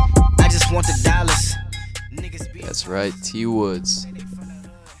 I just want the dollars. That's right, T Woods.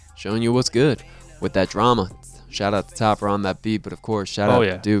 Showing you what's good with that drama. Shout out to Topper on that beat, but of course, shout out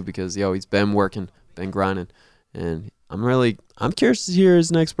to Dude because, yo, he's been working, been grinding, and I'm curious to hear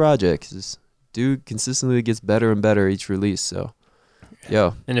his next project. Cause Dude consistently gets better and better each release, so,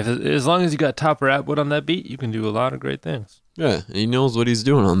 yo. And as long as you got Topper Atwood on that beat, you can do a lot of great things. Yeah, and he knows what he's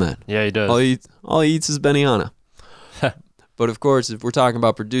doing on that. Yeah, he does. All he eats is Benihana. But of course, if we're talking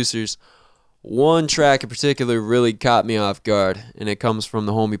about producers, one track in particular really caught me off guard, and it comes from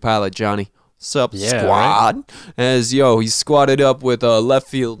the homie Pilot Johnny. Sup, squad? Right? As, yo, he squatted up with Left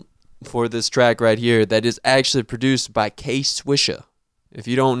Field for this track right here that is actually produced by K Swisha. If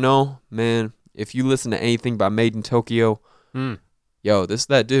you don't know, man, if you listen to anything by Made in Tokyo, yo, this is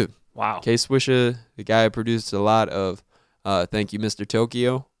that dude. Wow. K Swisha, the guy who produced a lot of Thank You, Mr.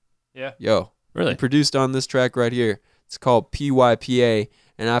 Tokyo. Yeah. Yo. Really? He produced on this track right here. It's called PYPA,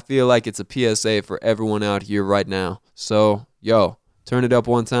 and I feel like it's a PSA for everyone out here right now. So, yo, turn it up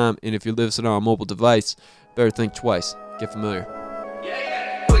one time, and if you're listening on a mobile device, better think twice. Get familiar.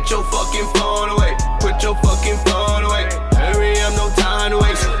 Put your fucking phone away. Put your fucking phone away. Hurry up, no time to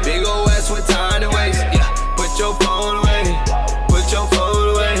waste. Big ol' ass with time to waste. Yeah. Put your phone away. Put your phone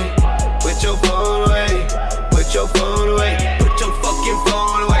away. Put your phone away. Put your phone away. Put your fucking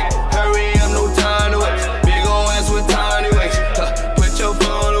phone away. Hurry up, no time to waste. Big ol' ass with time to waste. Put your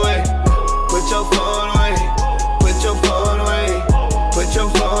phone away. Put your phone away. Put your phone away. Put your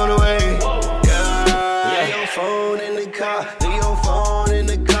phone away. Yeah. Leave your phone in the car. Leave your phone in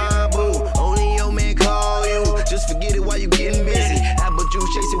the car, boo. Only your man call you. Just forget it while you getting busy. Apple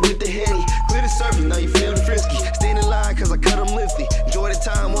juice chasing with the Henny. Quit the surfing, now you feel frisky. Stay in the line cause I cut them lifty. Enjoy the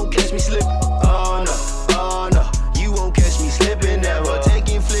time, won't catch me slipping. Oh no, you won't catch me slipping never.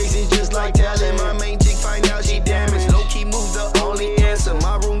 Taking flicks is just like telling my main chick find out she damaged. Low key moves the only answer.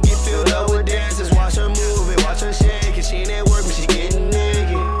 My room get filled up with dancers. Watch her move it, watch her shake it. She ain't at work but she getting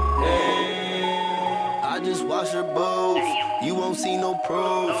naked. I just watch her both. You won't see no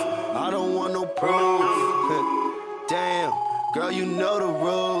proof. I don't want no proof. Damn, girl, you know the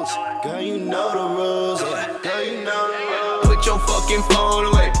rules. Girl, you know the rules. Yeah. Girl, you know the rules. Put your fucking phone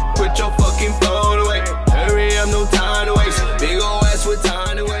away. Put your fucking phone away. Hurry up, no time to waste. Big ol' ass with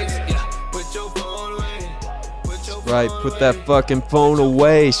time to waste. Yeah. Put your phone away. Right, put that fucking phone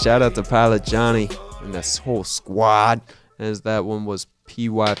away. Shout out to Pilot Johnny and this whole squad, as that one was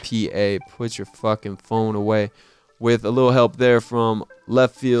PYPA. Put your fucking phone away, with a little help there from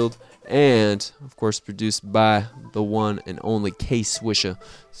Left Field, and of course produced by the one and only K Swisha.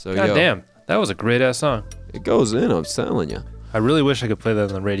 So God damn, that was a great ass song. It goes in, I'm telling you. I really wish I could play that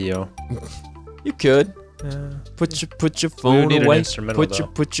on the radio. You could. Put your phone need an away. instrumental,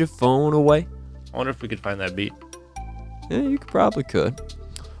 Put your phone away. I wonder if we could find that beat. Yeah, you probably could.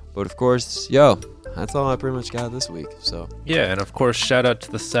 But of course, yo, that's all I pretty much got this week. So yeah, and of course, shout out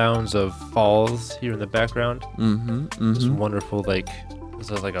to the sounds of falls here in the background. It's wonderful.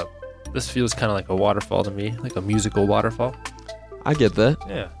 This feels kind of like a waterfall to me, like a musical waterfall. I get that.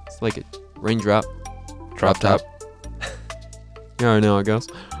 Yeah, it's like a raindrop, drop top. You already know how it goes.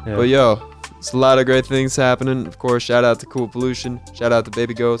 Yeah. But yo, it's a lot of great things happening. Of course, shout out to Cool Pollution. Shout out to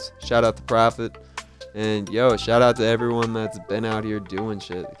Baby Ghost. Shout out to Prophet. And yo, shout out to everyone that's been out here doing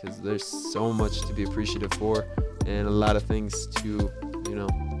shit, because there's so much to be appreciative for and a lot of things to,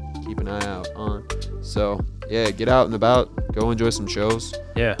 keep an eye out on. So yeah, get out and about, go enjoy some shows.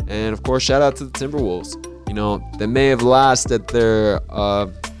 Yeah. And of course, shout out to the Timberwolves. They may have lost at their,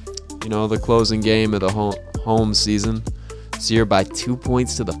 the closing game of the home season this year by 2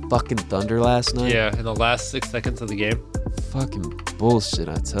 points to the fucking Thunder last night. Yeah, in the last 6 seconds of the game. Fucking bullshit,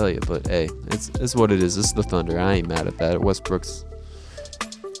 I tell you. But hey, it's what it is. This is the Thunder. I ain't mad at that. Westbrook's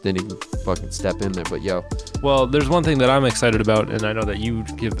didn't even fucking step in there. But yo. Well, there's one thing that I'm excited about, and I know that you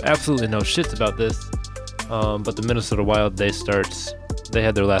give absolutely no shits about this. But the Minnesota Wild, they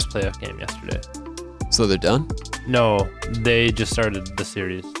had their last playoff game yesterday. So they're done? No, they just started the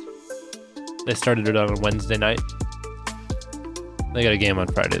series. They started it on a Wednesday night. They got a game on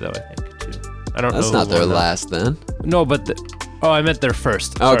Friday, though, I think, too. I don't know. That's not their last, then. No, but I meant their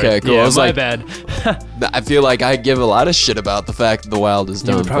first. Okay, Sorry. cool. Yeah, I was my like, bad. I feel like I give a lot of shit about the fact that the Wild is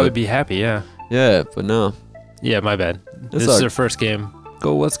done. You would probably be happy, yeah. Yeah, but no. Yeah, my bad. This is their first game.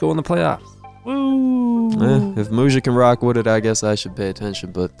 Let's go in the playoffs. Woo! If Muja can rock with it, I guess I should pay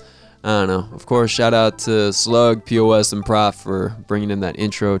attention, but I don't know. Of course, shout out to Slug, POS, and Prof for bringing in that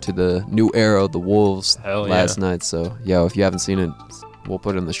intro to the new era of the Wolves last night. So, yo, if you haven't seen it, we'll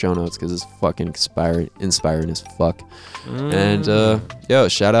put it in the show notes because it's fucking inspiring as fuck. And, yo,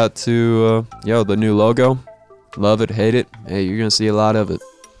 shout out to, the new logo. Love it, hate it. Hey, you're going to see a lot of it.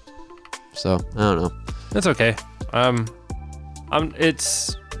 So, I don't know. That's okay.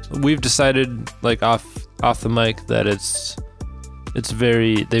 We've decided, like, off the mic that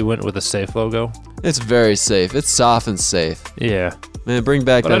they went with a safe logo. It's very safe. It's soft and safe. Yeah. Man, bring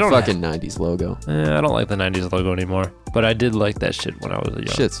back that fucking 90s logo. I don't like the 90s logo anymore. But I did like that shit when I was young.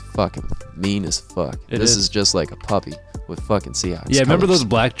 Shit's fucking mean as fuck. This is just like a puppy with fucking Seahawks. Yeah, remember those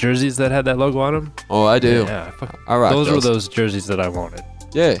black jerseys that had that logo on them? Oh, I do. Yeah, I rock those were those jerseys that I wanted.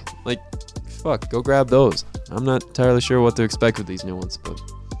 Yeah, like, fuck, go grab those. I'm not entirely sure what to expect with these new ones, but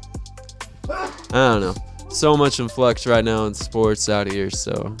I don't know. So much in flux right now in sports out here,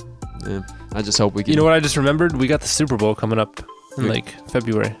 so Yeah, I just hope we can. You know what I just remembered? We got the Super Bowl coming up in We- like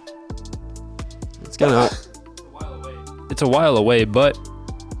February. It's gonna. It's a while away, but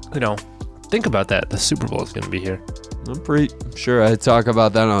think about that. The Super Bowl is going to be here. I'm pretty sure I talk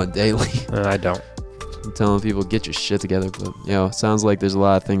about that on a daily. I don't. I'm telling people get your shit together, but it sounds like there's a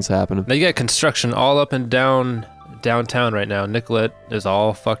lot of things happening. Now you got construction all up and down downtown right now. Nicollet is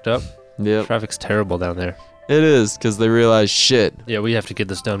all fucked up. Yep. Traffic's terrible down there. It is, because they realize shit. Yeah, we have to get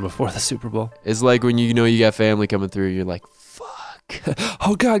this done before the Super Bowl. It's like when you know you got family coming through, you're like, fuck.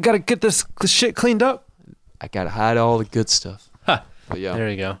 Oh God, gotta get this shit cleaned up. I gotta hide all the good stuff. Ha. But yeah. There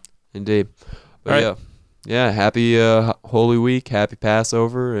you go. Indeed. But All right. yeah, happy Holy Week, happy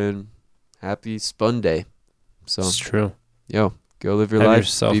Passover, and happy Spun Day. So It's true. Go live your Have life.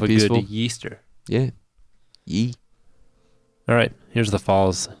 yourself be a peaceful. good Easter. Yeah. Yee. All right, here's the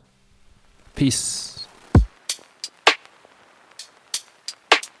falls. Peace.